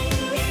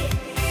Louis,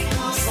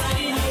 no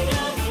sign of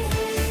love.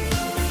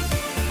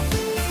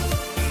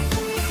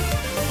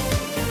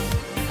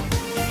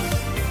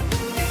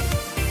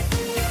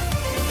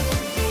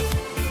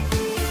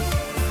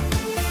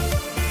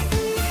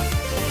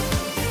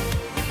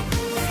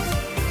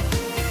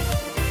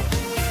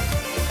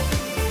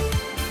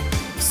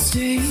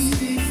 stay,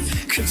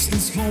 'cause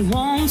this boy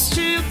wants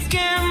to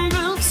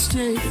gamble,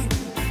 stay.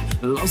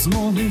 Loves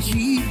more than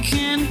he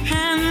can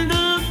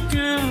handle,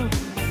 girl.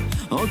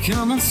 Oh,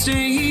 come and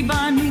stay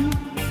by me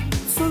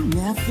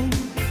forever,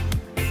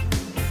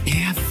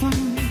 ever.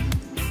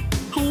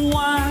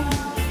 Why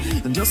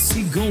does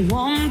he go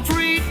on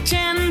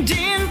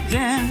pretending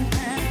that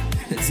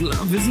his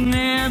love is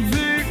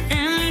never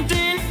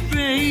ending,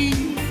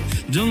 babe?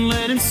 Don't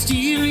let him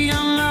steal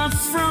your love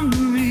from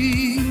me.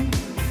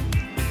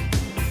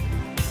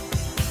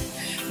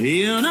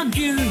 You're not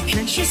good,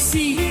 can't you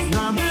see?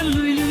 Rather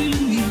Louie, Louie,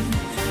 Louie.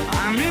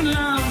 I'm in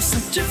love,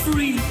 such a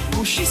freak.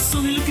 Oh, she's so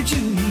look at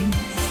you.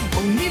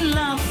 Only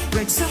love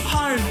breaks her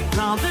heart.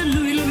 Rather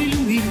Louie, Louie,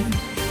 Louie.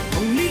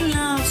 Only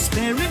love's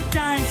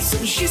paradise. So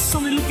she's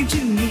only looking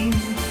to me.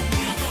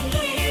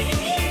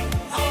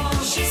 Oh,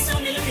 she's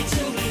only looking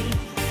to me.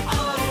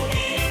 Oh,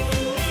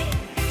 Louie,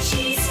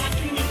 she's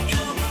acting the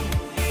girl.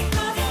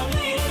 Oh,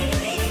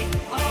 Louie,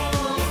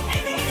 oh,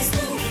 everybody's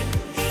moving.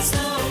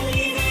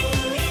 Slowly,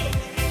 Louie,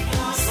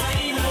 lost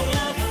sight of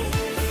love.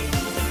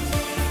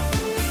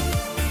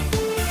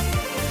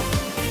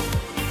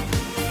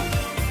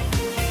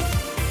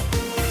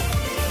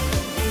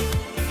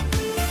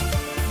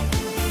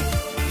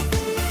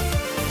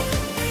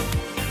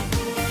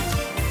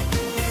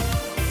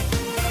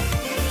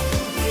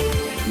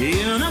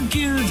 You're not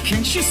good,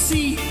 can't you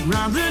see?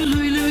 Rather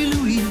Louie, Louie,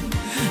 Louie.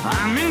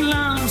 I'm in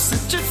love,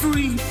 such a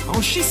freak.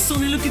 Oh, she's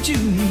only looking to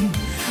me.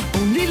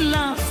 Only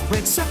love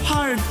breaks her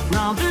heart.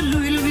 Rather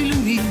Louie, Louie,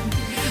 Louie.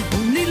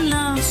 Only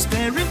love's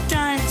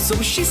paradise. So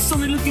she's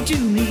only looking to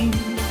me.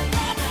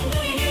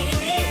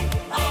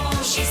 Oh,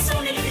 she's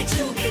only looking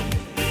to me.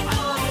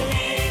 Oh,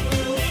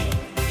 Louie,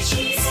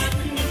 she's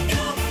acting the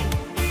girl.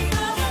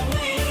 Oh,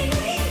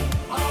 Louie,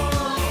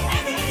 oh,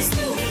 everybody's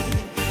moving.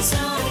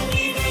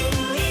 Slowly,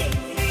 Louie,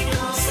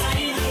 lost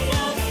sight of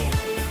love.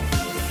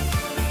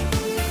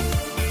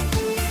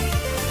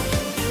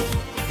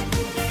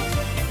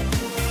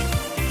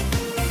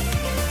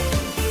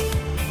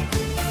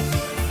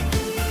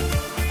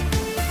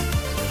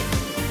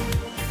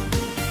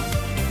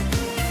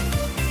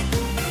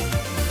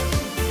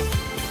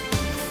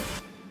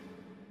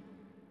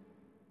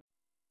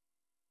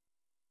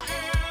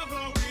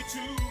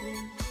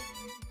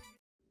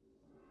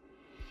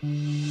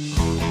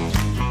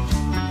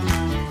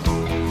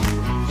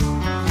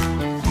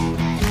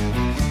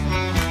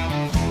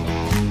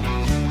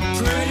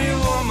 Pretty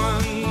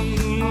woman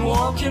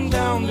walking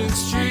down the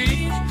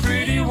street.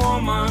 Pretty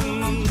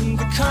woman,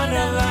 the kind I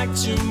like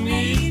to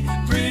meet.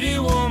 Pretty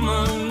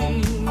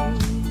woman,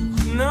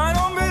 I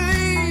don't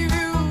believe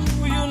you,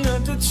 you're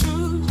not the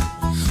truth.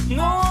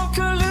 No one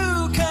can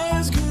look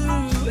as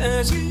good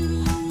as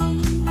you.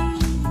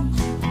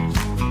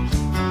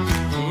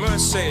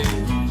 Mercy.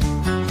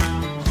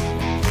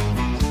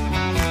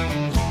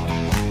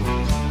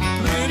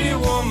 Pretty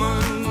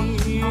woman,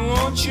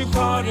 won't you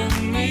pardon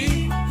me?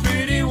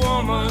 Pretty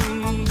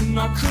woman,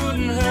 I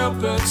couldn't help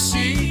but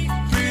see.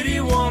 Pretty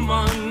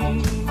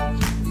woman,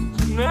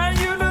 and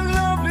you look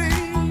lovely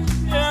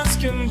as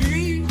can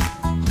be.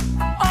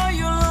 Are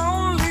you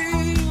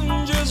lonely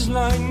just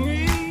like me?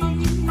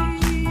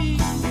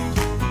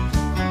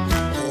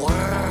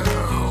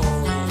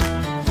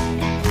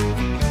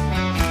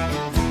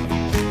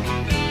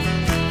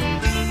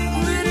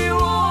 Pretty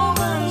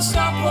woman,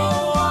 stop a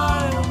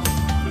while.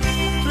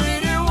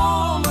 Pretty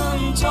woman,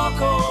 talk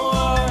a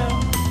while.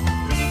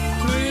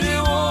 Pretty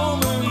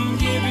woman,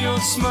 give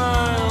your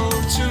smile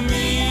to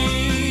me.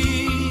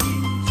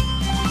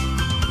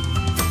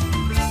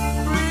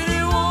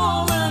 Pretty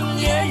woman,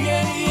 yeah,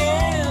 yeah,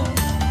 yeah.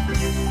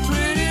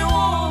 Pretty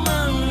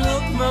woman,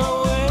 look my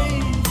way.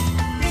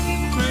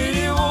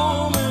 Pretty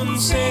woman,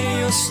 say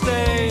you'll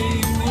stay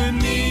with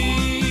me.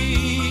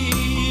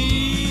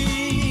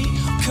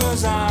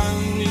 'Cause I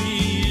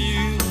need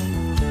you,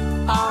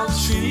 I'll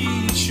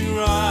treat you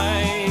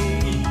right.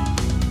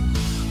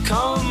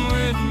 Come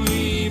with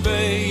me,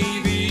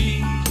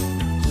 baby,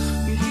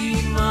 be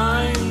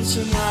mine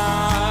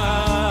tonight.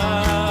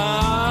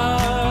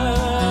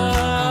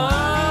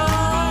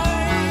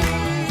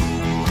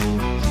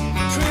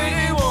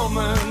 Pretty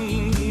woman,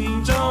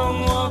 don't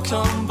walk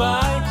on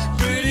by.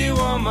 Pretty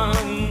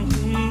woman,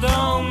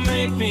 don't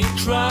make me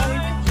cry.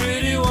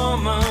 Pretty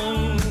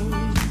woman,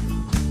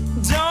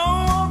 don't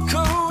walk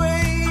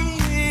away.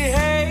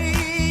 Hey,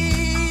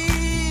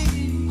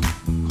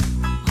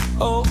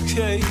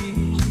 okay.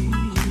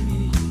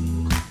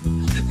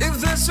 If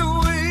that's the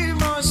way, it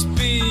must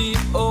be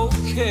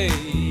okay.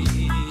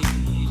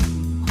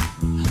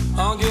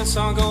 I guess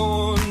I'll go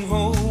on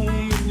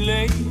home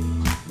late.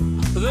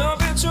 There'll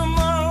be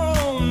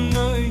tomorrow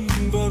night,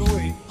 but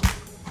wait,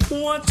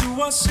 what do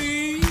I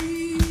see?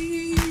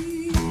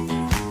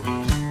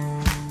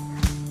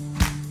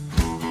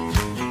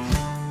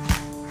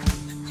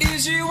 Is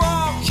she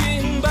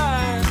walking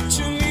back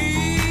to me?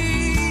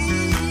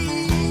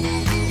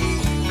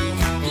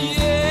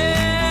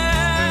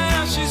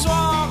 Yeah, she's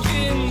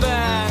walking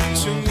back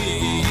to me.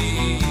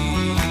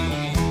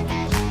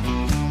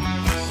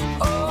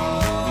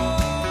 Oh,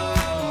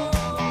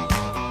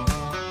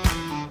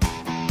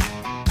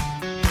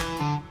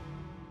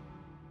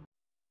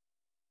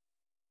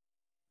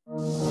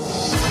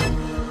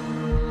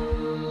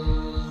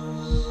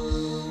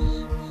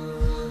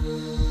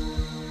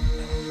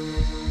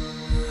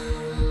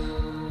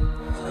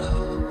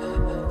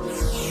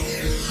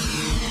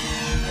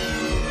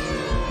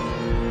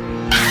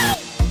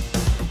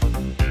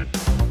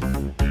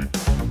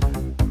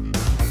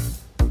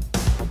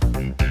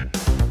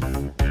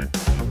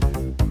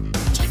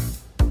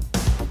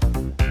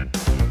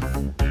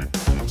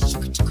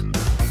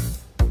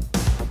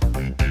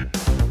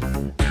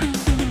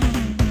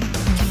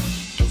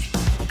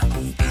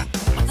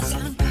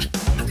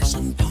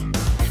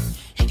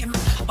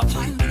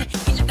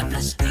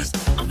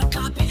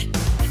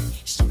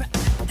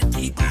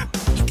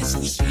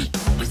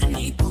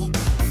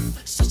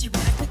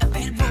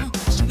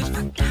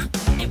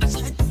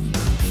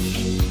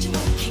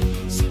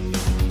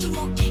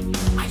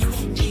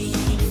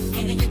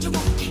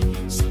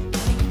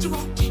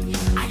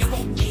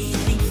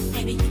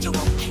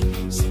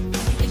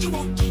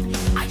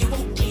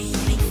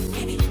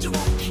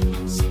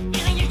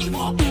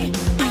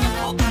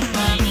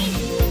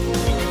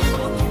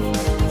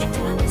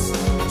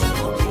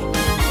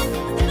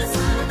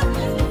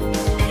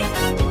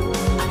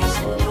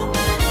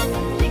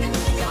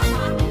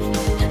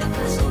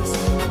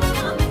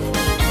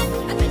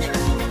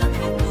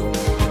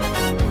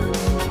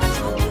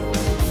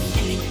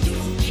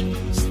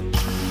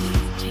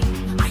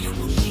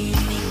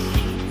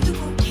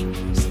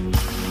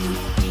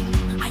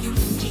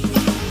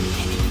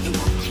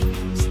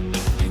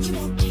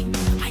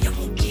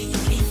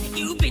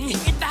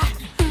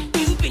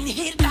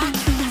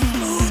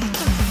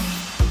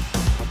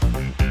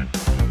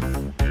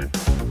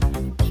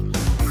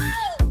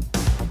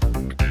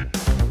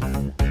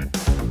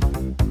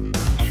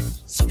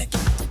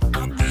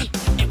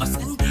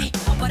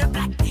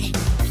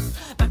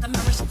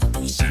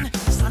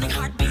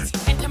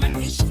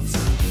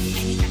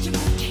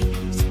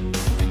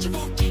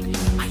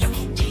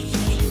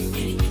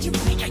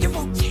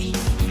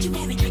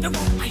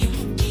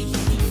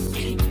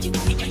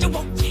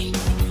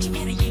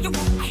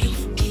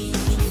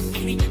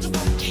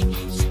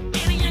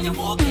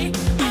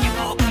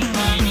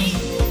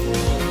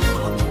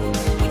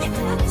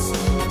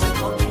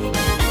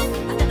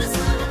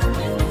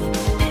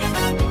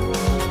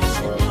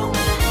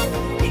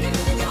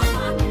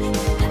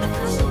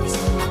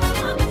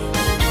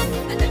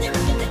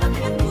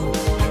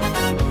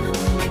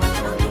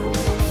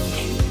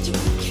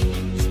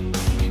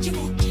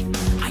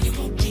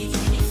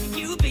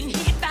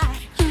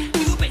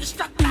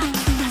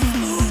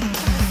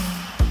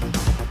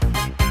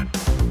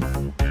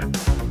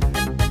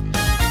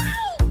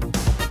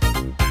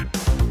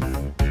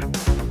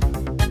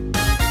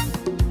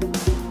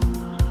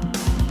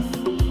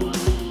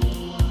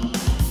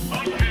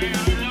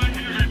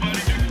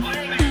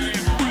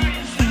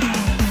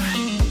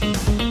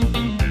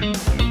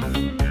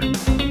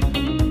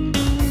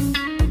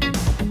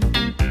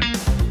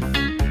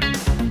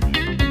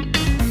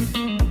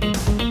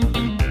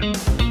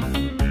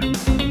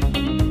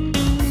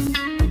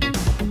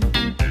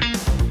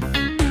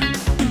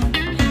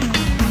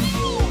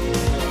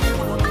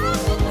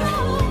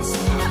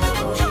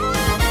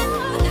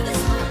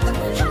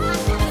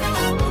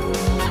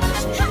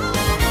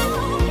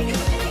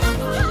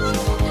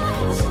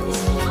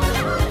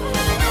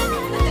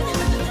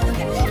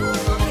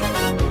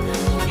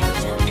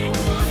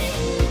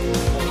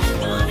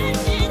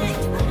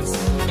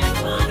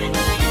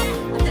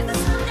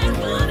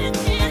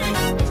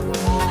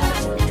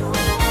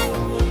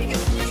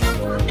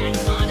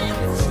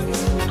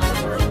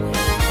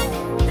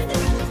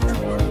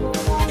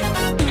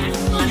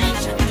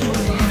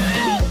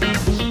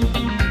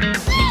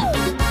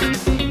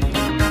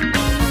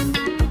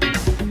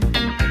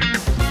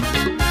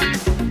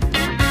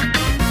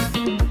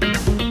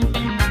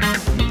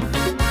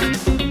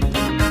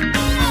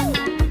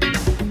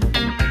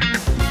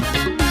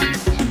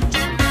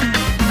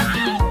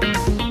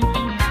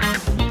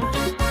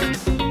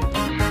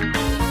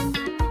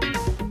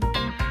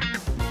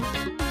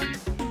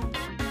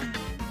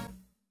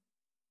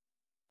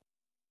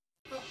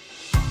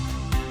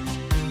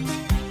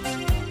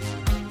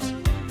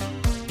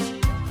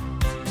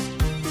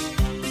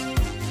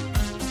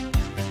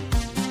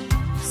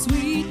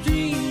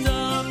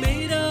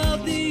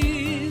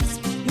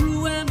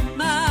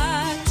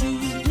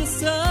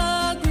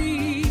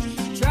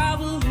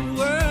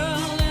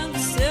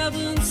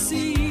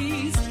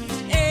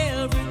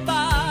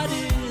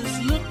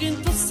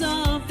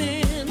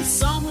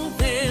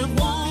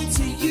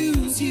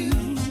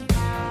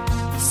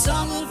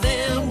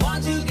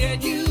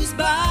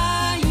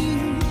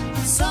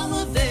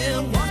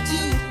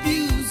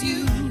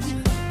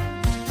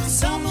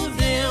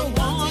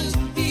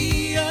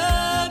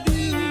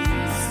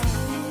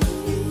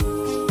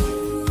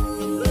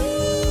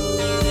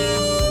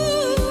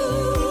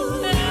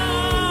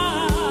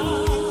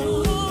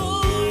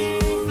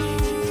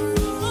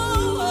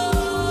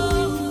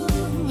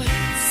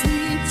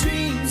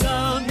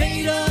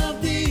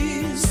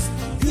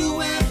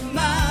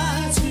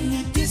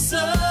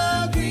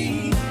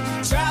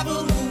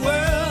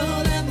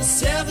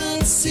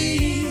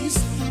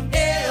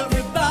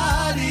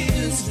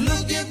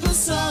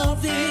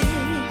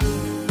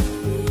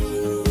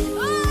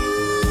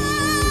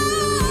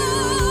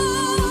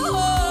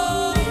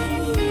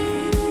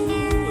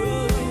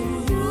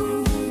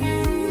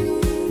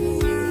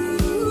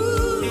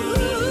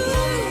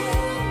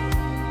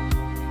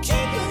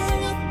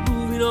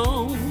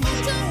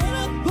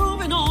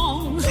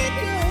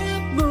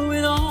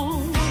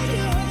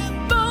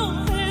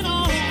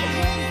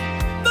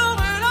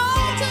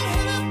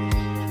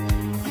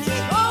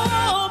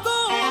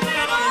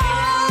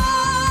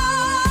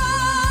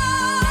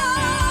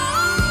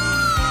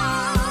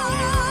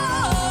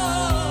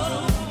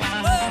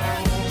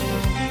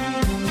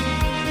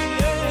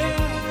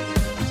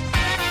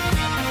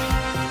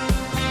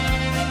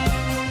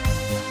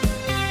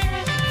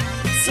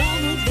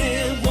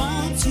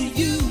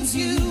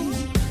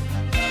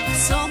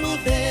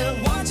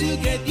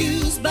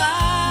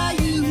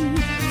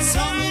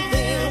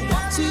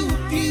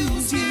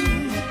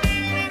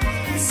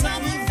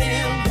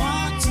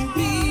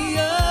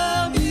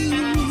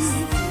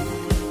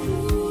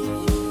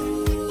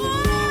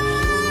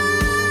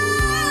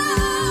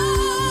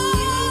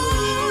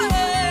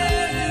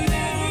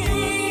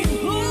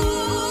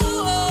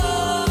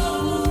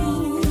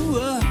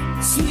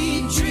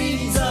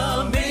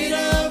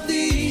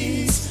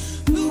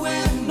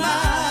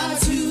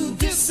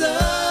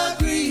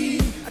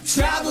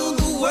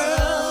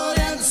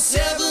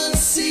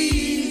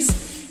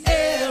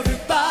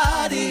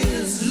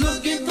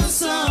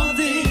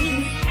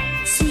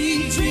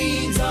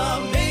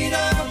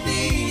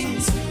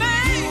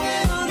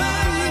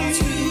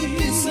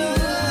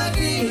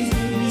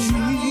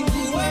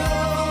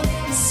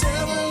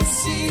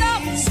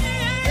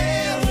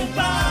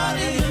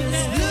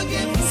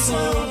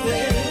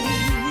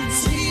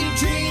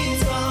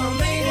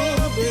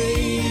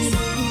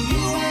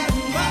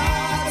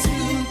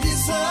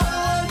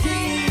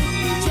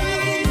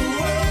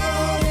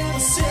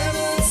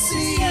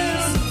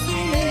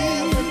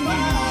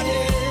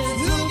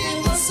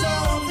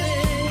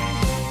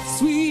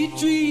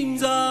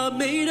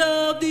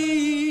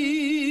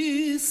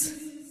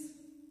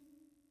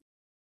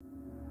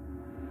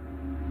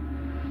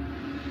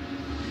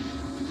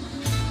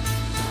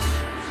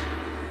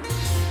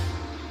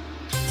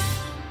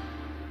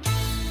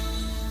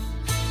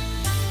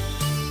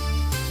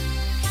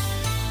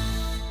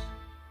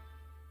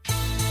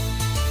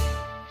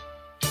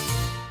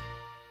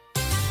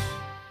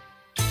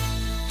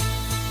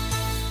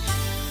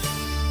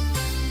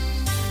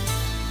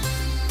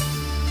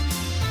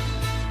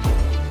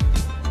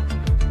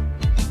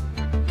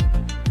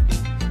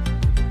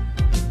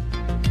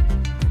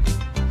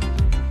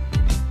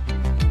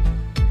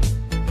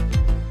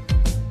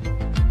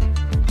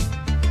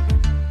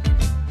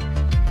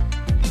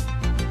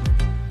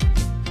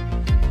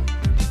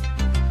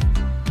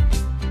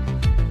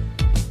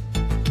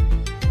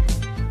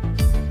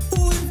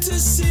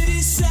 city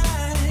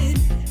side.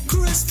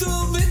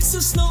 Crystal bits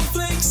of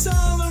snowflakes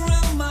all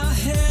around my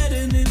head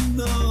and in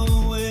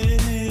the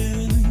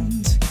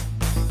wind.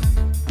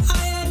 I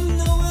had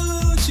no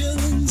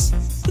illusions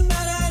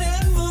that I'd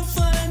ever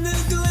find a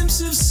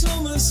glimpse of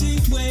summer's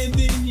heat wave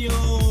in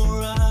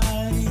your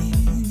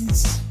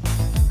eyes.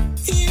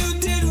 You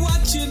did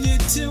what you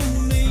did to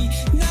me,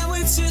 now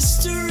it's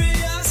history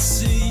I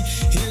see.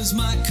 Here's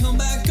my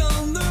comeback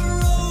on the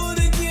road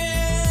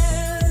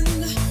again.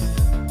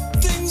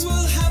 Things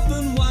will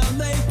happen while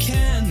they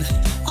can.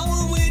 I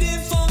will wait here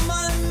for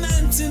my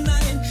man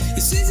tonight.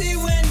 It's easy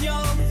when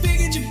you're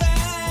big in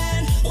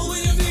Japan. Oh,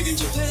 when you're big in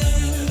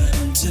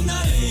Japan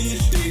tonight.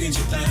 Big in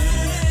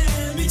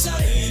Japan, be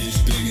tight.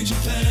 Big in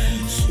Japan.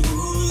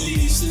 Ooh, the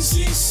eastern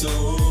sea's so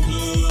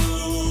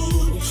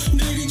blue.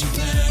 Big in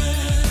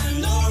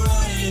Japan,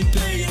 alright.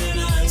 Big and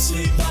I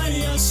sleep by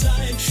your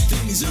side.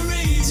 Things are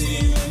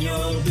easy when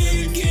you're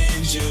big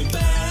in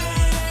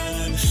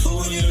Japan. Oh,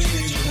 when you're big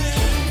in Japan.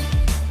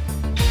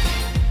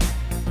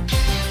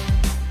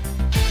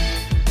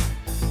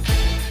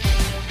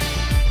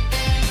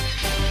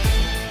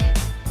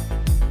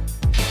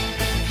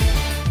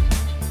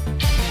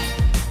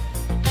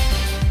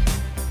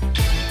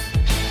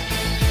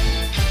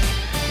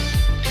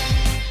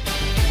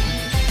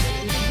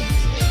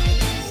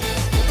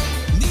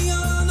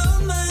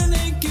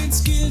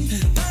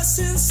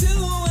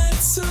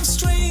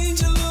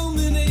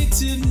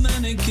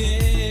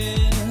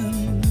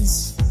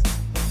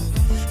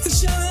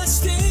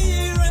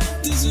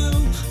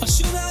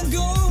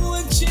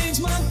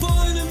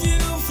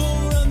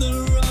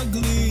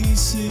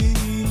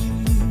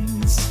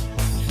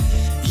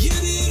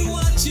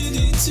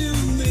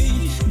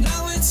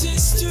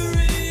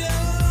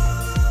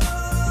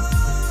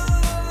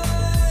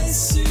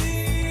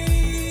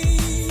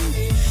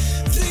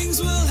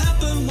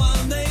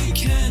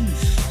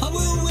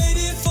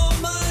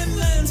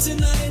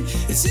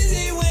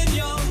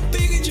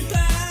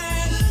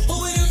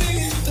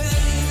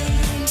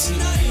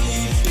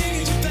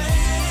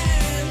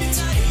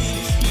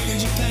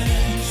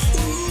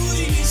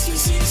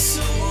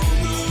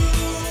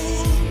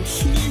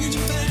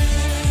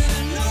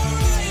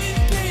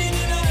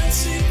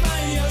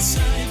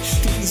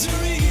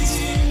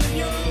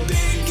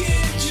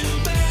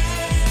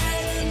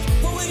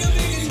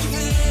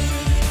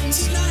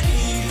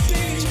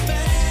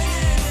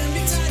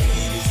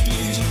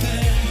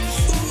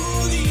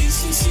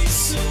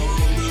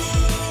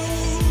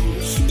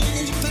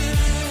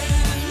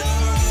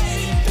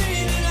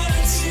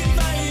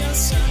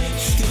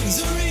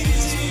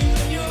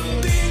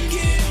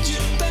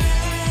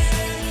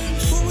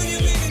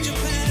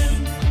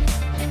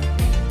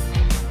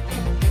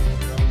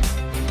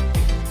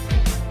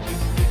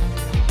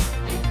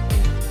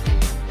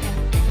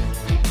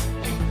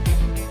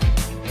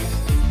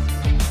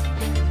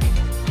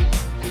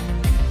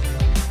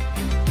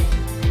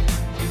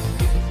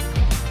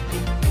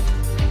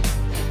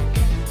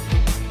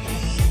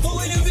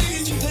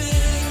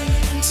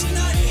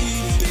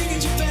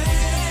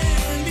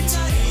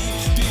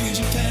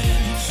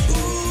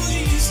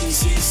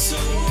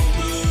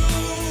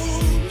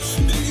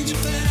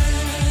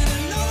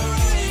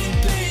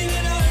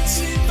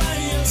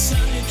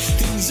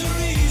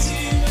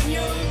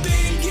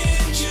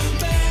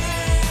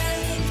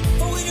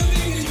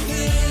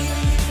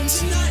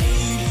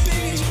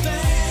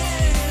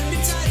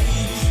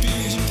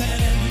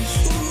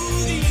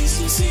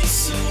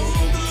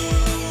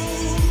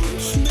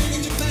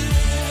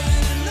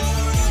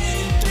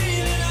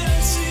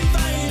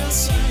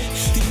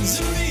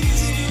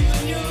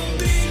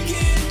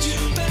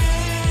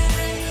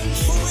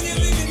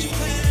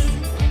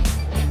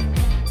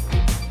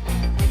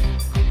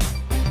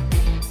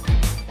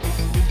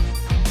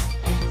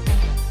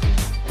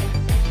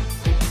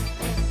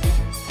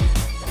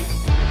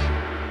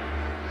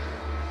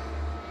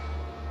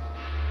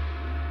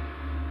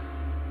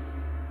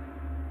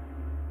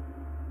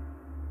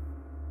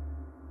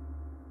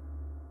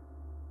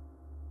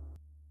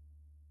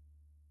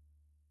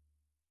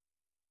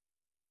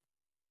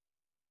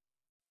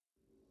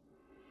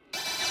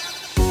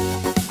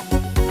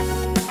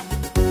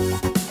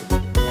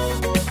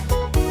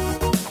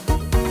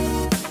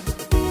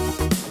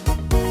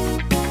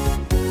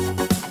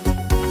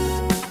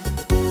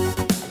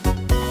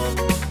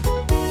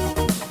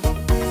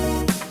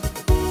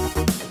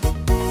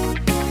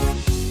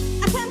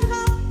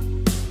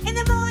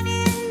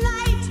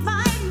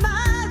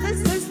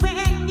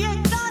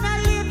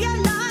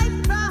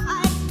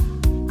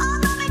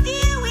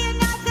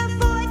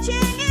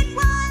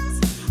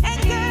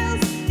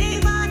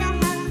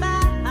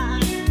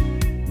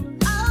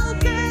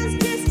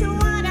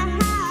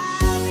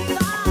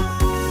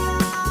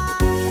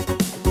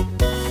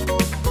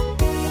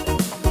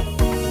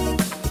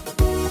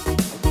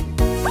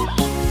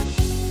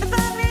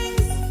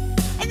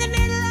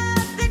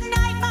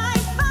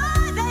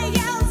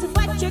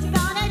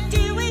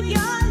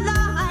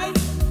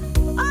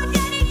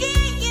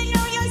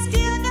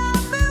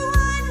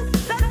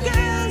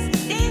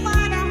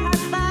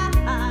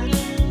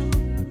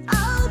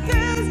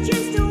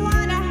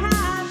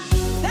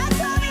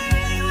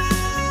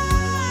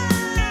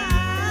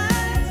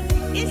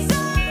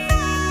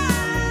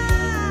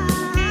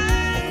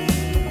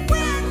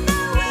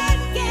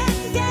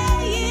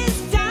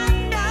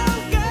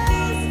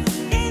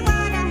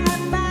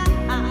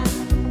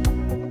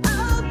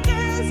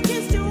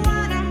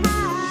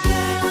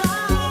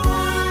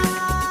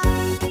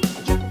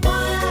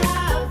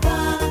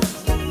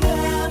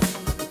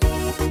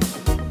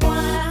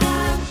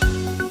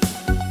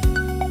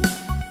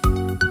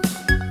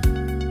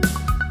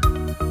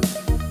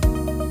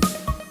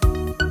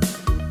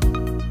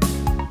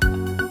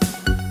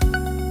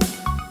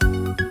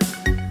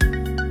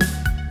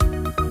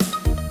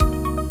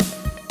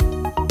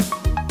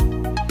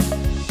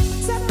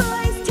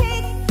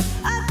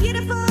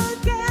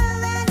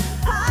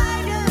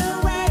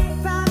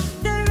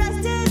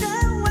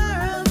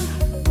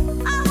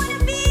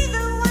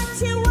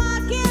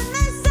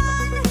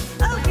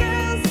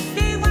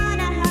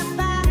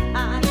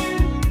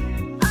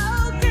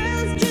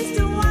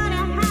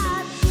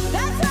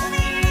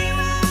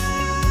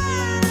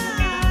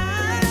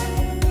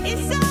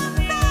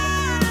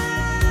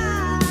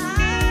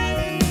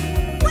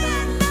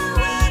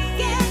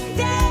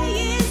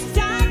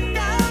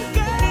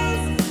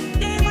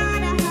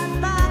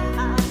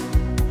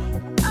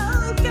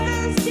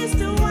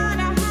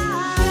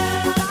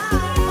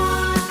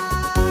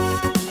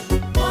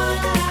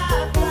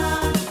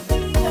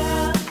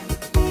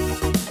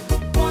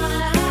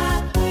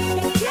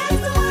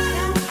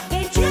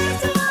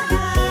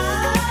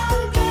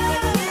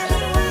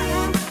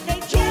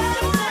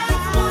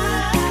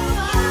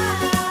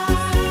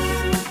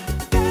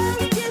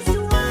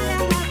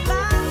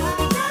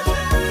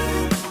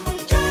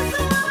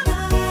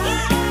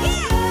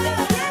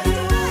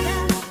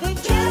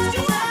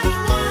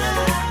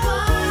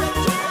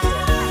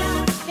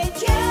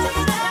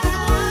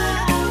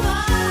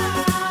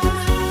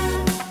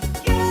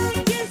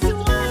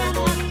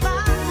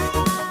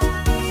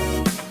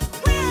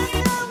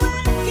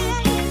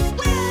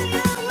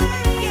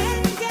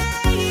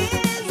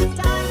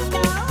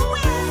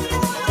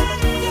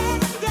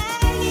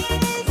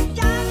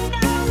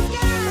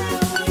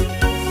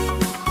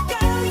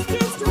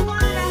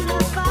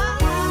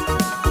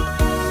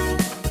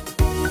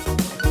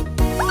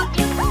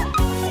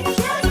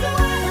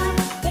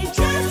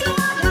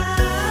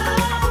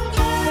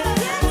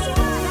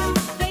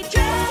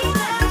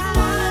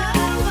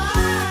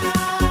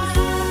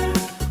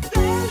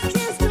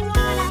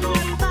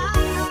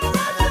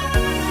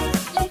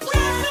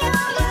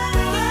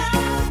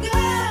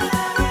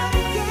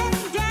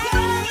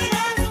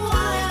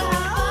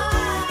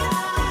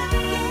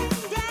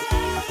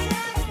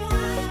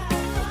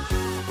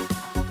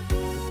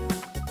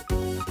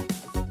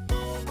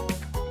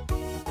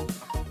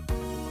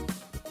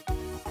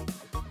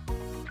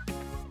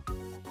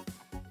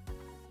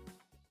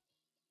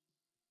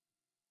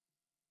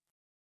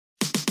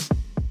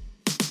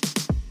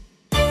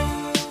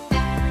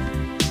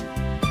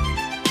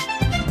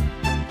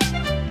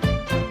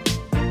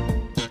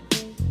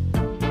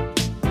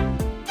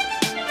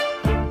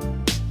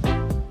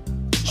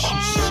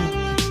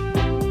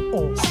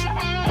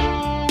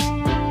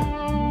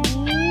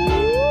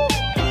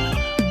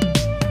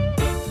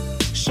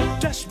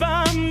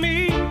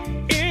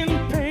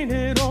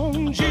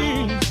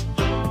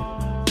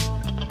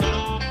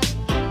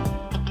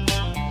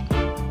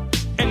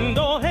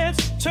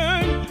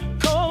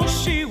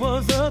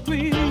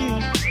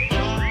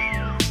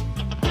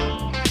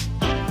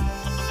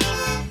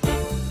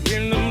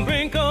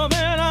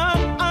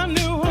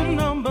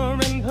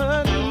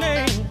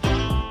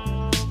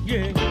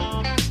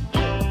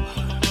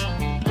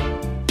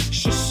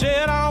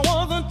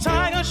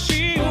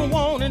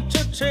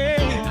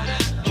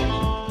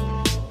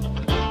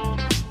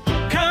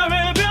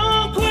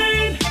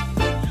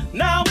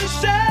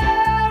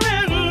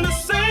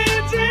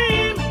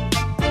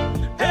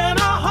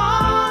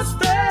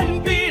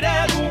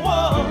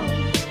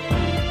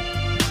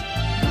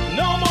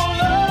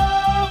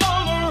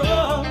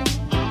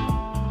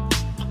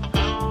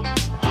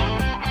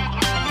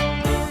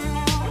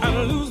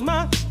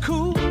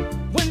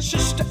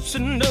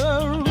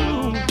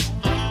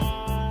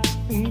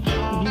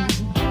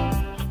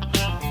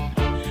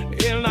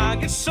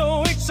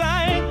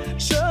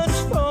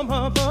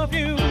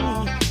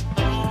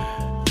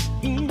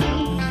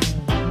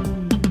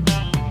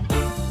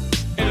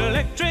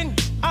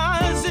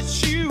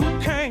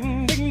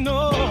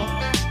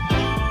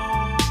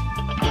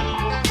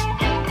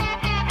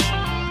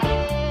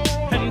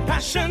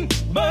 passion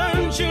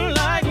burns you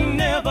like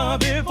never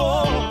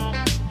before.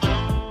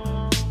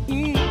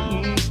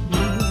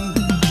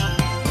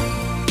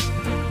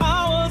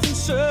 I was in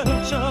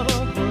search of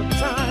a good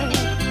time,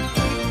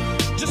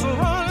 just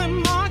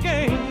running my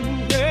game,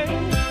 yeah.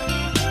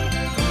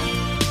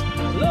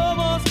 Love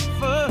was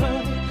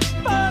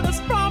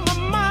furthest from my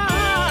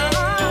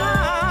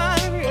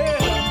mind,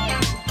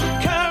 yeah.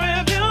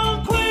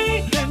 Caribbean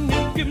queen, and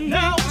you give me a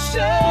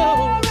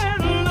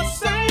sharing the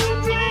same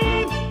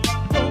dream,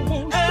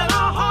 and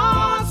our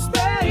hearts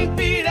they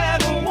beat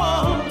as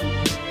one.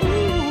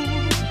 Ooh.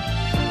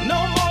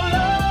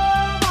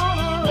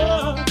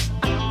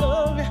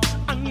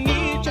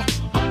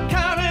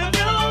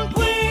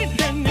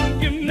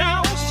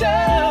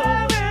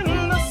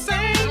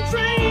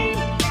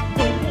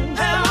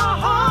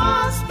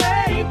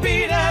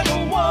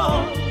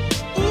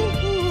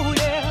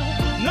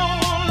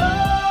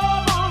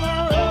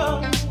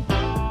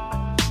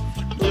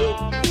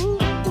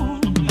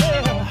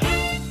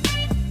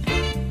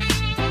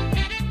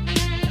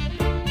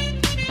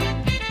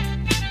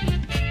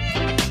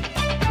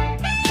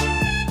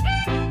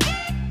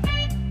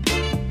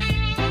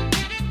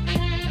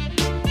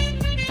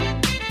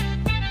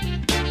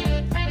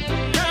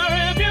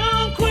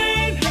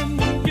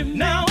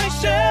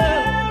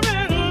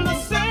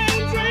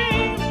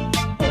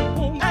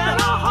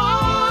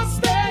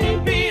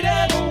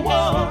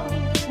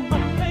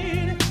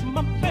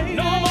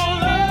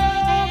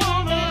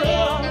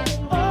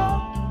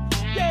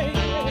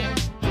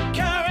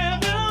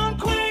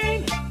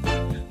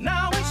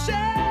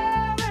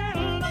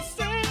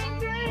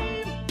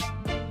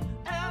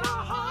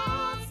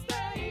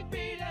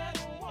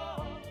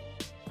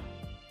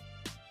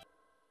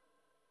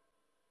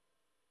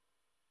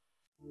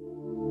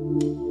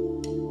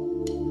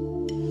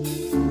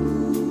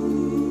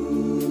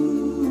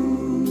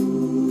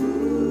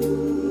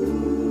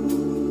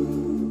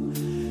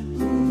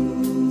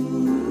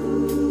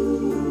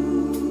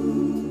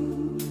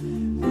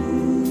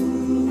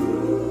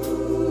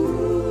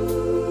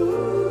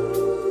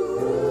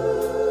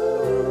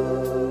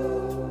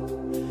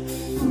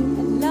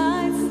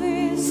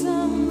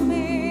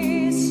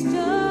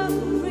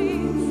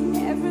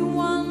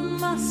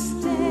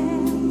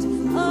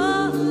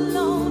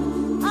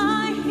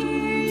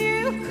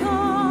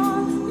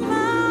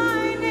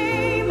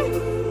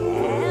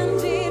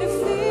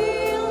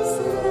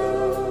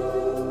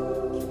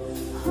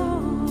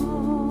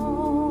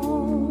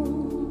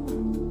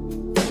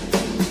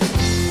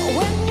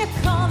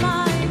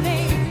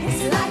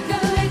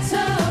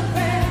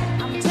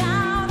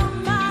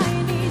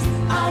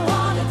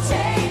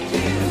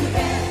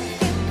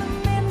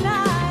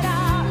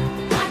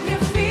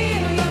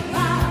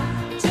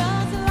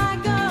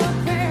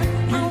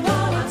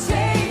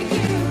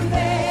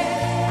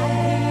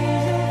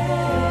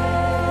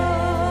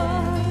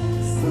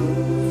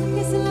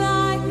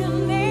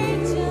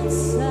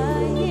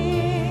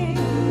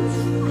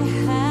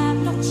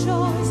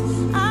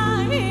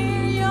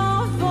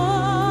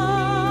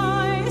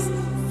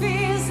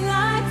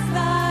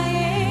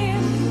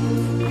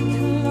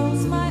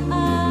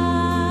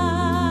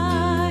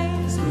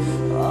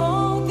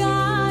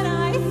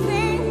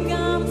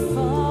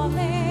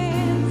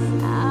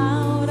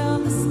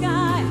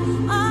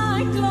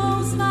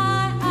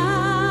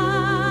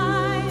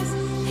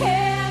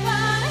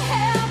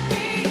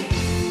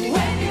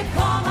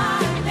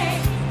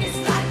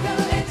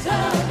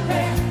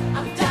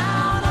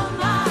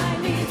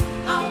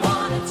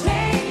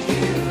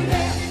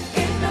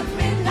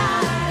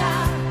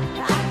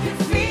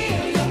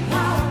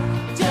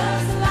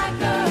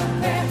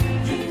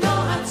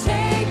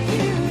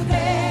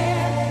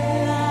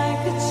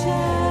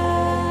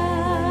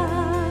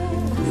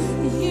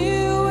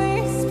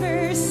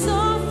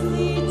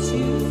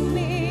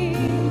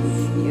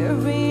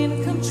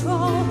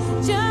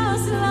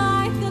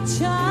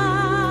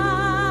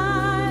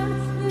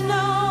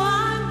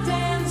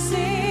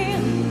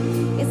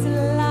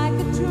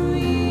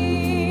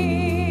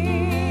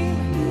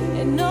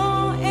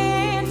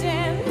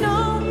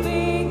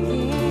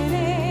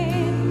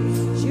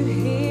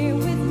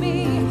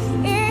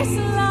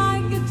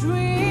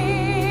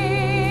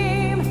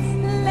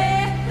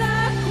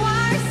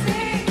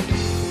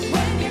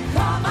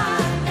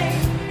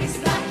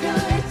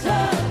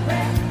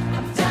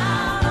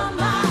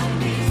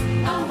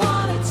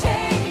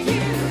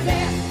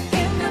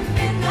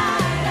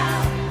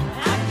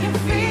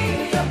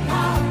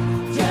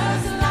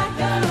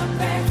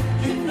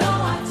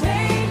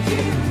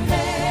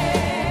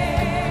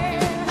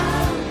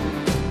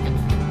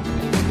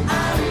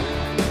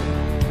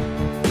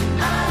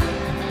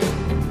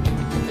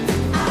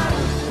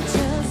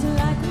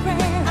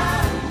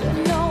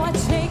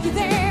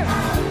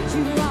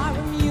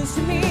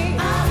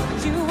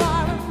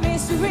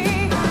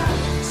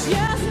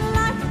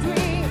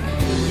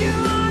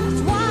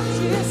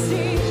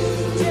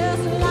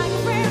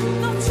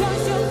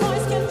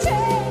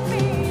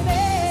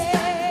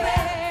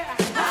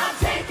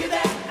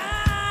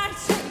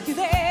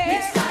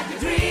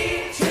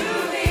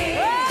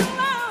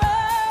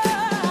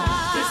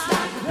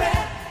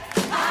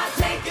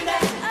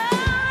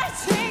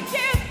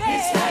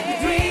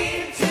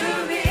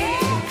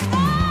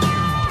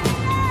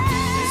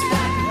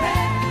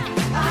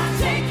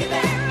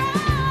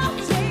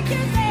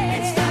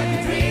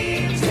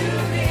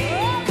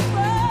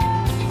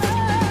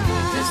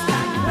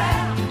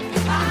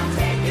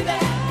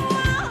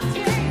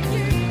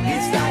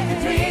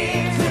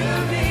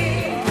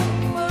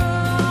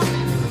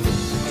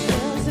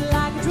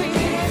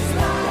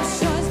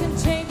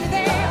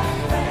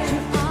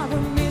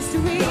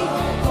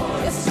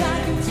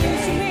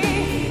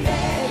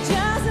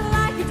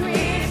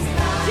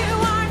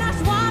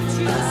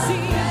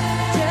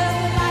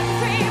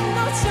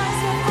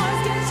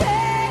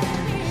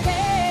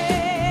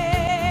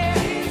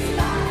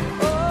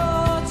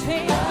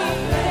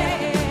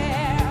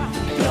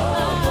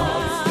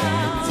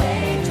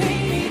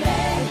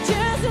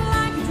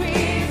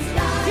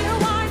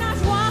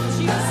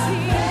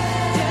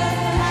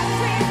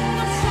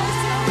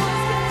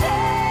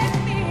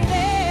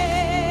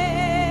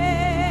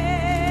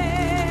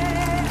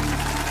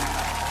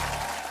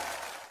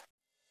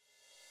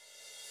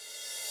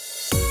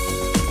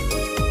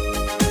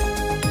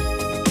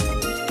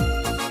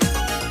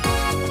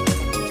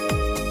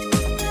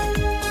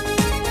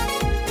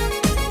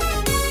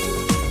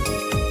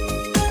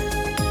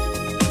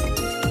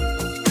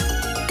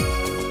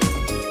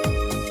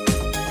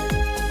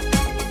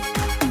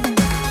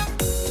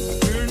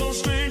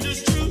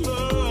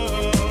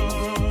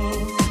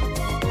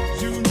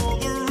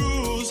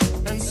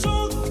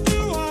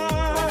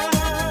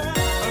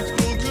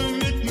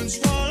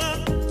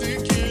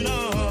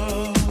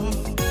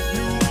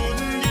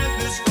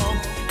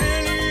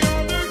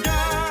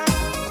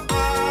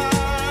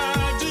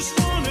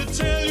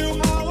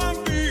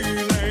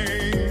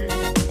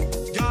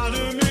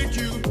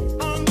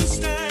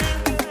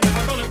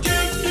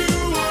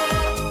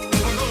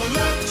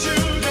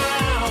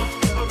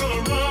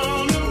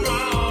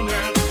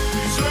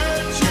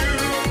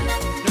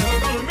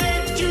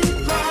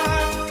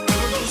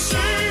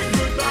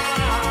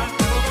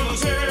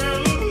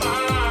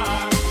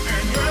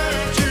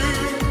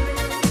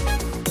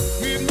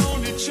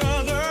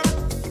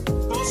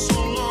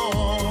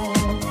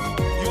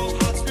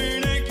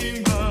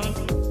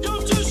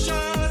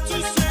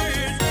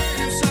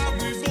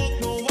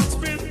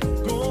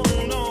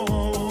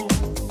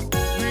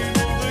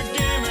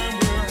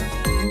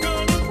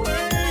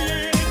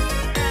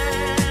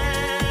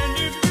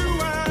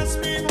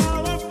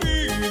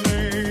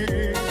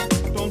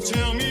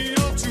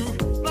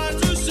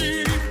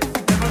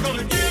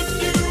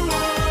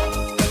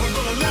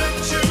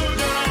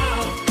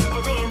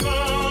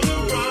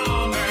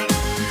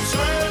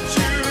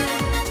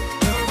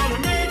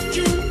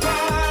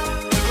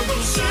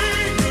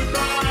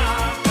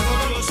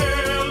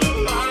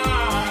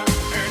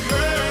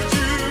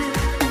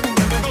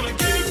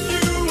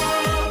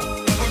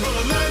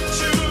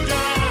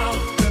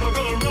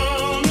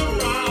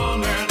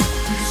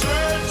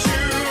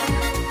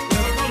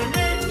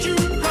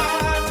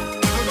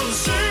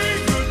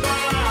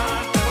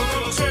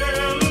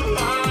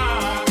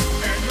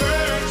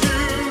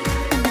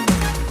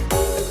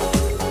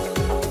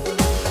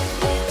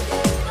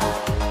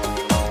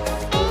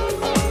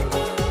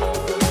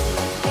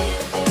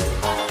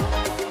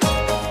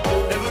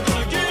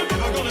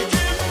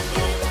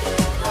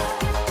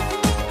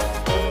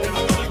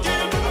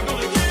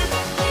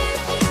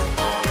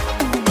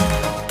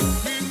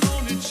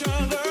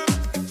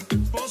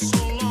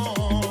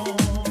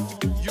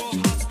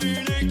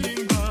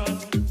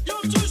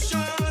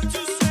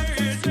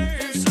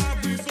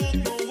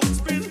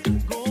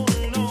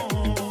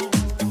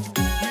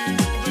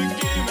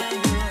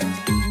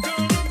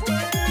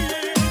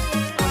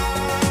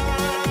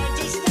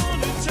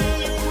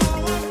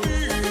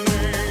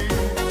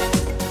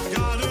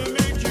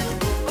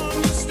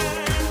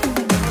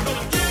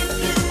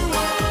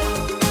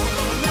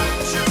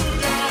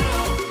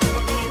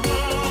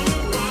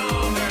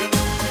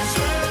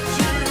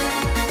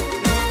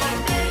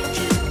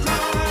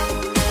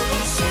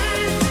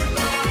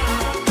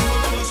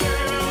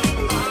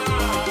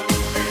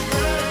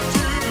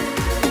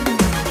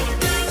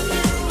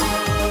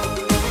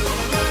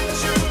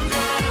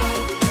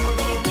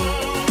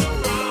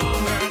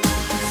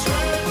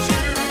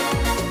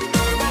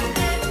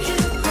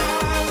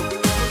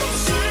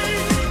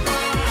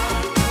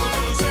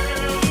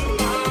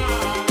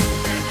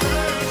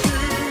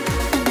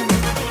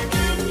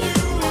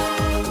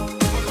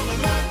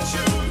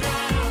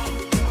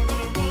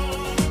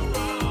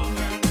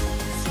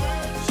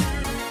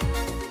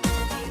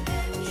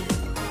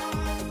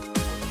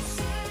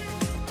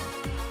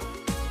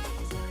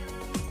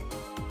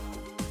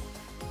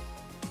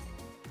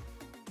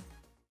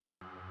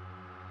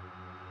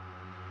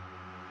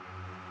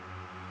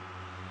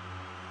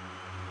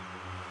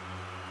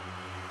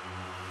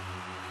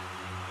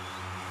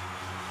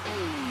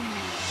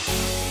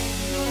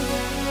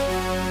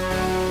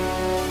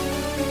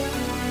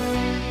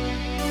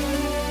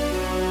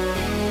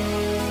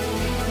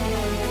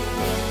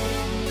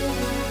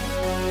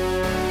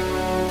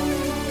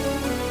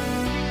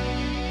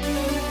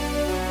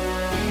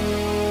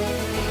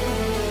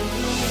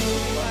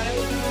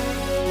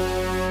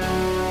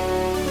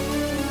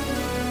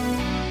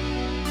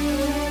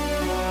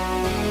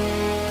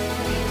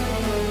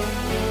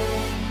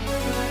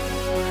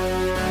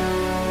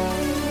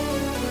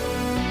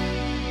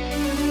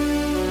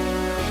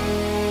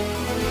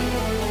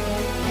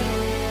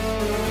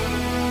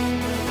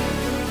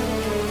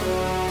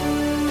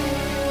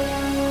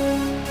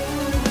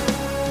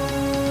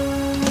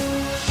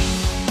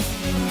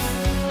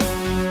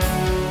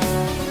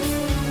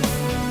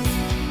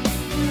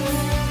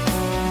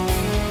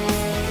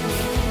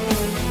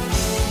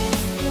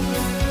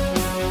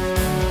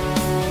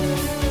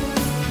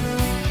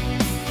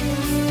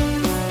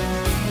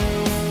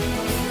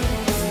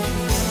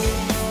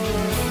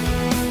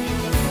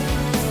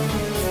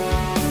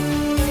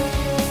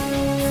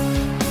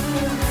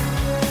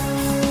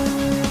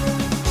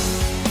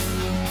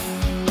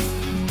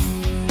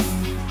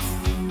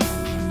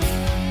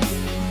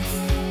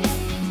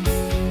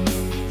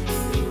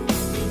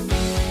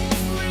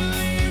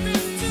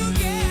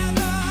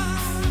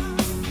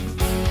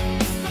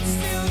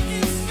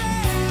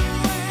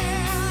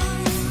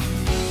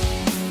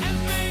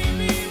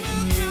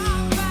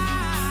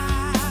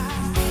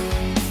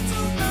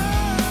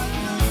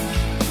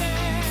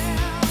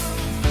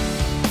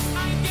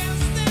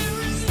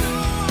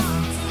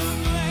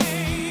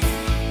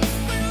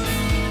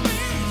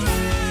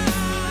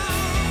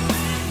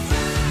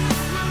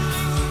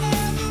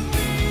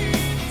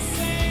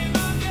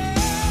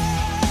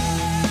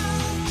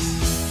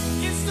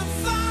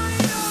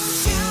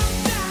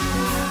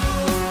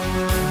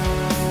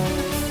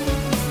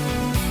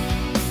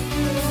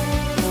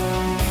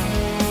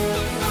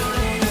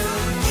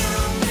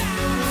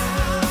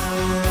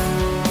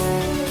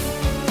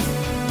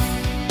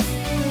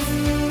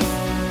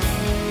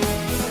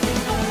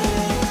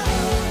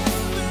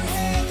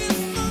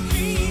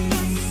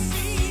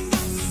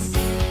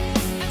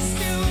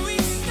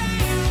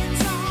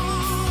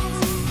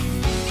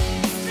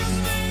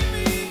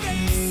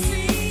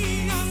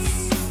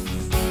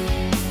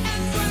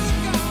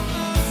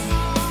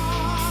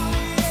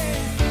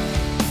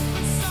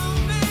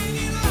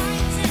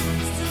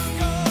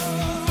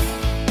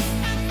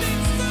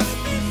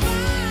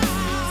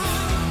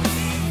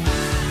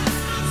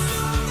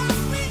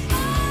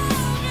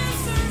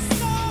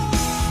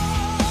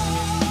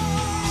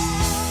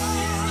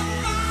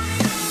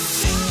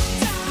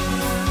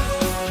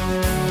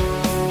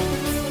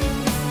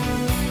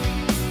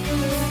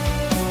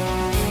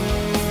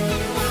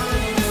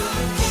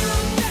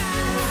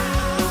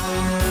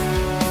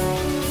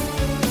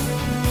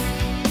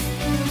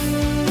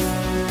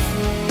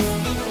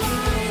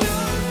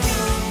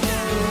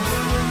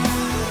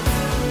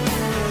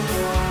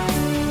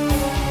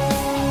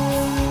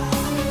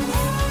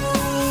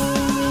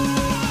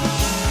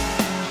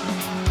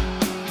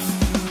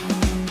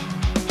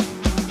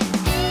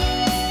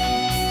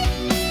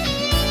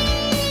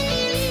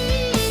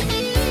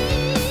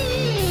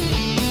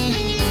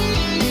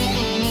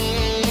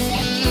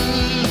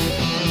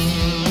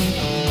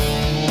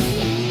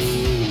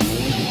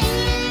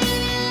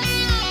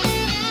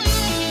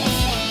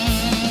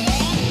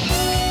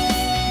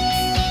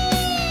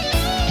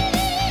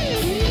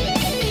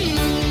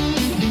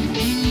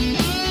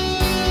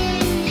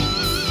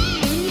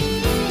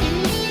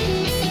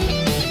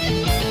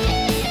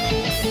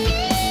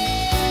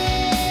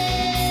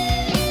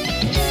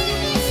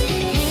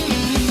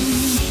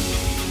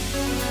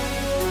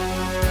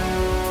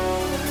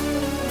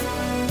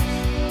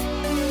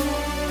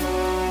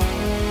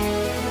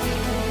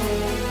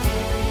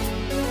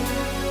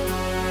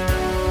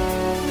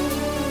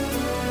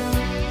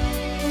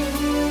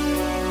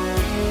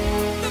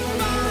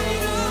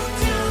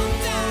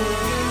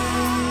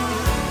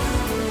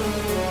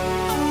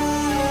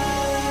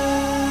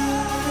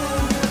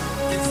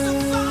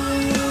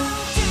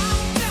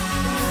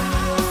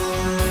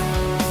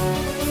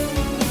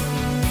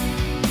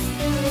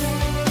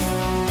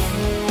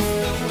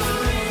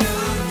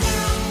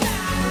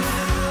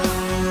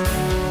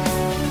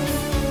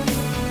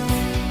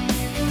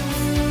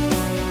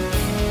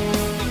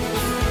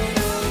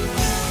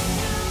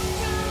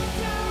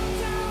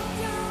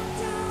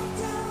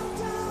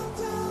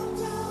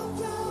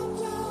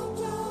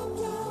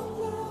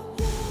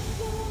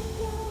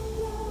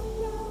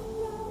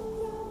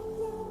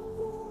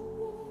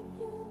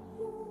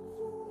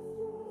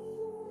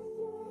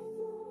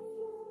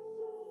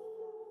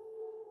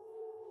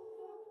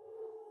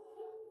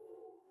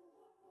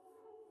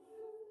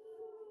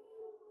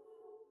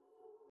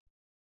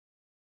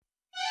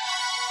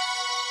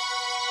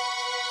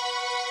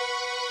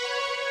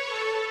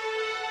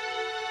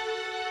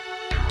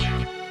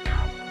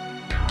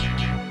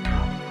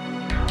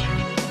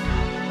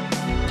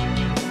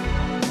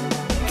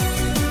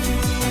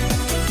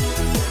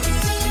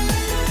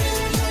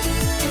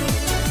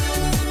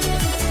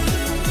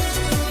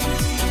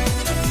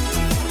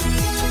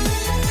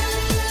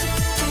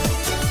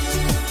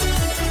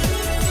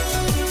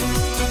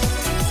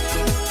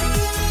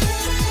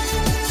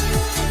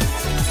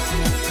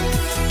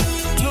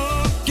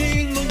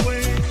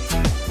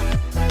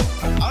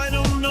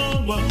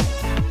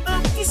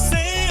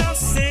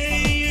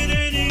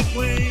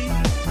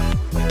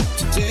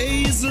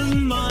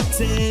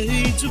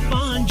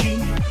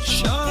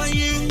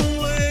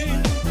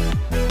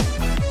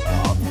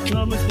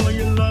 coming for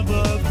your love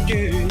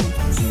again.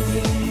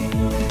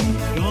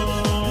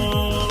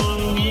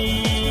 On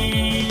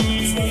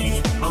me,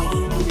 take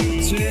on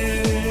me, take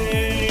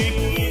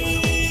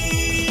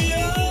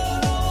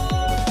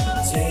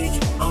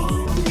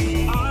on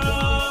me.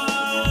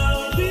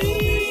 I'll be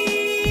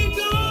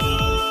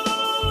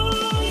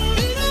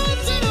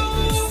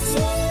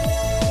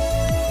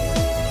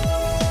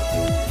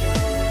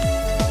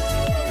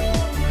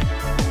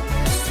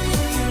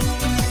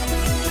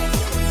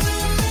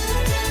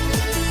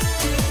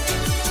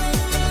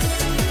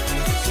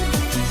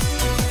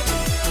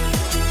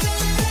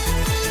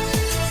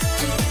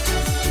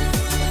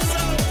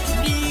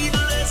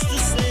needless to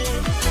say,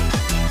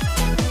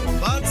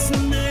 what's the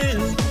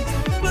name?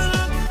 But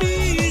I'll be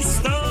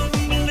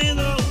stumbling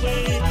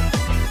away,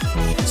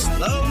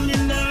 slowly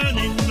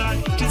learning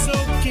like it's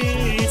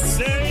okay.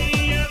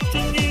 Say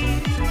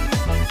afternoon,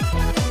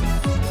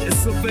 it's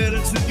so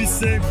better to be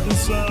safe than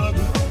sorry.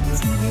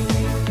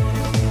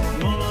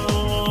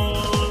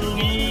 On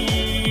me,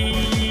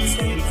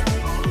 take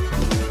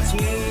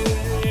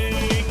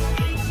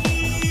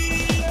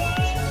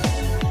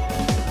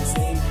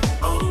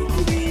on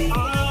me.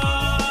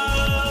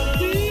 I'll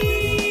be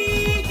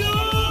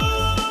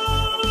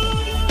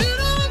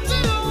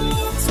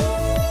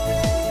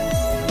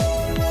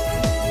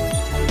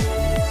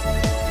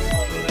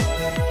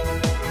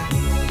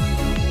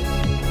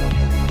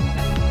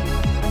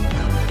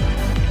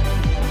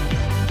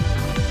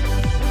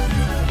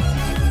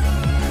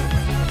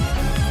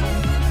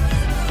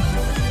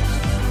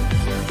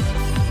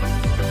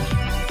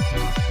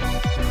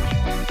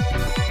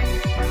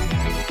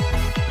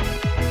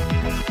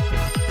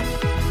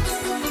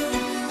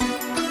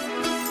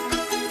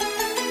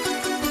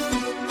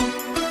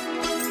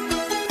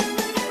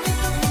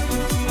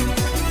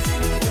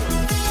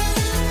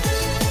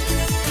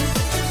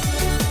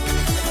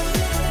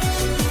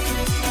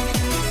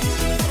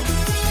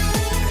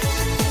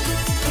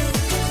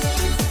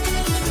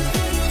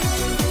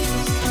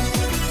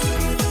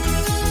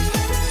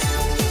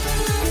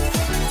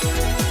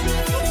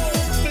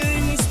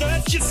things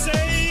that you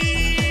say,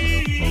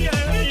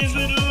 is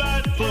it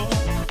delightful?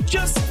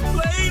 Just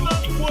play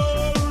my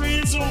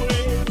worries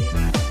away.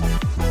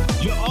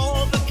 You're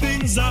all the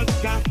things I've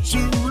got to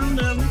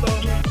remember.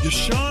 You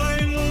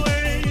shine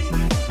away.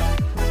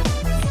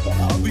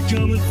 I'll be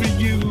coming for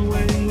you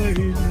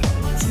anyway.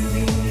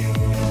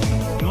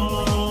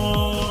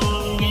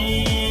 On me,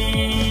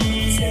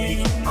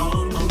 take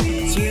on me,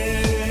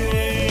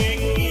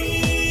 take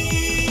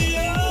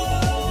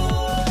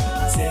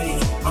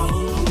on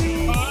me.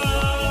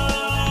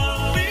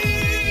 I'll be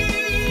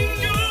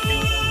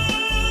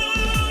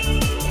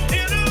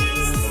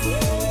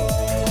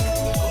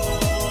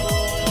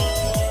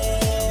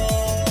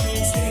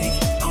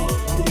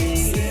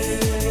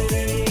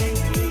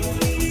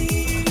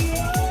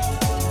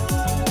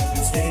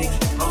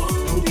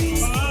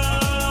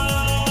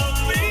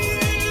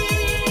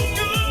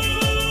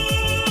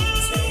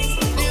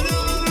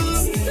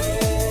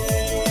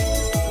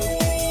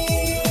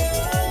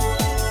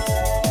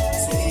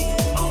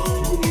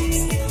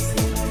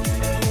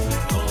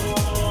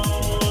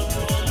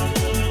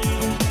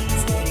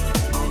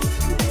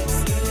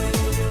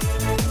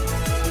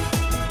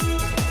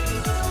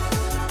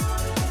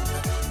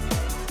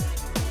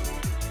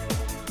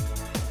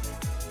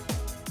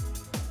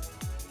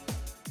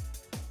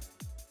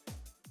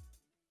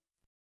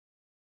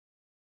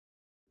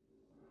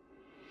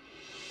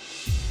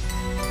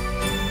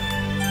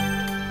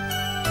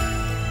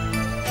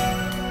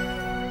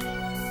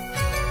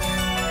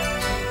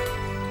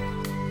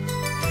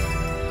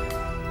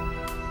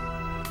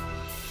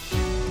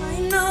I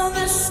know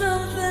there's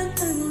something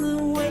in the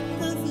way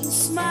of your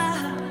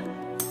smile.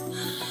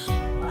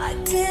 I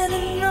get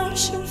an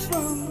notion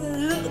from the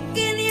look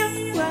in your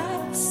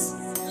eyes.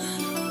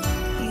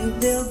 You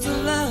built a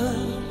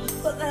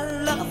love, but that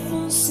love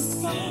won't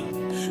support.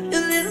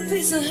 Your little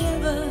piece of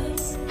heaven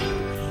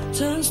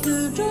turns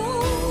to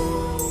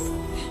dawn.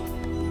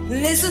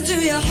 Listen to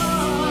your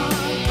heart.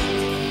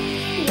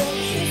 What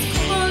is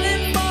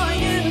calling for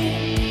you?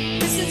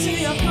 Listen to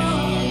your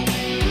heart.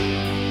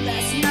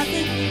 There's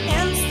nothing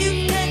else you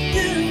can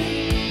do.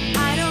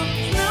 I don't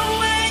know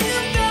where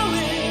you're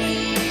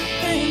going,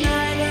 and I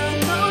don't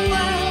know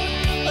why.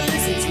 But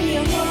listen to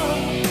your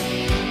heart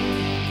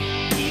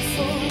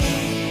before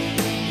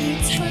you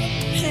tell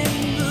him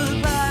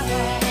goodbye.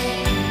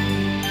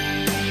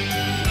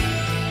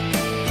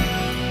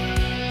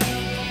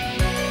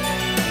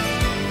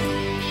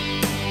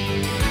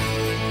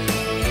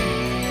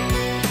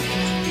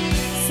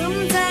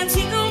 Sometimes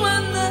you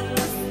wonder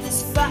if this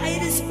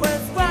fight is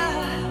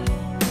worthwhile.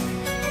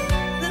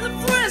 The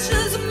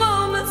precious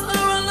moments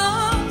are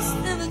lost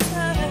in the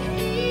tide.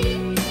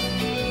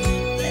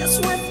 They're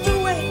swept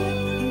away,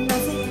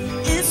 nothing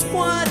is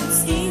what it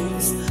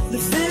seems. The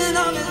feeling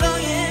of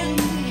belonging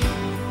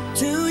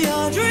to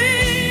your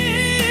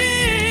dreams.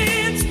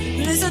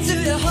 Listen to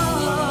your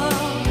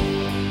heart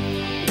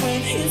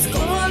when he's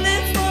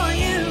calling for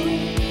you.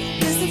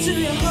 Listen to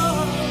your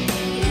heart.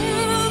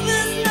 Oh,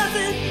 there's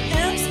nothing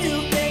else you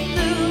can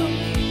do.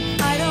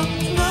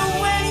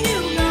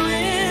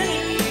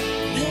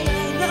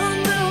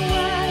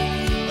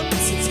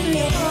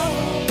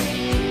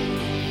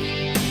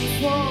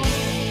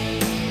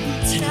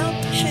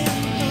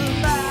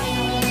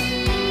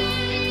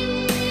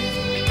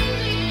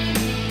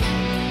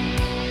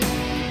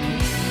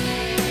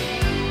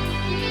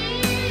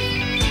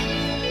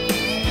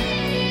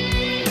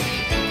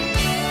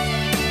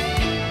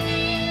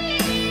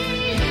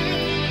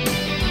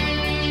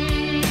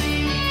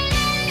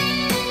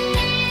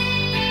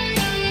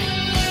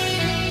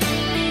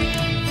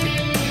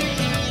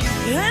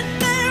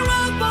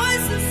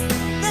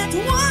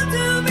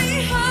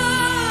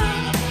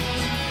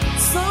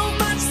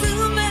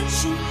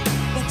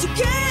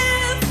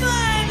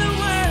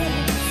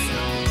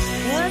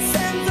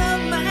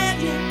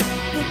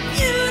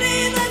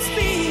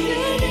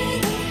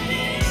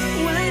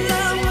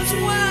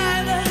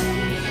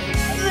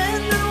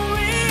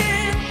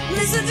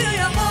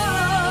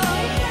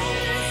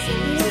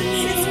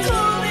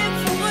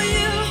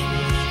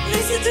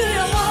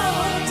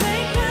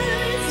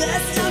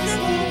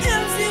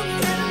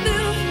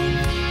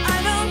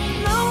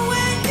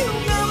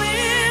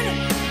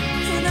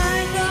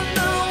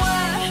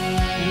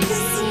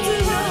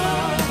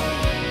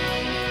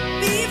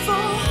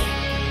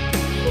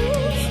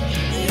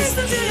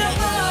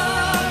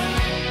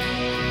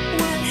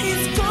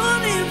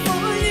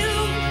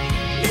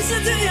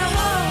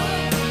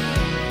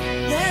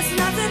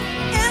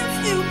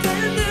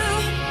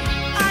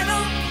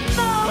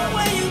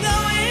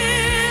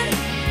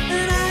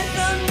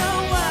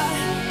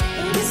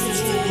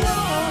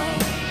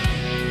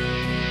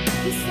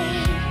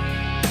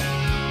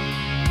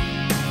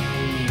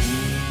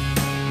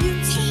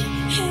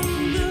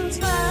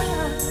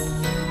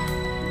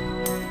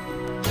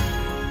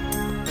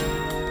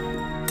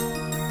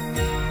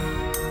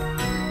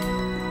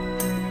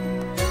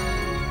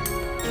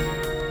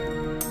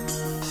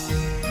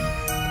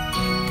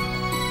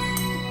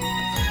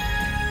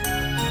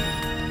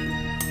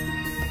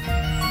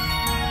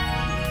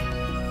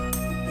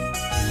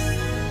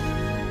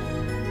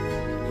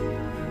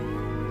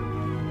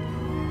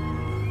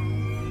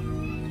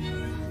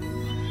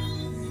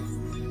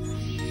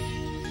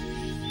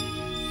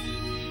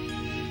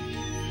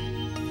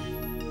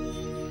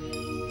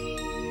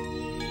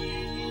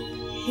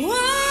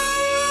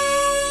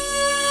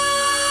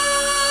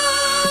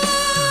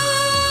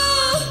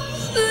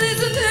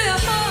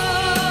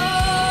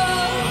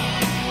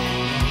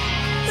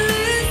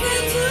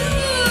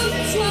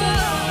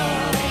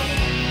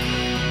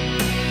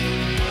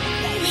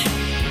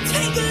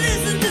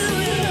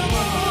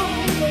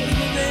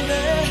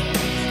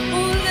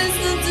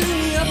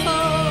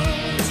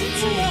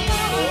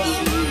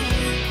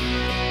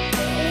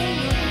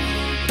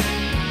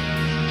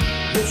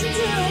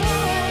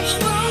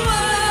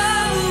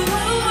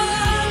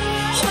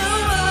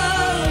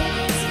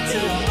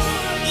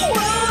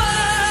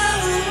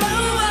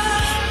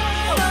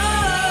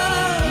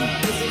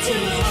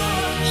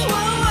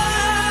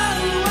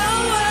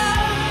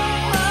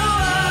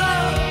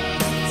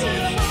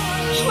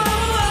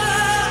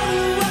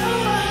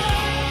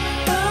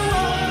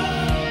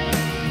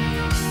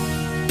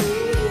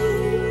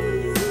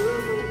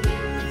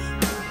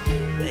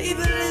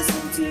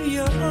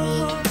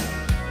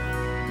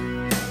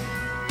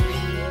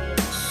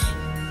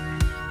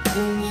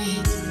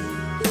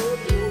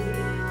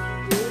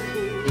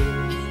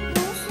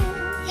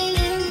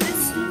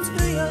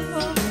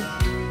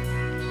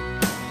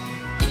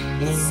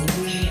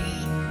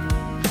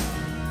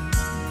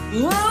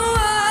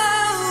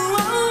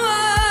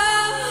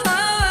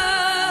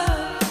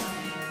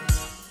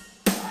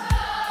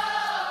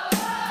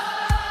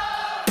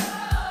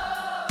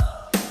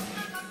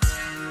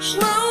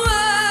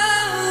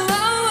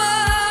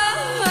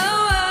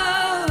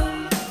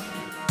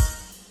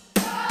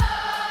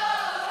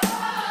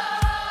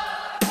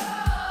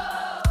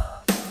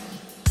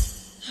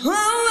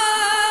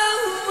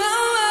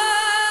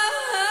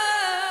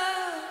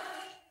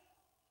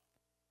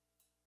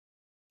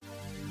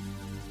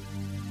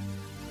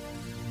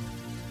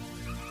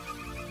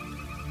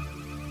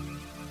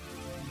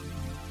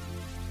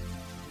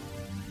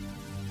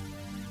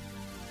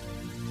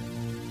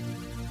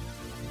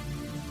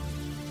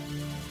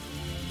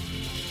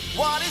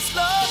 What is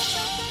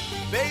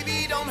love?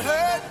 Baby, don't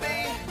hurt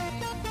me.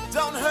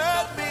 Don't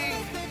hurt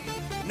me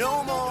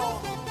no more.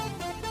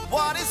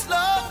 What is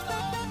love?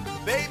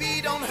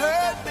 Baby, don't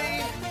hurt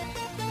me.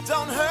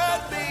 Don't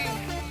hurt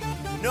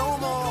me no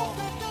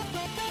more.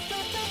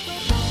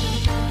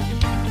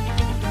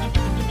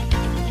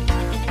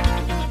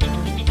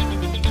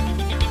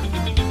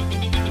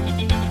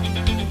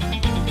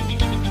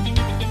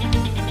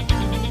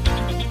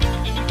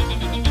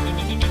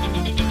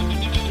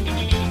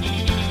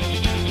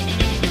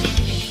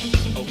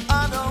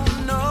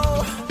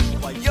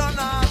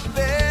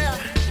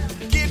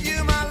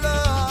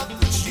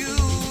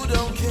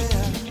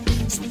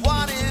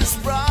 What is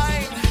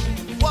right?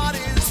 What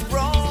is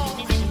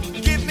wrong?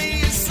 Give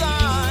me a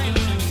sign.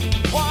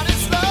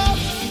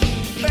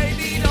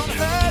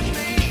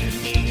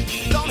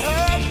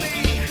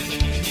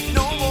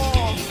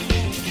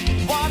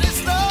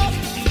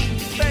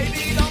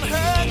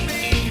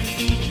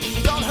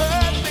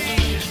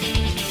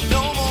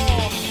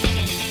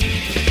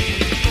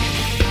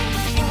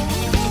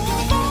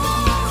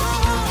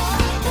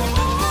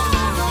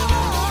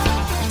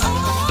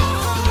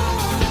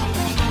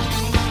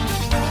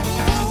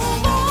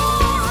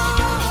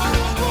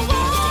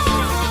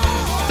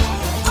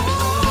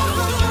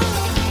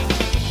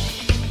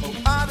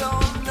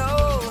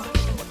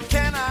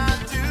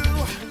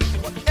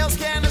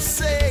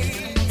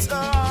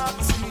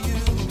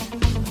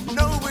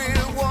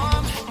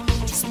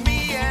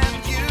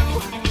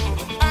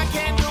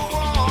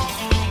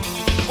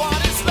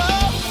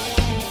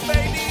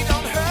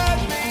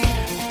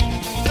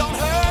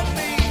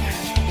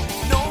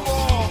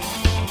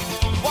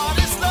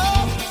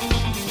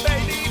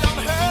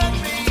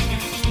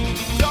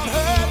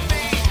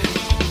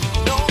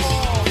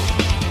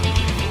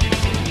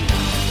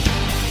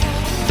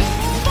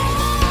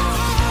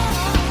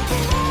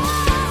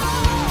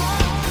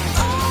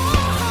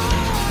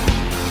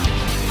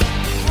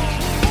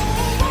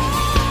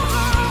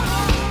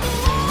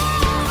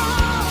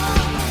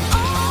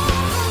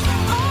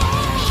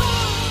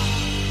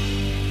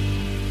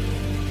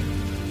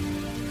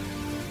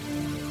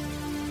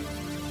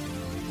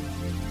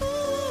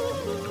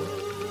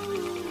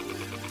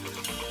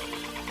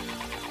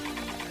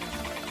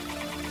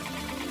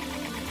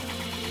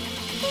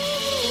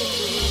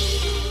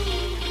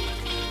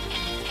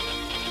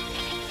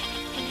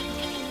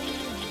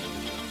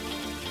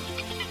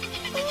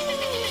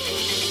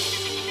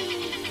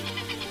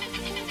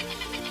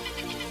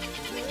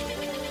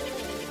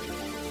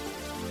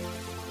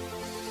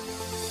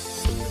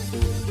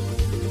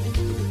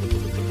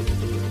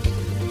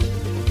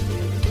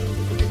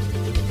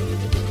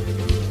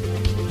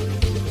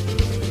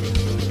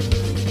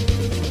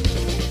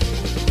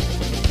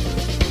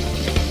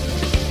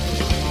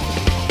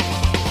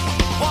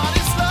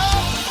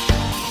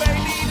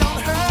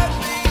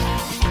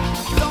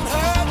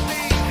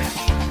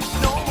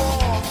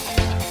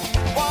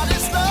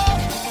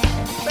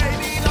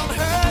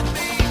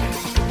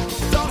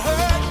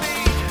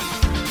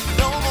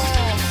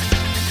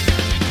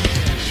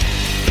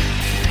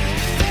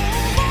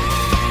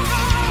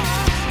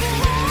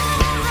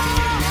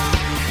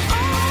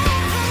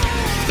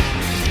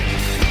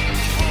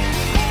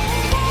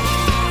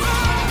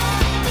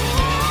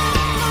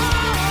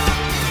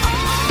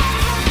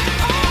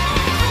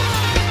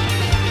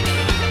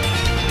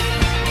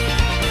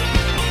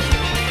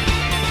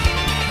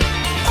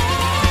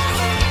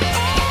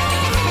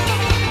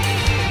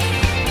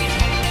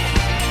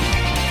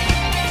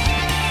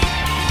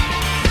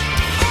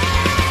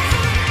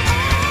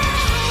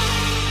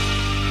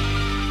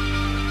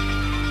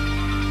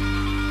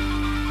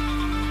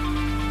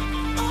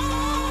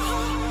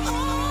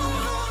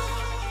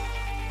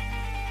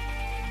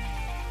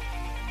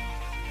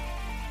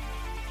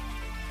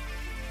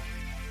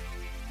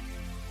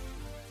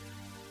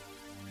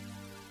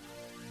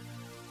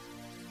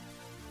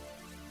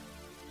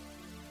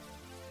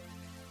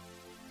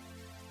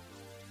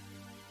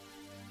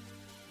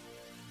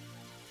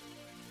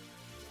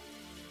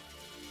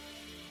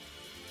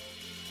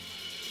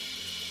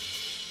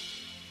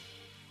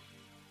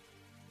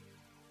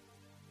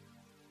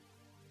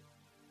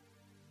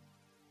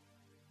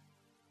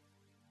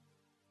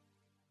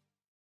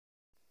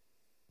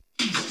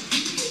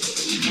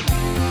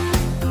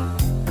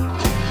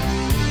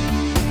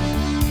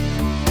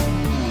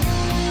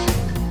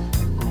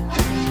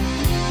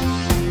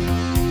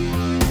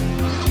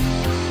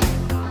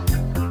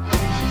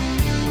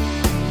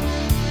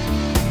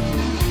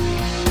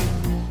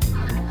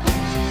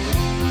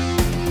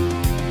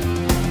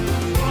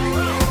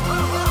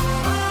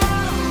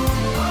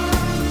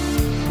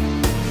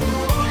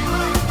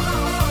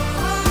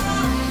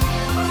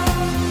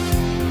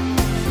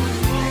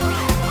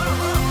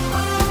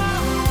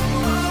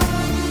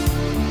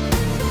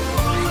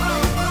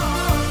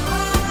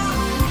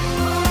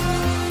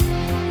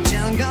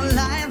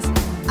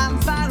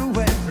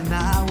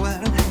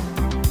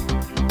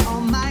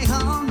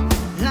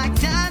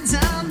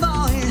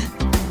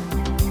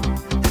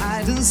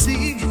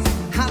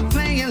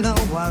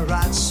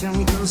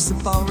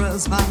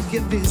 forest monkey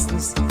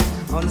business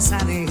on a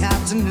Sunday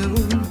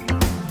afternoon.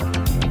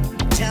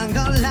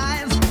 Jungle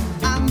life,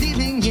 I'm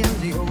living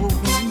in the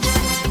open.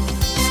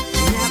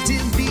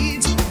 Native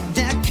beat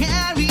that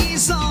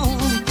carries on.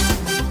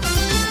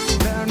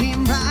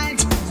 Burning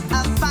bright,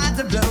 I fight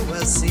the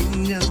blower,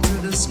 singing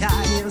to the sky.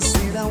 I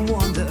sit and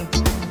wonder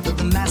what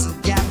the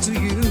massive gap to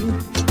you.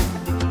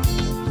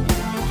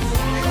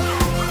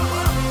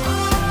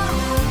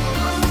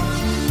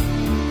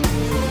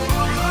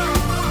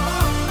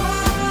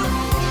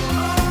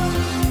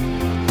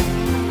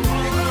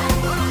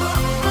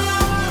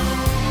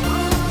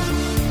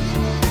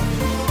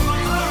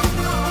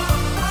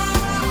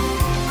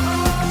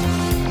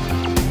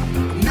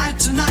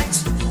 Tonight,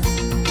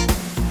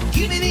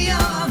 give me the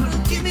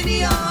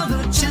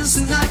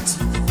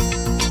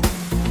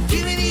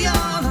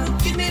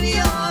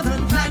other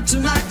night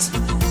tonight.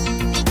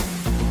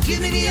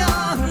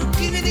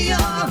 Give me the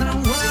other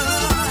world.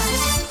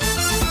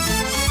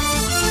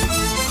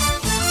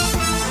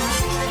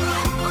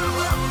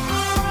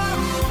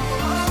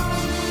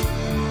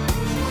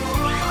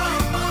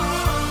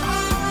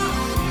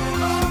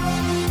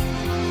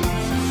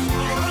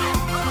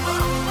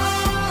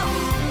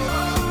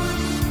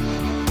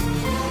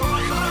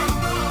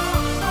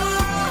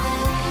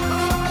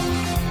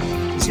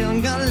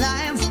 Jungle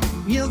life,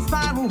 you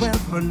far away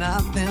for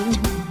nothing.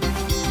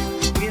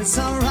 It's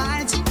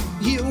alright,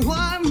 you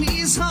want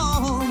me's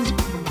home.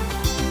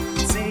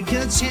 Take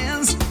a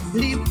chance,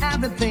 leave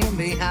everything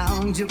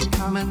behind. You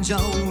come and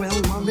join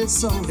well one day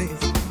slowly.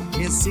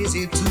 It's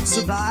easy to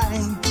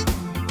survive.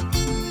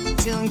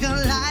 Jungle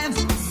life,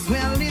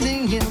 we're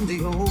living in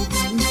the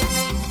open.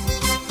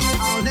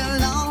 All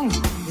alone,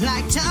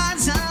 like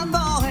Tarzan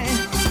boy.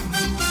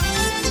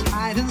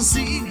 Hide and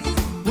seek.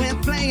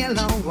 Play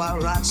along while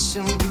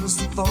rushing through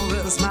the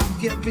forest,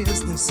 monkey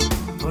business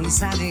on a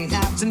Sunday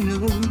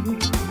afternoon.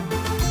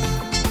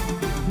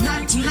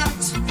 Night to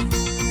night,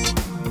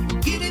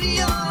 give me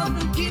the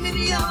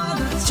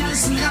other,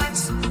 just tonight.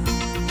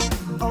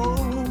 Oh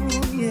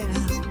yeah.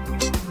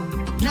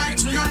 Night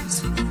to night,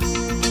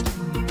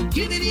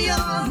 give me the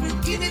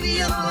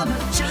other,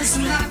 just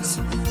tonight.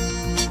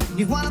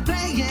 You wanna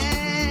play,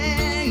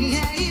 yeah.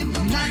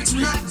 Night to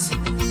night.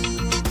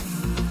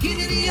 Give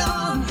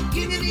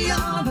me the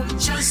other,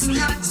 just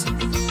tonight.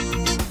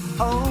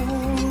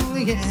 Oh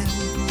yeah.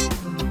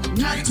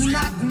 Night to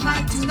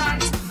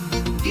night.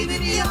 Give me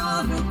the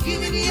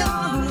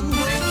other.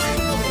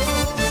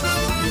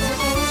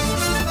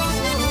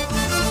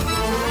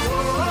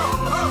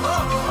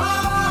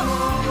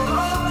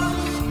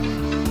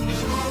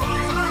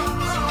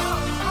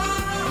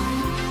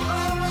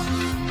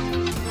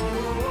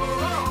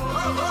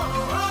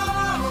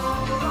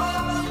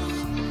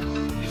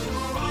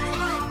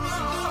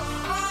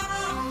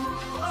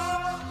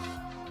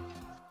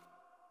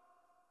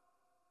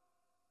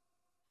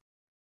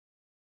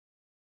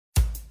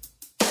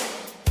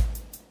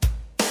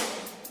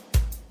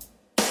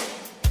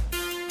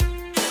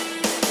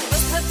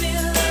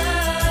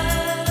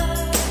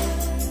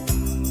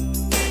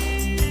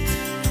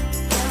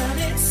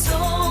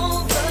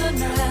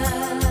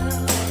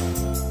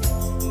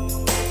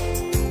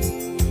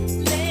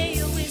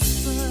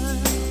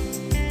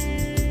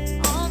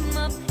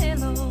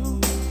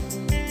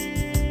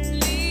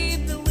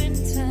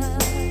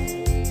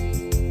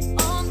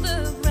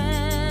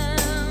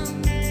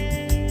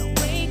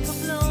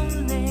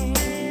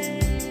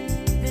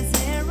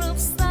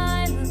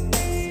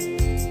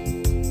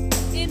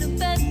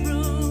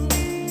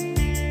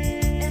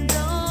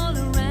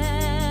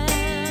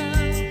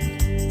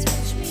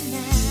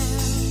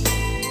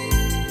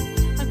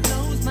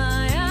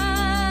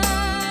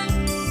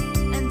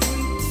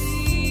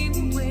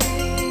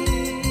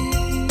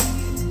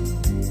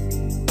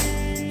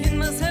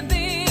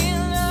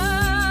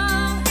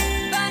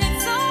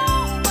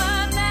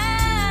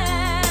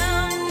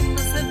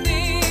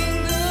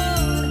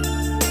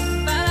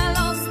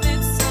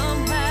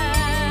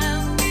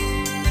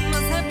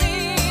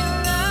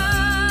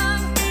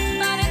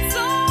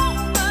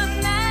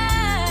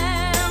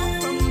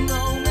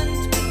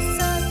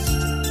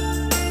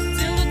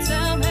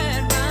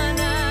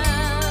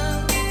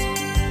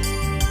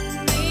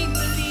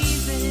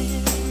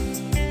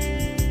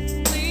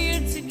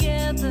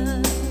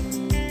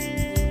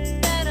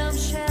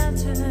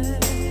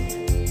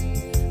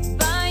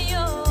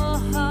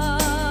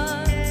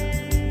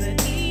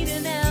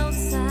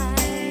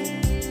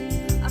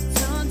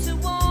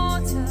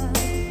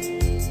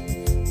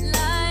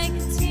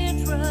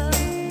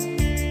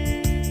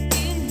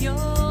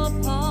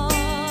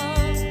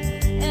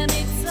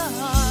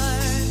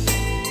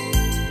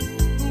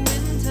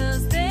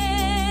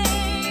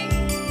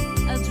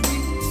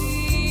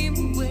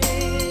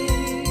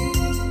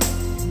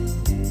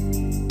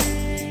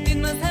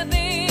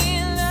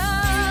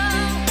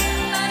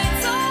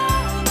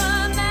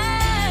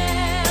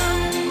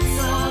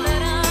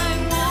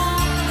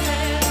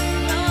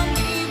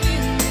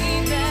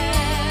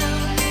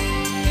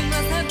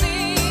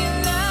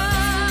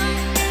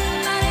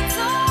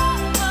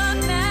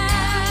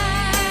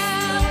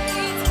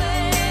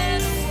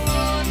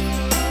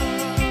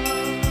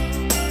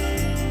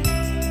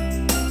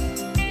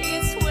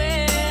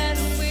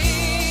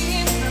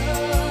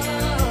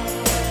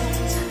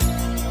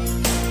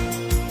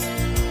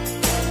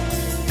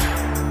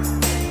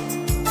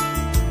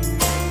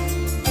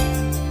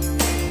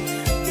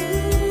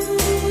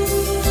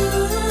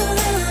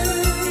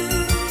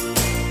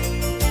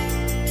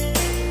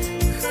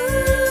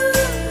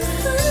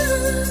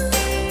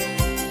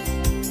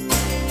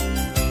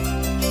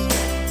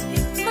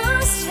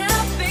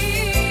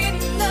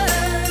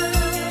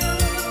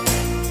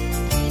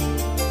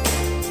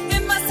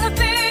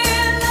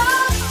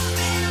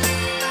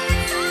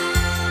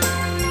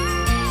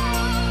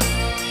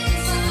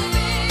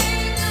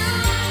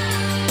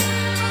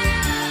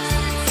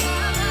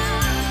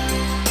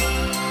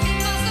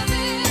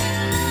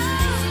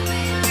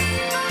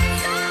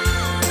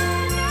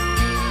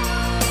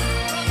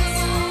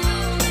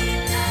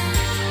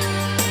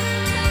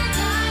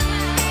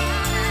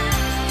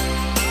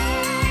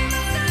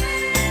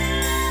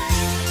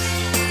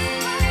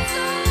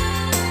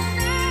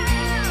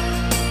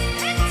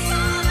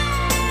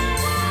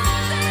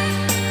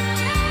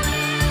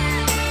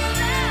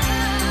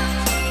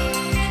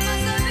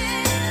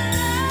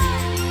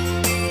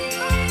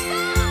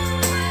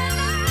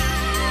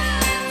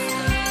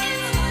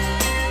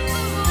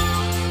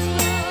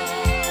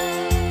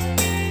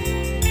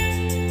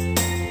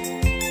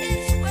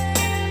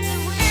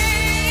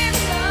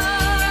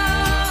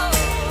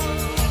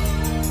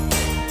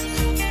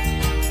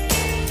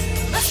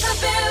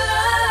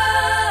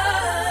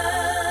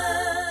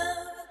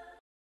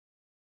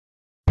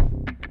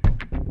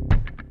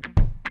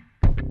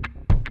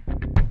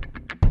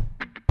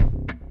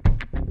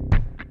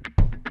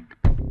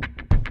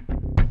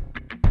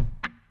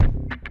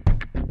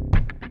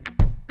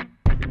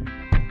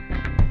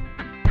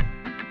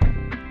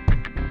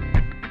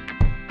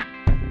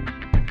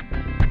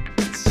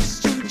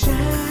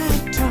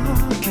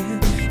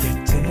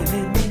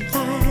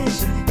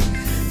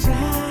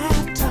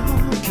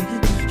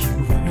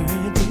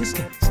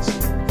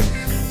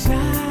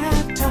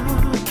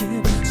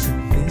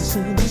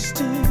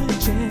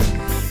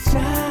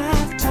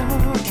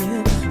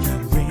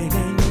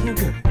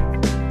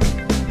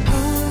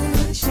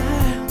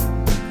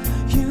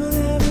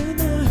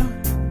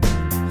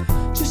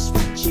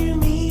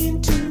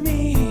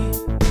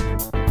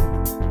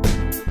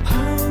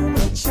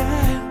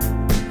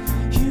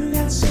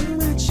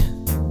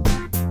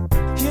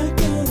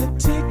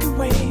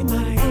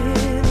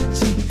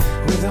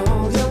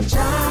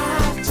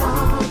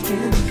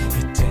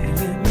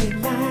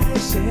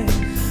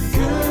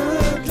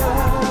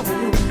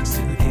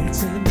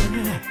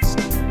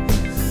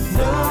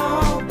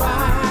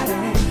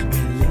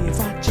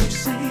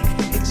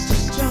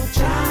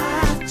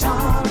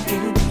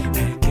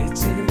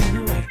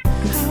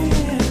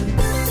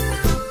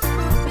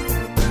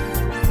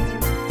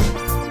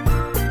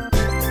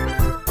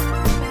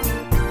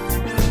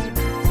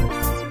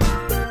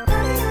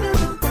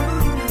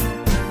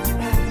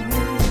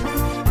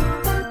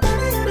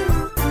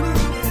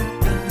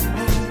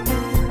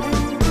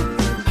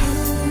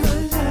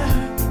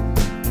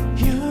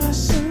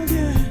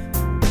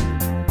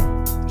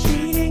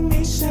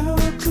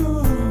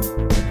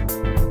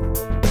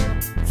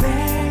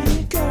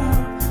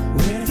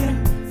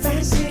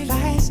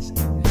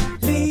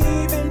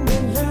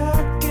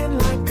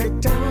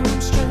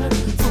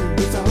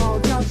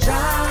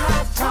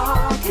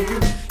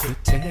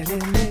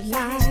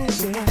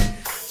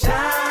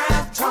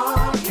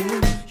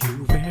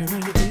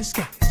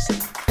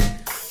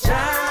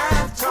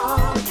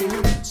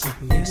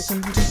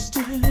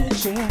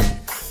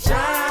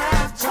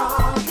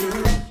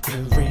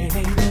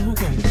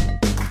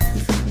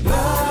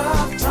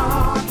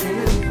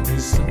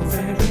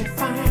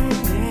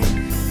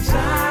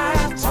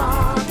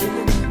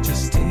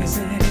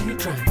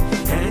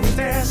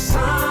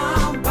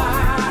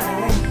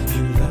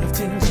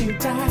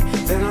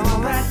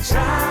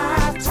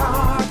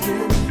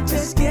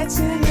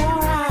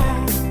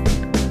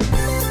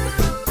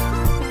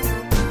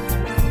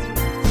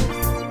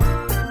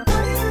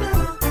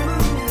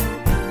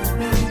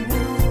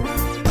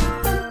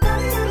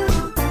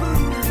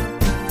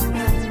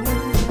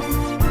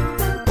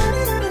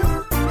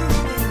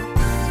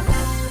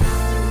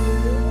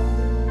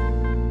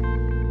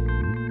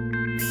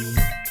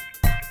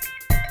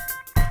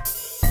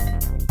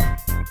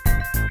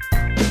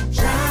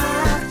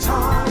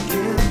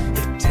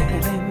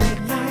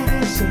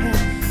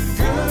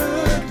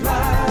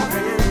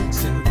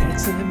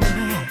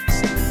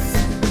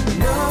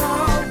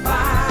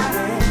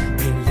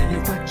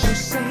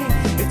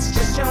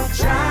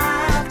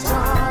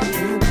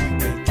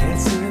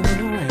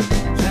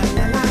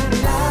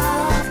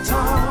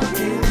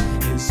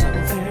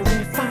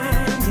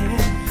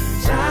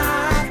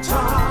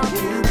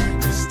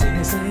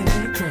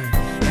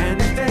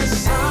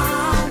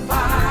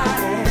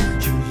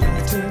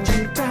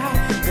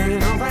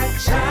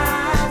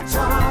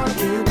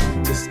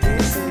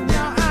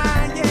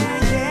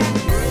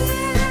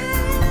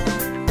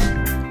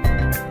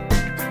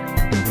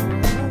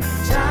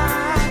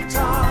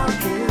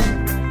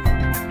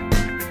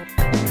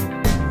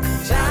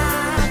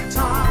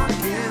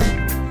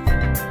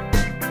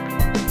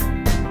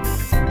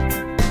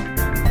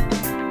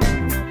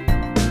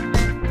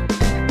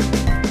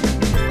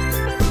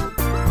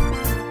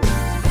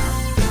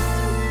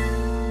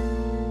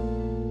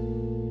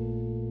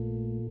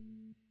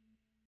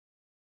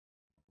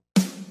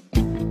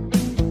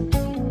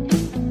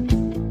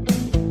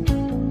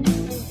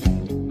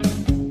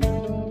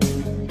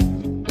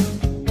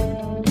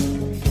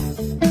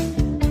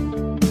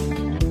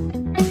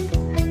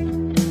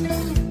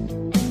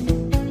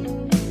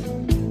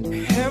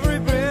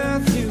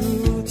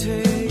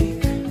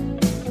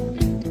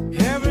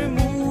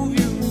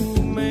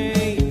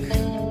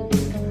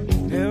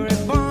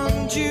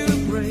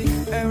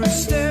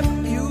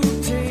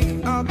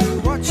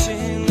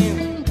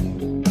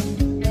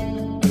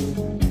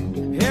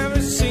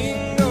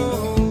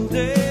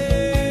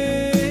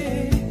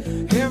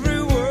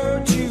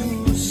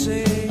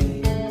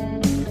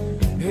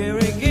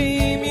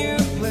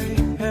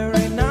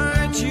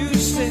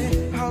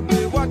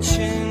 be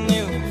watching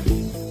you.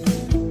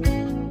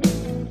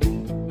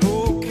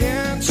 Oh,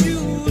 can't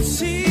you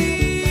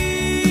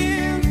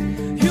see?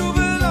 You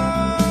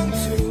belong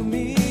to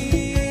me.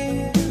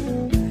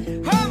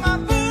 Oh, my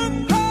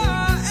book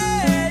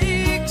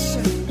aches.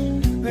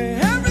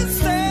 Every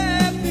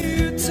step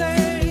you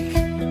take,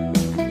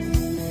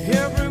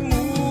 every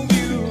move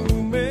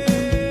you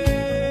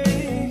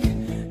make,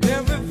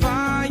 every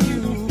vow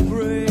you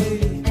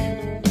break,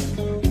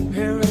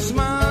 every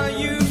smile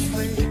you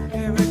fake,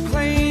 every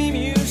claim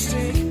you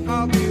stake,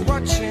 I'll be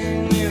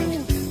watching you.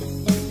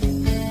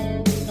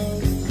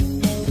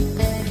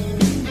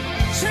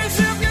 Since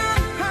you've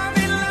gone, I've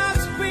been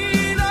lost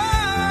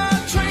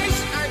without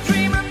trace. I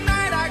dream at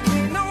night, I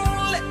can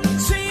only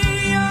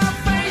see your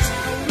face.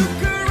 I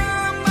look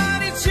around,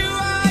 but it's you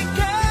I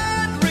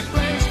can't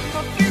replace.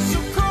 I feel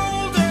so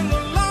cold and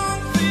I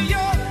long for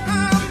your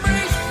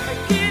embrace. I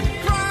keep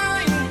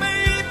crying,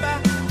 baby,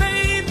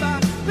 baby,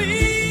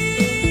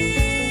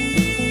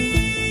 please.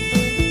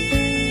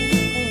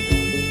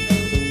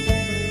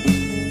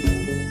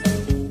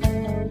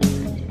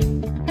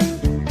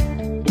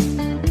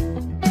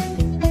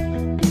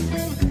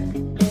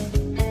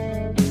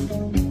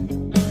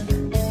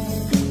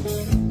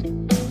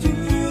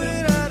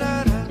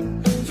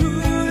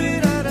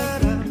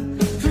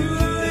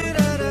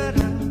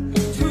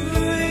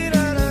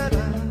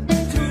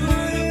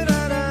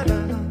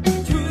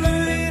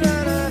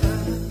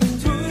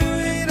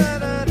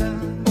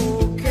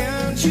 Oh,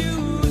 can't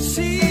you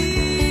see?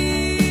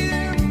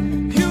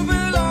 You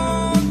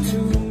belong to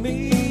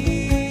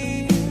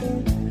me.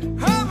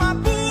 How my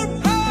poor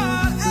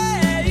heart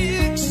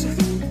aches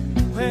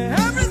with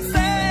every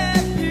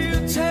step you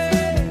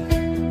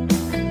take,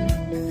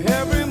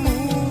 every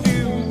move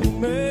you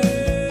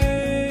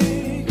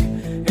make,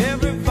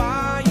 every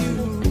vow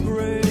you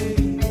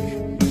break,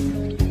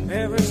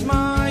 every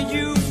smile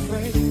you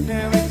fake,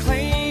 every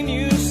claim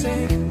you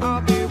say,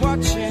 I'll be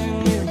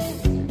watching you.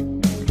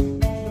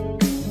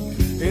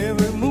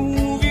 Every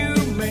move you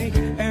make,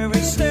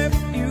 every step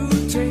you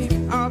take,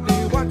 I'll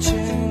be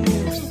watching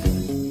you.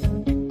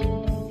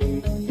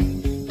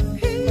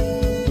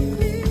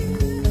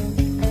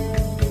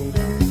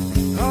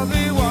 I'll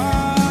be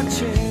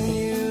watching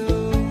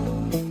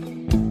you.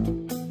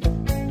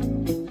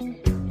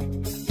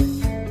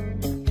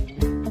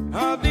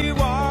 I'll be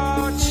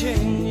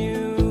watching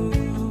you.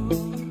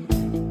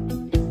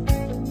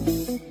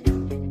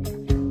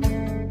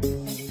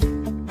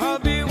 I'll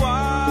be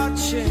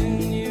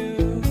watching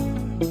you.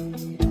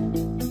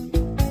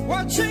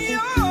 Watching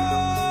you.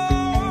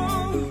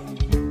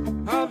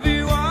 I'll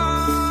be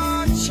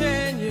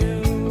watching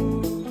you.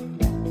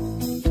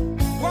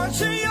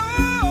 Watching you.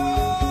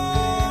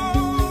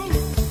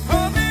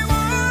 I'll be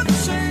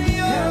watching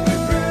you. Every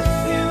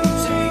breath you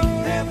take,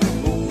 every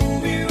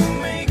move you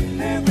make,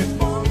 every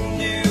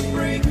bond you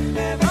break.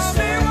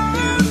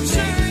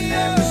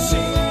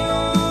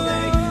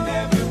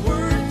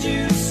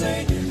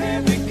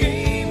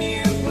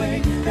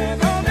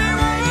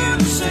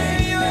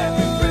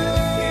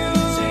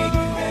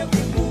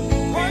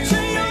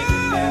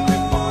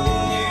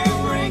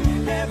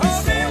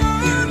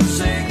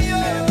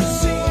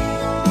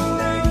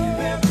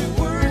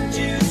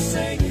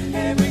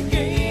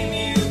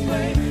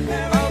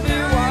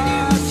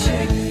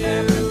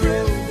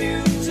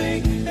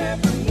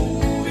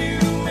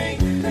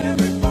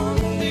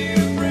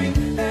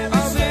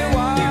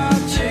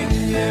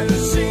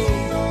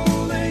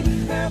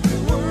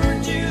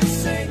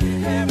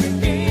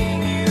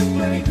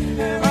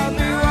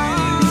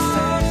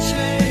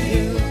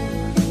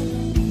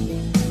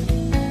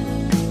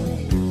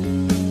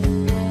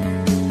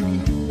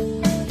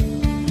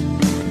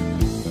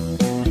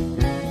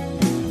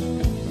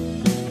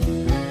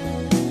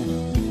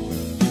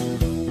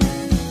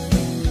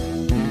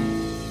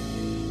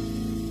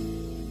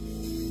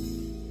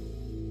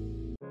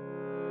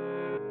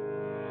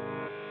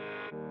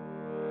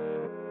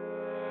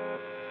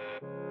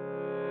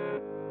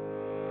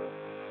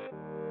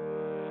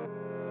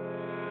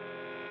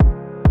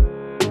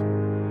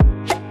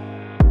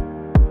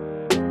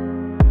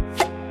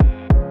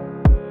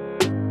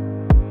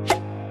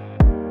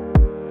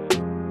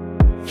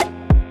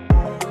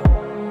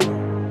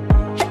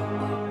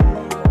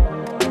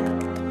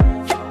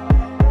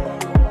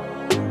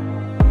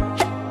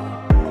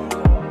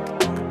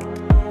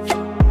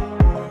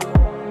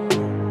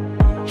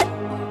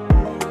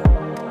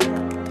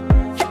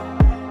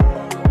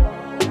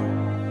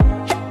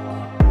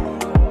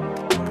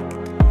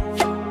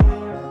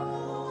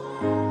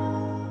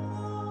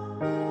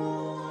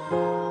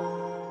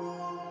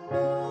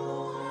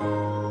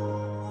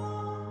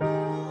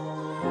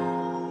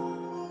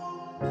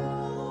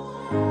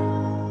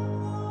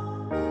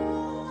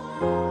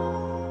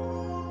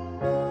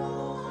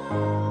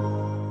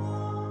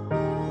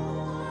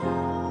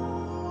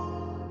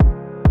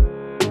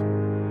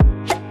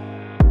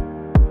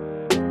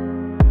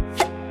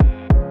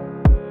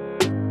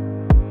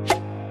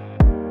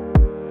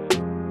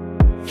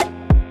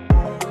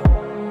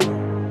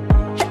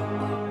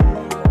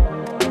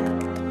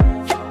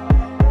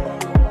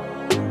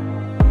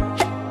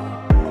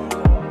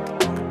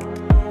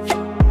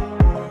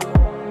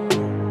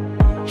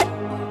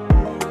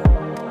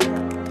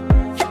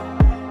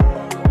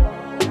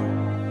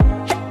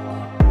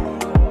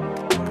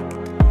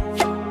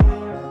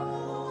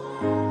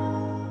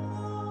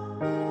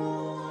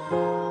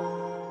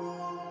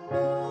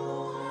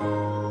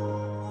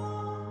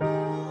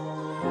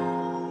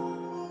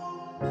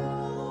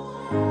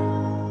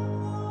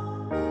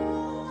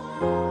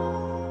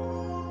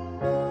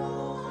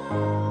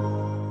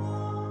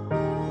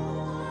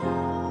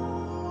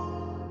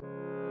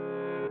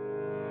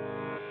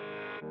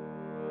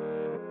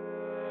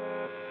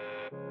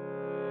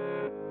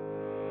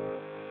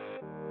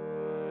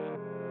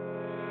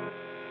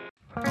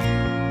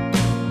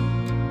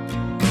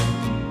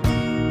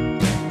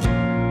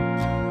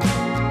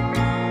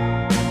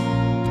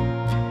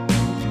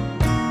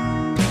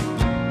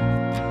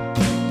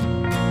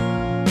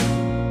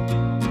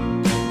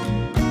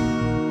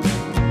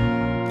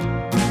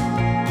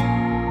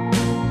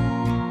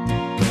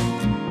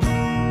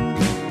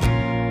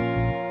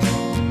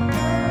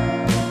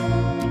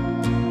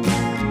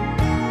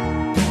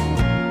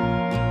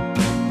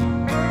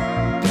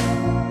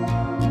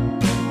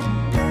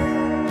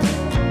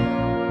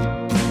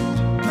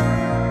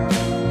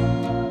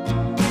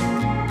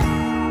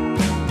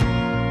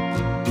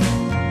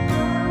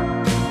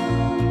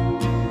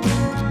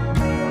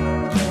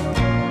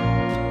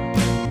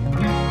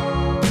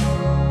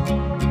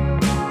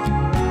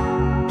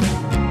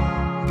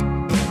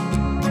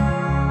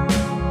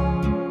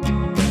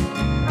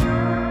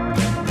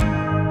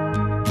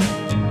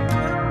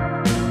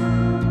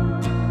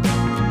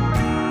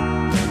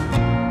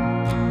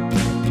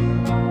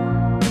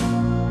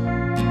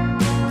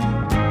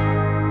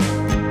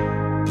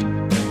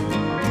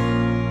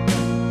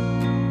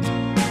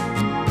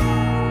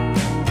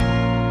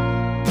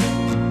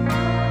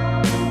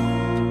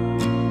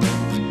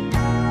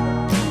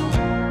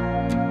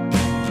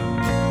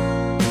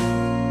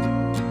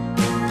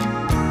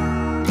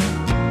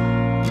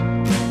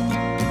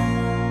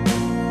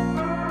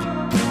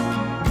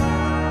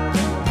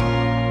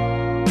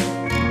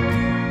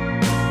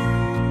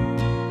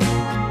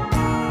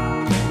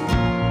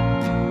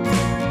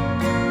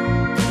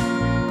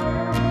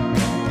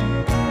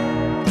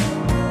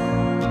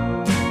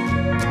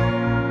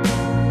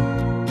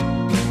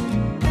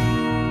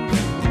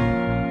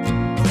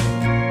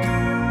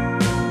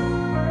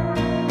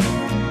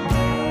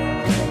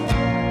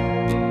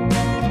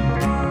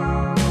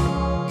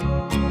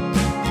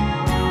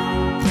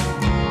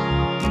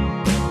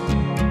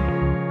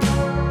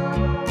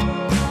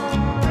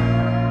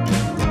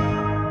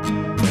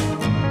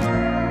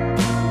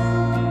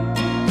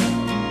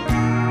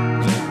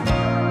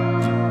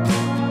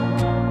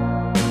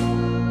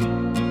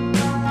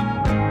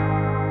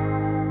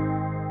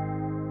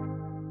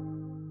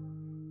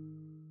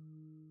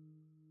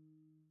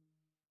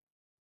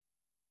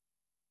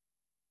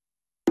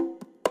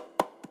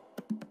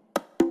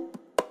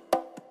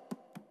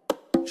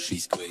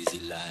 She's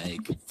crazy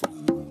like a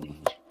fool.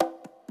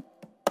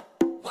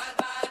 What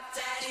about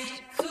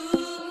Daddy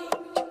Cool?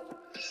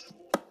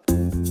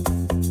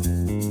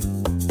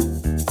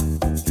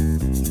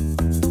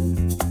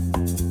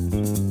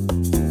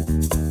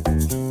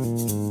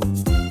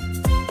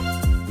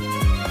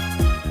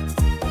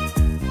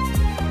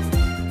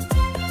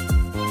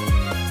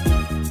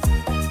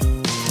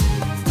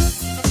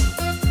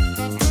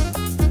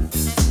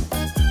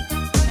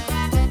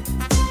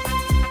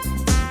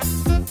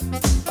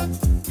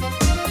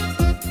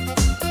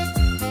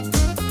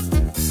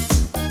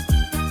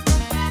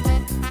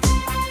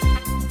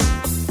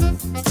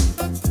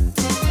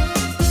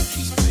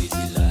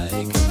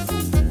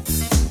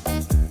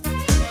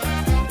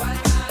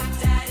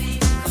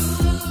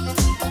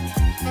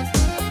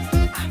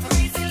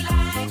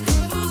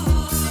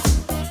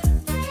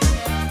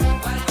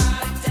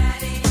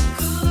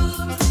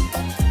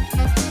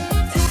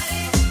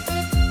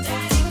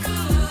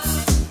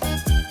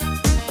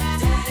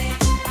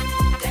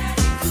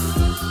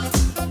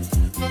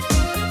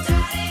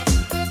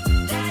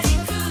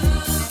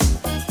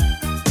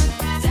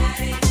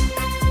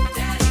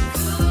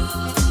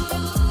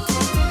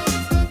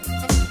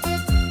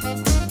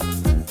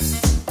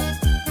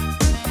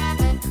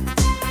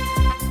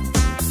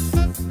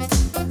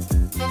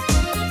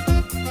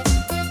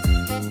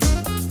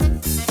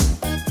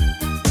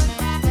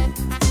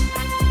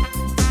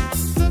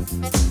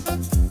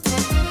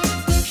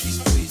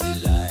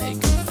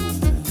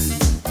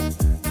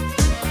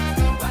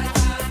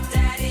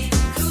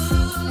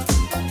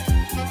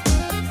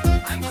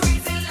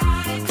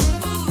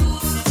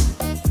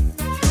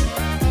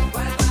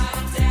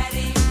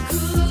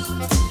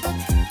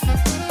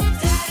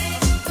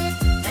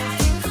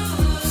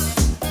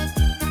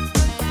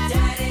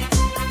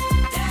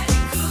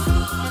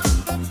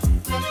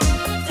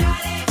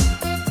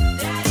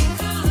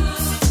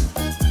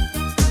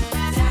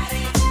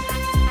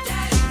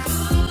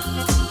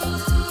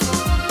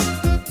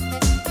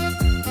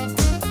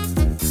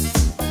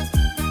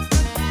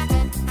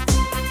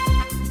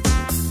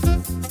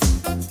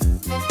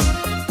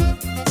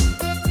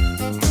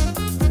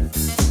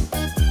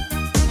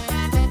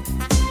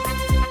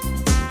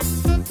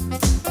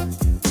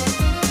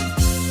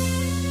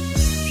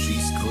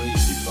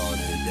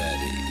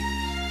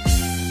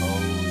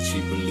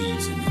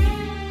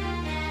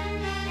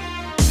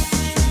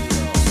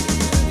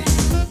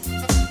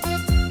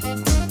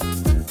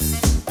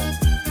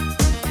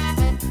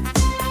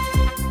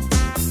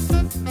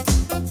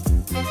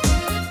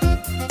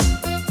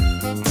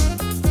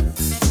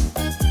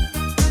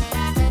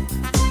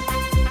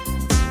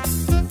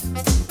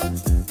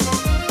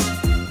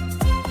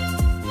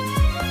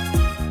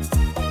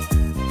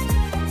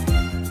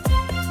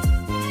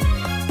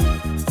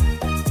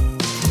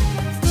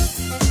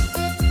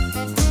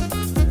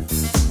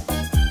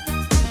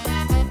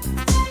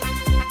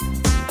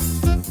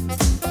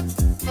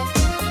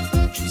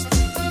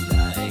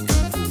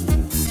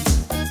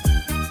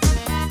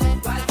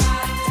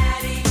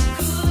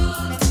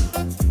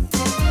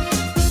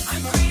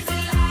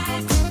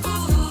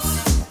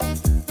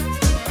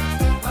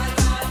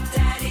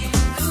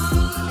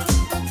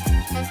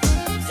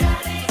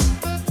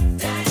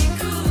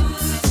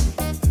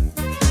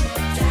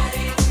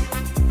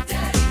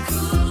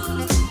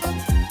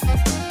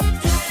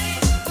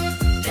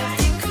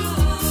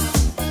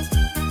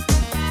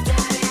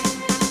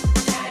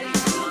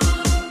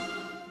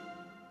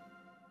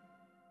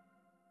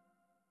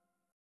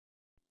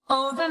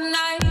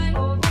 Overnight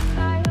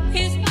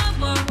is my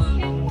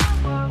world.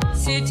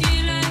 City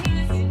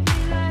lights,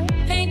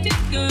 painted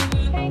girl.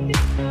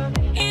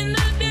 In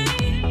the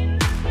day,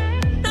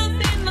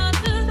 nothing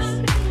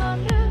matters.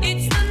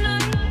 It's the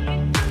night,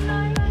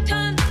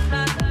 time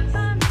flies.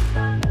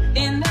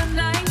 In the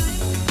night,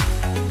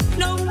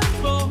 no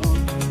control.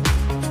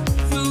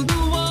 Through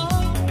the wall,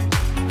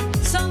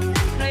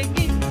 something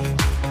breaking.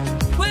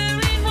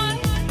 Wearing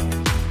white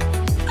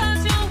as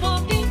you're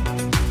walking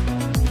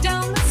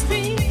down the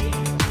street.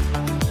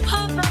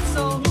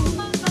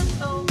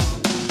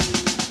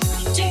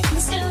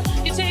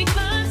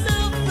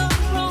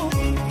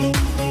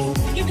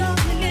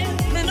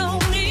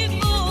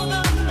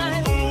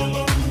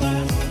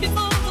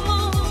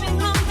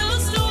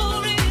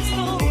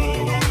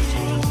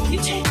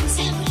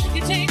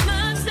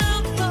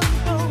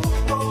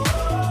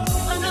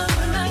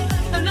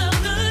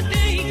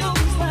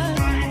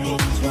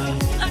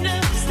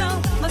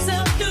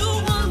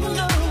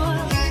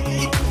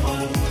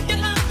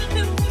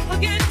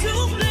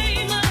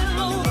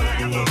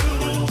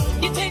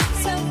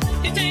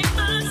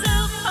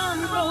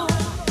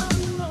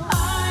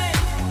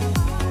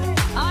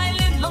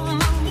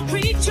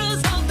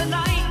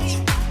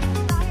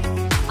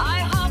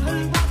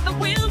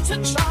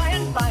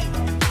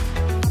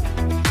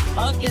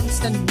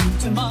 Against a new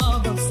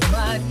tomorrow, so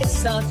I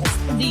guess I'll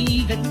just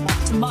believe it.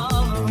 But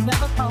tomorrow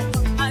never comes.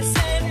 I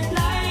said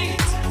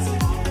light,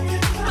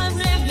 I'm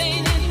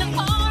living in the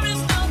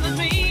forest of the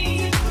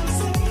dream.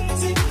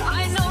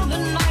 I know the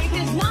night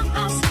is not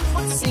as it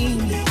would seem.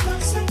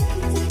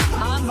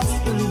 I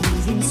must be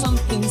losing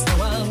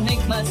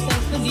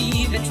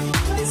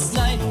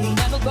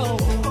go.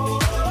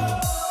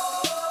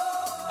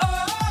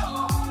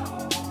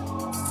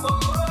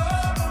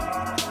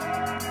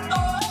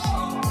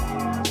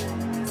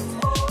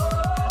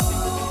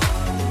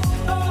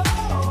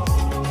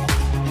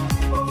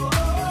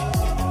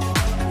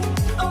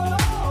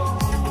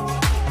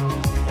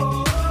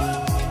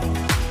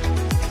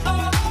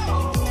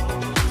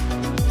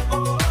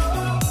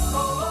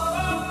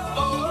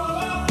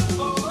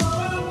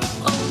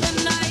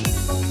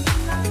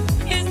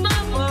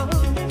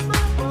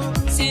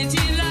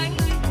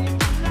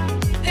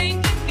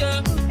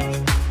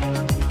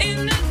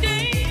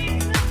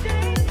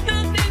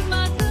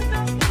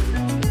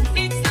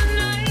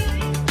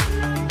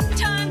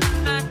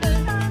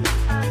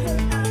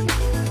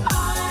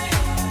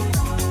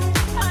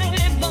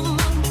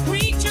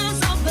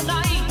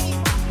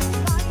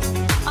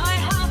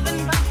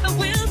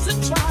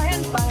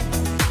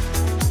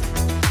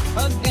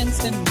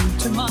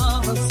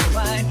 Tomorrow, so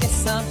I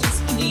guess I'll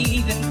just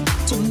believe it.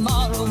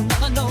 Tomorrow,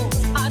 never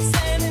knows. I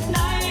said at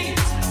night,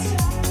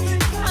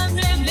 I'm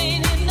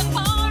living in the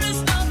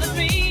forest of the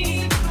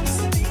dream.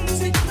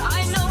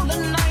 I know the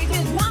night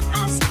is not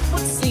as it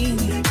would seem.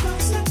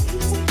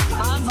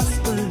 I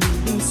must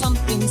believe in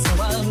something,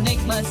 so I'll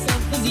make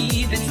myself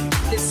believe it.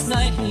 This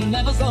night will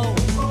never go.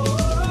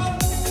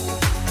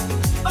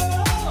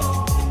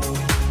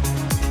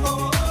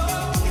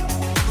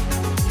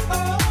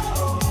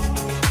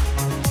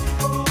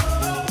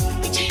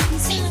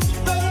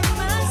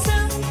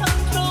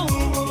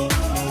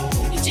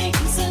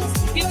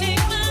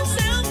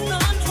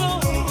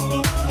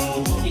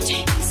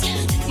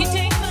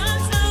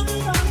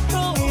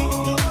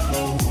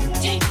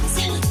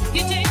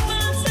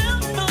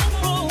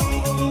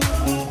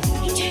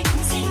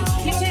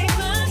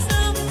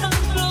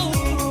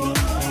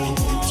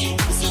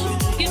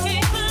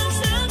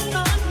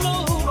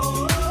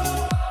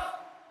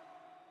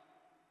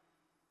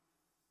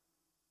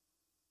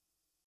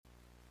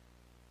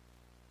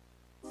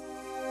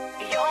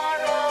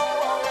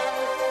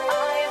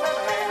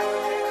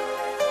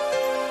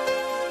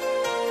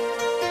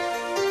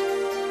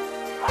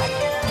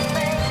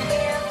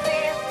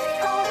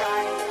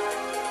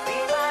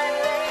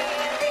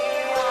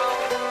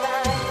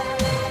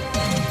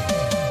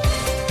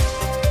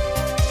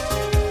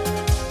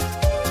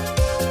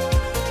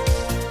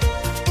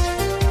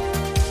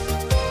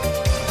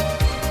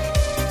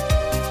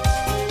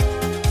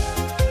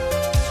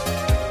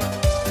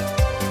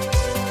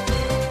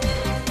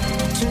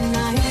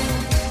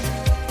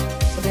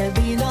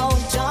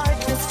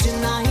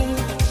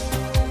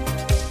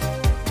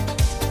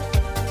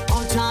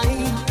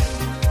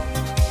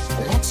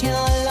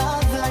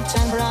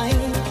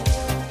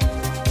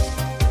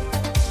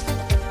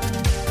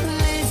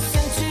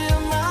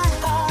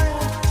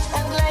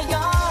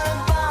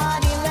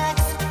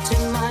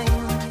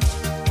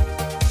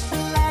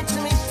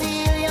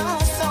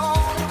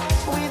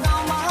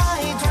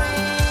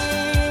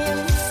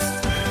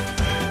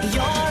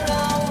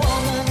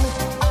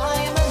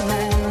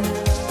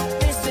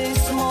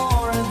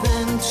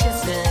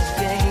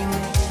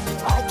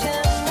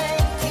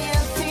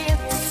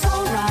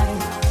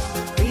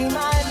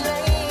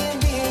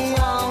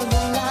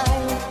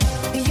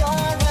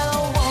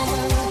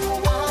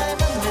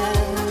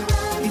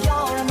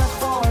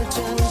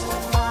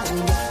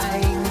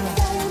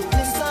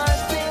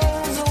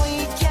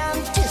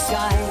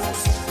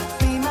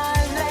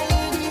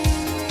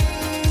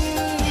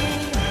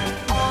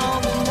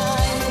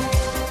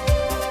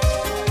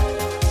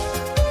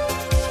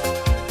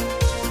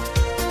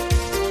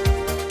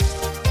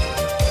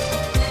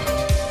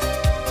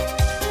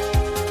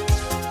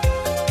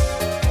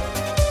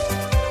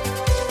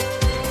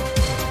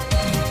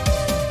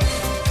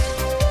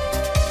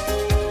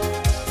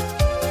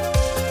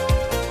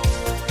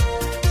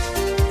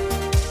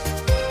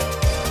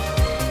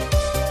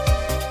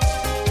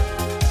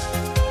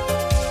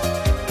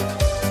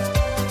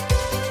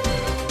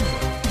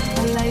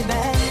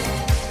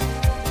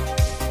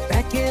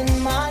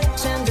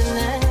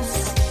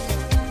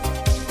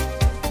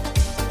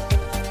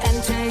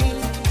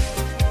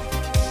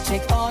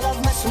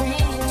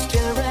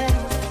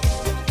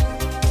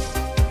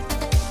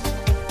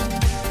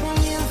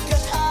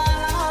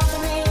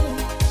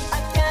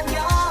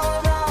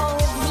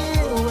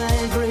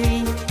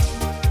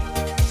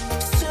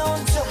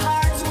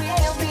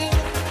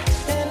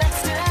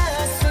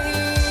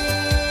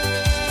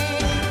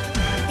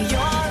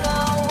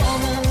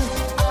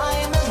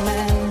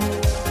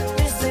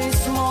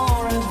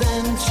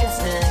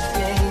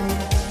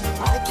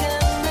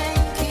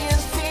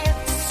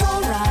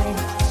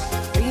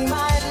 Be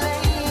my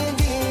lady.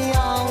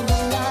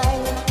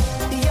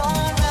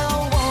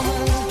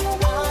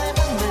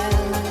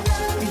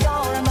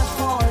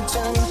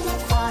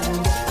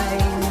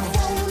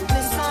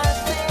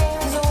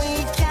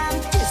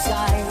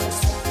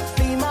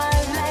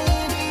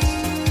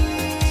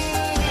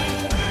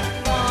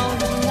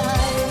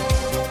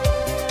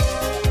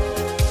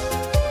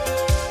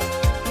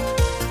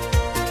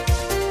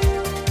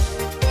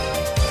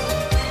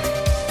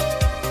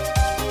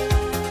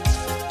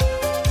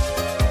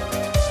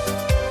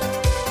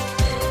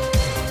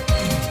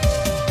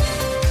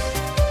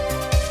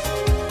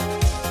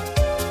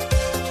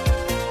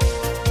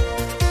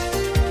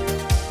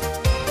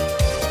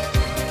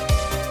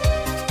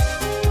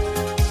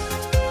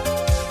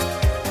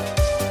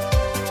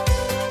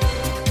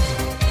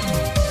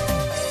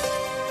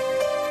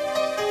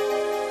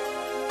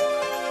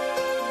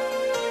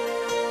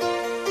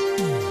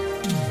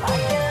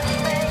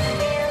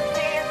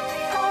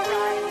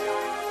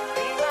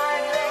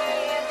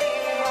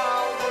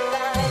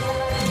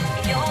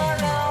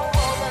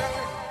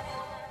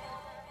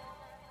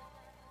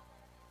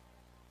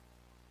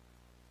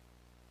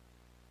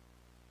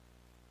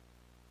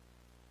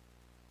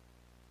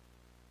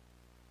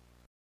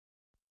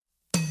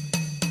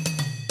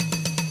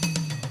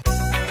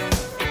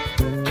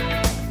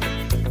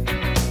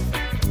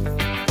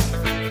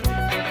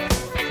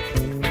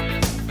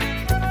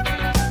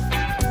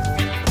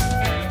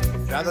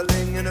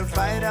 better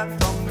find out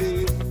from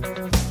me.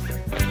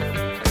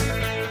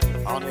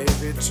 On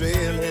every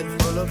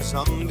trailhead full of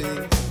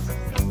zombies,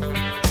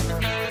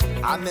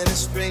 I met a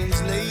strange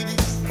lady.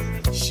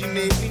 She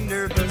made me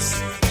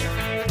nervous.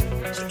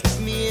 She took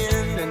me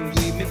in and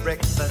gave me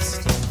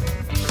breakfast.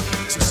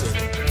 She said,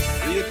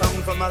 "Do you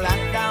come from a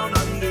land down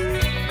under?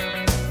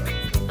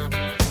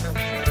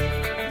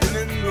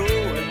 Women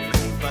rolling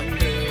in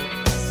thunder.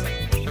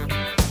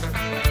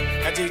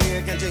 Can't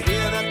you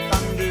hear that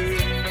thunder?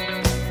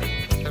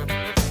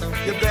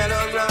 You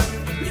better run,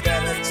 you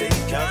better take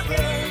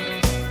cover."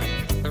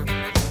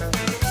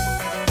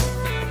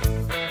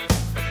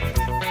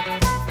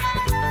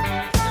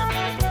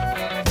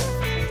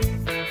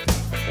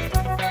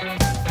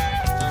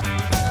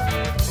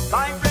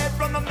 Buying bread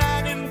from a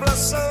man in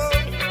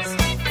Brussels,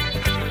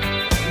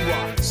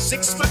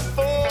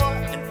 6'4"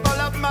 and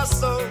full of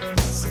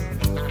muscles.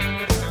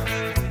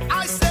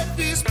 I said,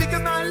 "Do you speak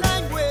my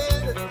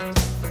language?"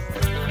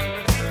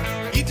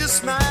 He just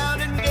smiled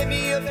and gave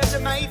me a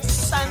Vegemite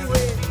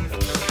sandwich.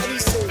 And he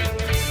said,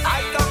 "I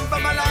come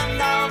from a land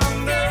down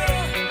under.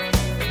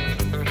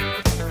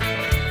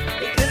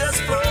 It is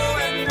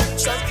flowing and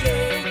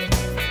chocolate.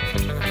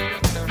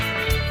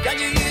 Can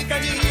you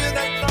hear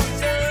that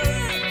thunder?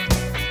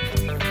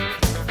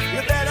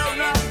 You better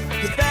run,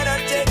 you better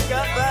take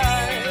a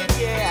bite,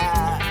 yeah."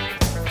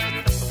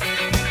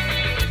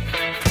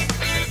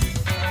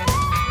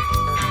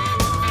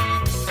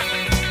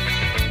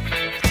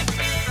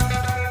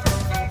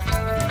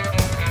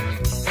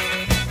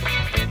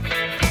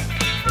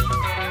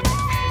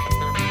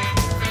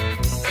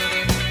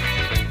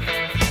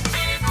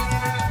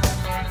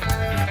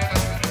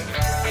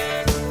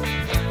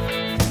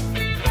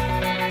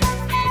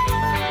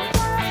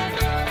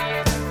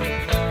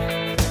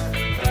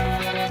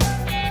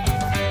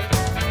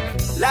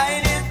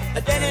 Lying in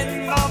a den in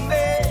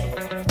Bombay,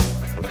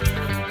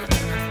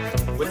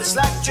 with a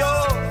slack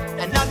jaw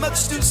and not much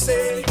to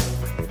say,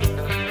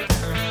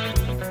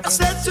 I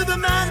said to the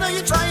man, "Are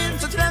you trying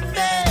to tempt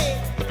me?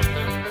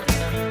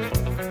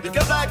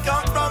 Because I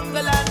come from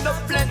the land of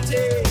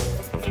plenty."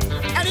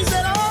 And he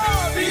said,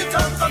 "Oh, do you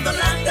come from the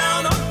land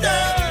down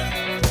under?"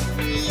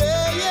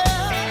 "Yeah,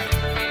 yeah,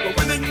 where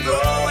women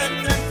grow and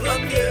men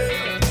plunder."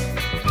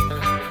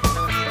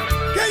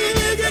 Can you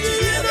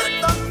hear that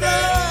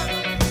thunder?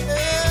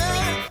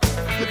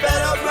 You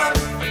better run,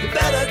 you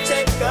better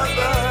take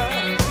cover,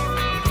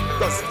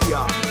 'cause we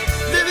are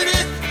living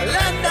in a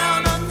land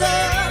down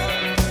under,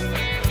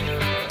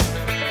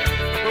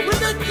 where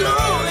women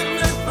glow and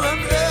men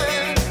plunder.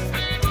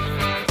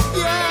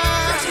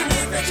 Yeah,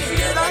 can't you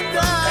hear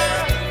thunder,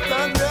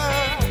 thunder?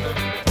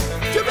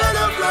 You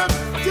better run,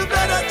 you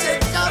better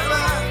take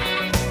cover.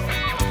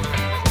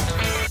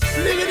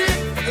 Living in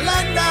a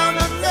land down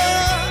under,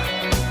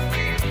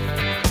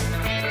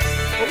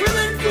 where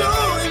women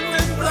glow and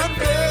men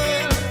plunder.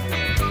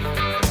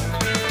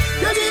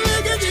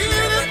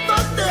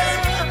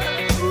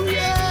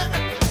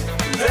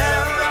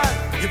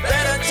 You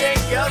better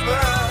take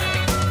cover.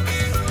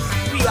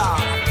 We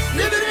are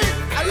living in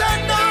a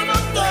land down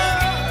under.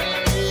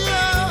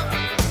 Yeah.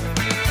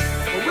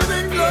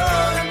 Women go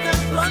and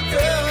men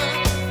plunder.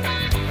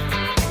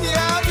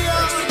 Yeah,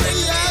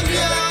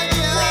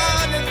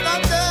 they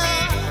plunder.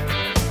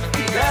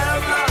 You better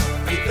run,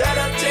 you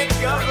better take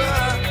cover.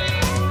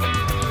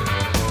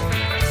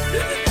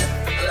 Living in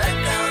a land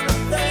down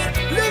under.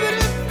 Living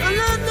in a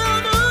land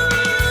down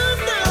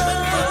under.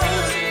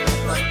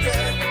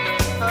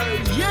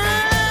 Yeah.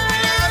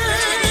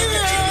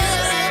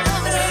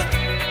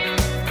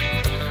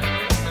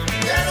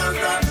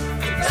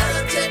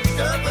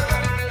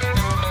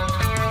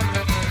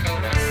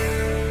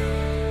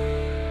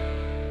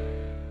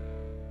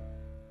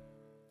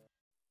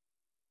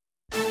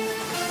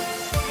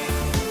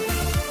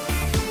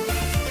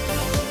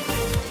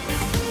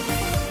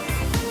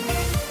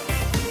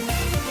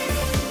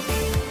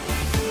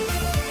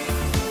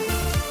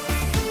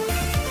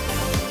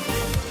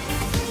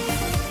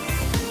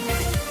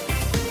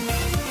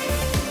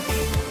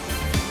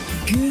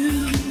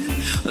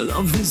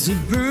 Love is a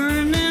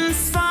burning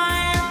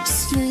fire,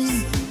 stay,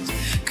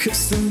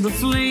 'cause then the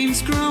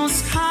flames grows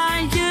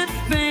higher,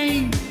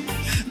 babe.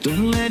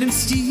 Don't let him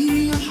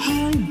steal your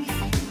heart.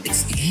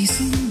 It's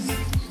easy,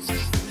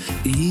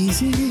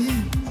 easy.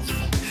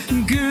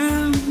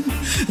 Girl,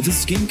 this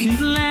game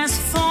can't last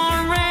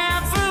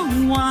forever.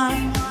 Why?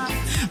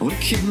 We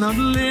cannot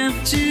live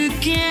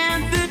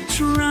together,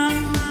 try.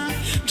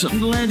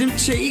 Don't let him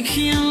take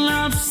your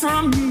love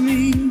from me.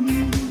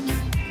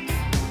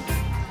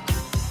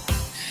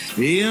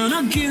 You're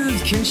not good,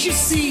 can't you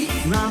see?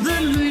 Rather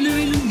Louis,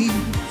 Louis, Louis.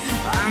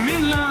 I'm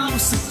in love,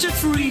 such a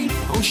free.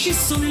 Oh,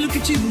 she's only look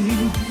at you.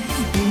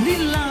 Only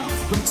love,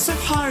 but it's so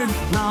hard.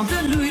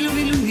 Rather Louis,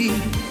 Louis, Louis.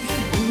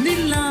 Only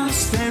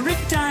love's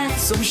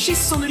paradise. Oh,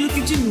 she's only look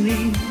at you.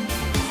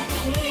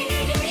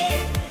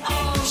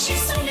 Oh,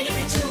 she's only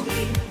looking to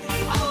me.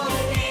 Oh,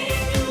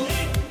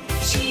 Louis,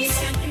 she's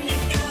having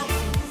it go.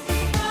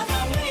 Oh,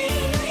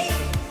 Louis,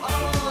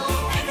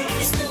 oh,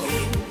 everybody's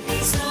doing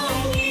so.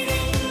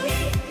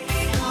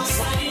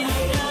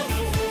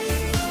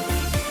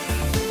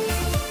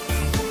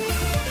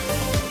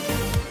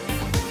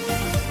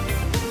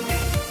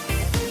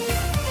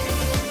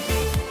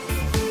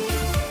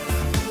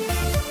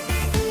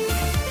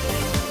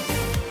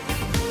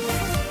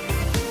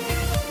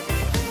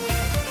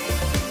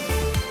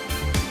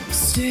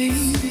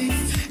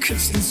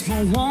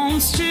 guy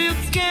wants to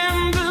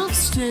gamble,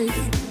 stay.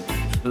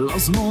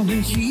 Loves more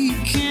than he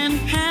can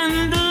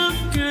handle,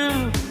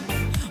 girl.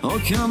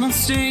 Oh, come and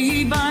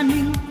stay by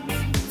me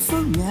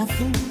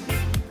forever,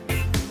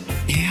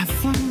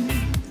 ever.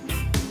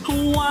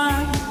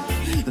 Why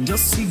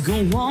does he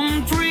go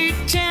on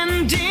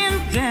pretending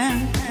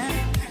that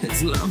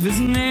his love is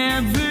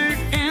never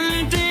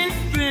ending,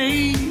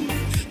 babe?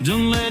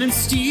 Don't let him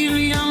steal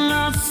your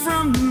love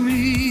from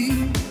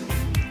me.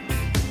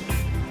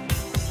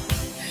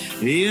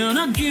 You're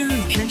not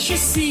good, can't you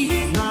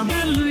see?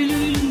 Mama, Louie,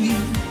 Louie, Louie.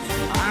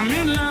 I'm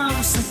in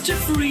love, such a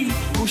freak.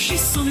 Oh,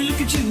 she's only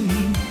look at you.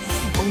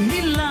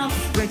 Only love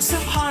breaks her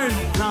heart.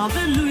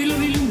 Mama, Louie,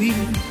 Louie, Louie.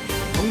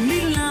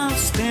 Only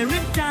love's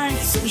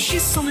paradise. Oh,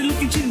 she's only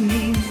look at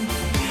you.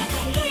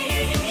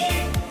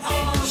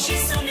 Oh,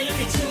 she's only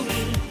looking to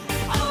me.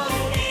 Oh,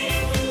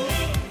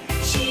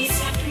 she's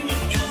having me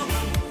come.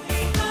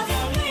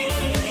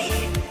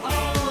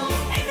 Oh,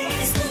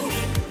 everybody's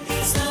moving.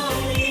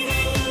 Slowly,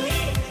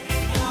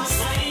 lost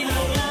sight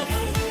of love.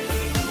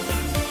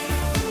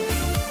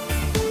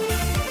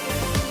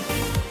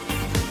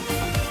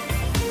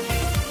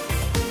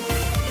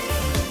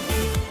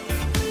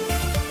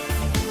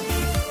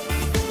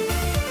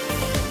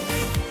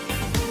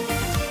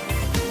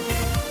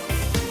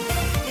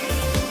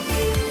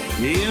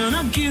 You're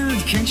not good,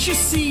 can't you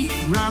see?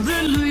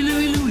 Brother Louie,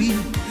 Louie, Louie.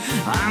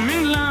 I'm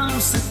in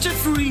love, such a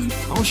freak.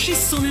 Oh,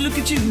 she's only look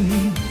at you.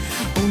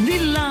 Only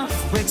love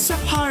breaks her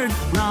heart.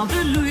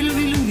 Brother Louie,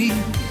 Louie, Louie.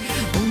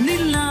 Only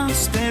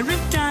love's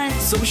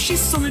paradise. Oh,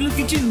 she's only look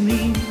at you.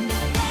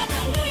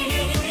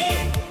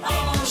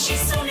 Oh,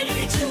 she's only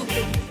looking to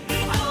me.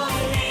 Oh,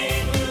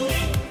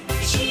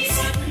 she's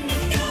having me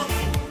come.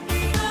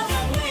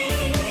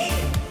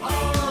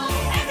 Oh,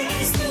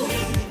 everybody's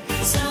moving.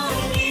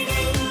 Slowly,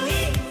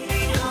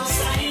 lost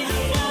sight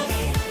of love.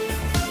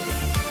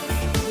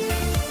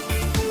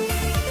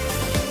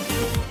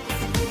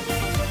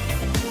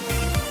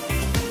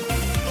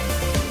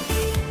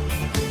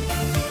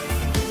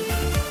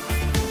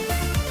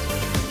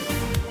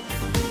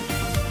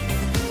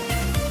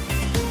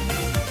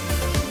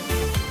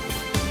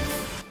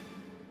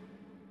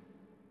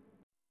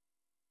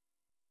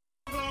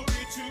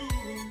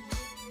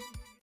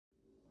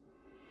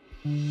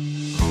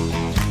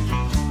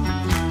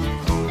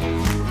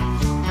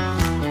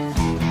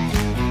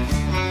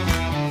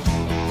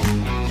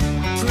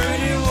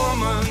 Pretty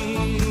woman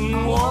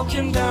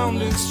walking down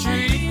the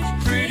street.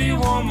 Pretty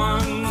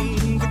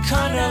woman, the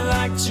kind I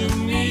like to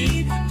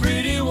meet.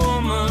 Pretty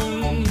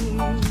woman,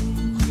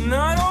 and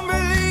I don't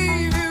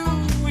believe you,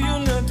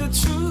 you're not the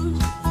truth.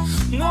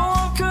 No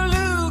one can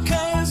look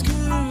as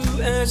good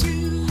as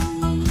you.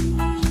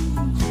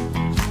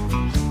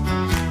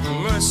 I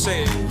must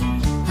say,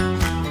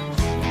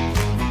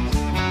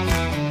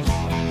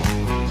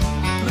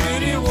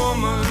 pretty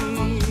woman,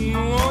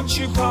 won't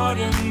you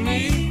pardon me?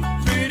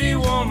 Pretty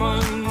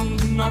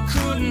woman, I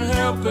couldn't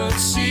help but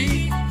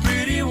see.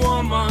 Pretty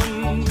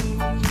woman,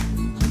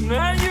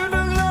 now you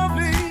look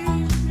lovely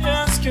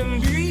as can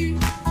be.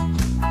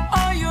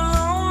 Are you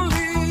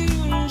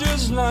lonely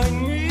just like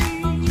me?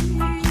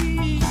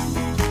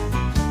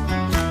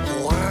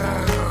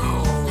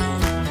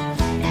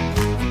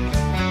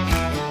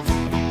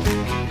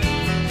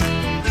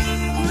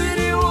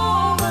 Pretty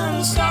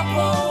woman, stop a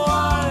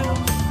while.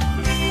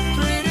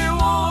 Pretty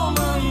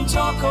woman,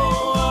 talk a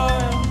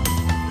while.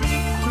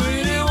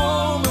 Pretty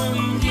woman,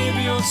 give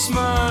your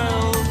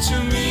smile to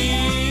me.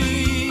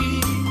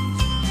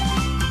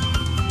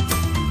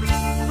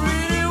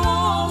 Pretty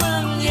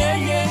woman, yeah,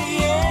 yeah,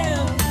 yeah.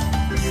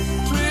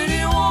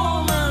 Pretty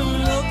woman,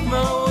 look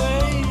my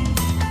way.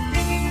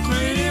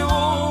 Pretty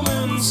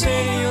woman, say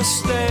you'll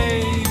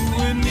stay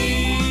with me.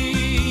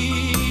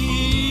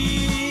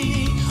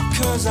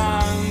 'Cause I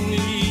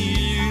need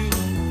you,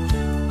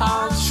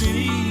 I'll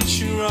treat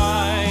you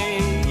right.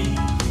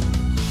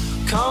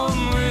 Come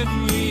with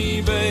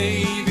me,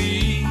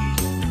 baby,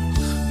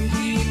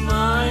 be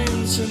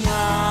mine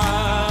tonight.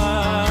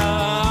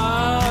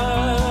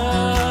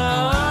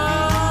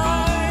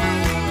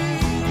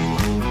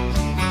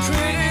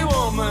 Pretty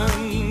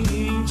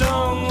woman,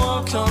 don't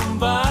walk on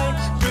by.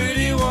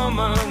 Pretty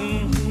woman,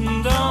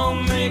 don't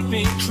make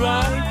me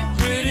cry.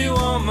 Pretty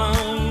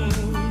woman,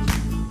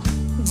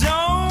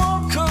 don't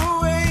walk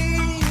away.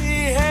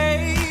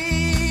 Hey,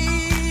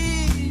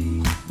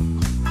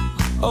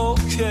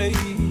 okay.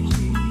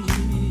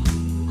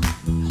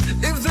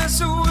 If that's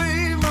the way,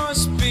 it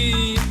must be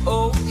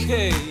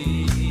okay.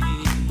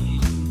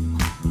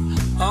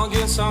 I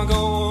guess I'll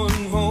go on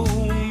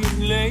home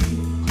late.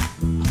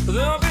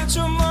 There'll be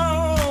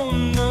tomorrow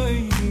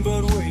night,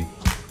 but wait,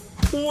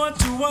 what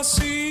do I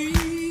see?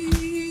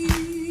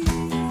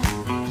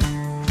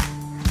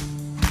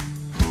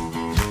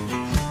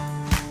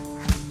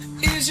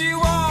 Is she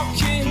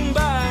walking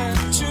back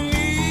to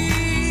me?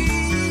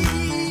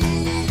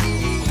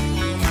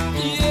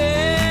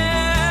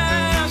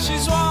 Yeah,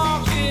 she's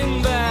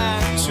walking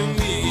back to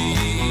me.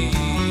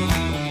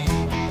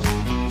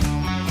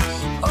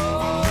 Oh.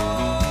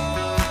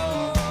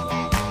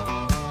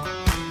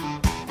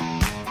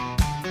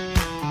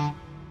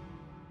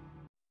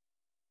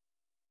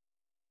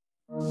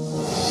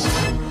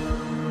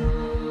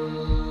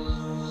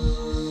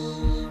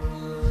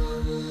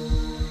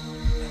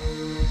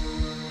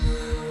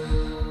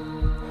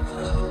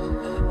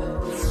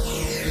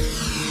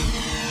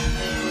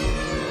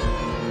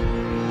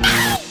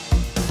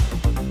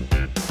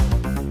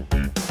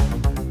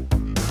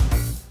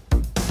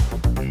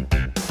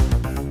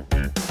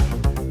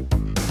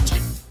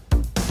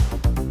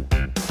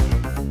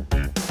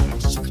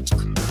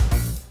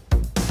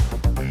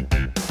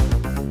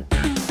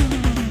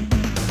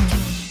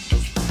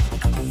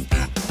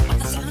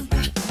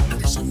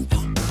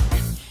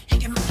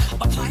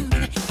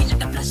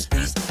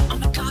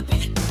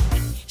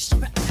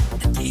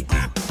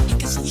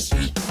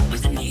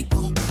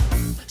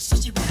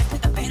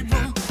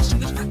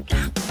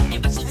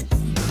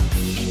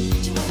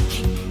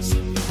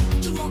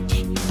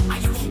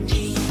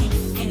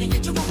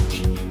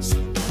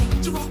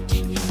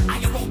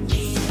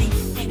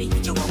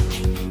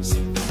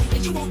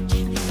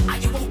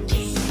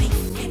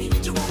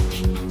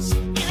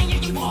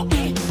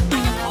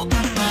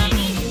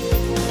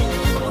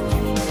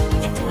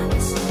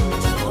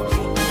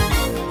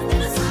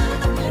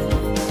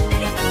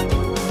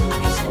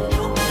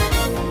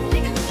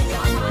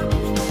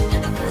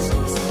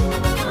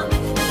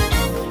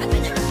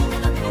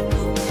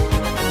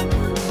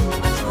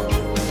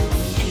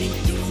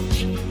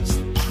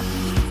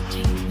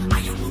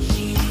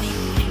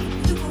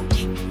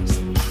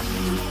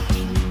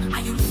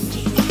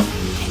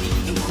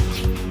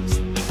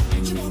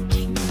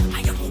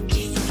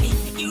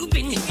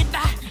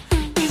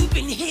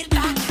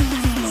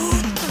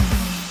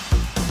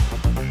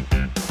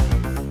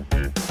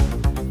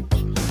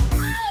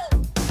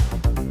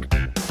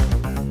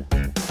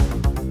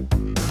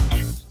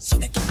 So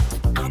that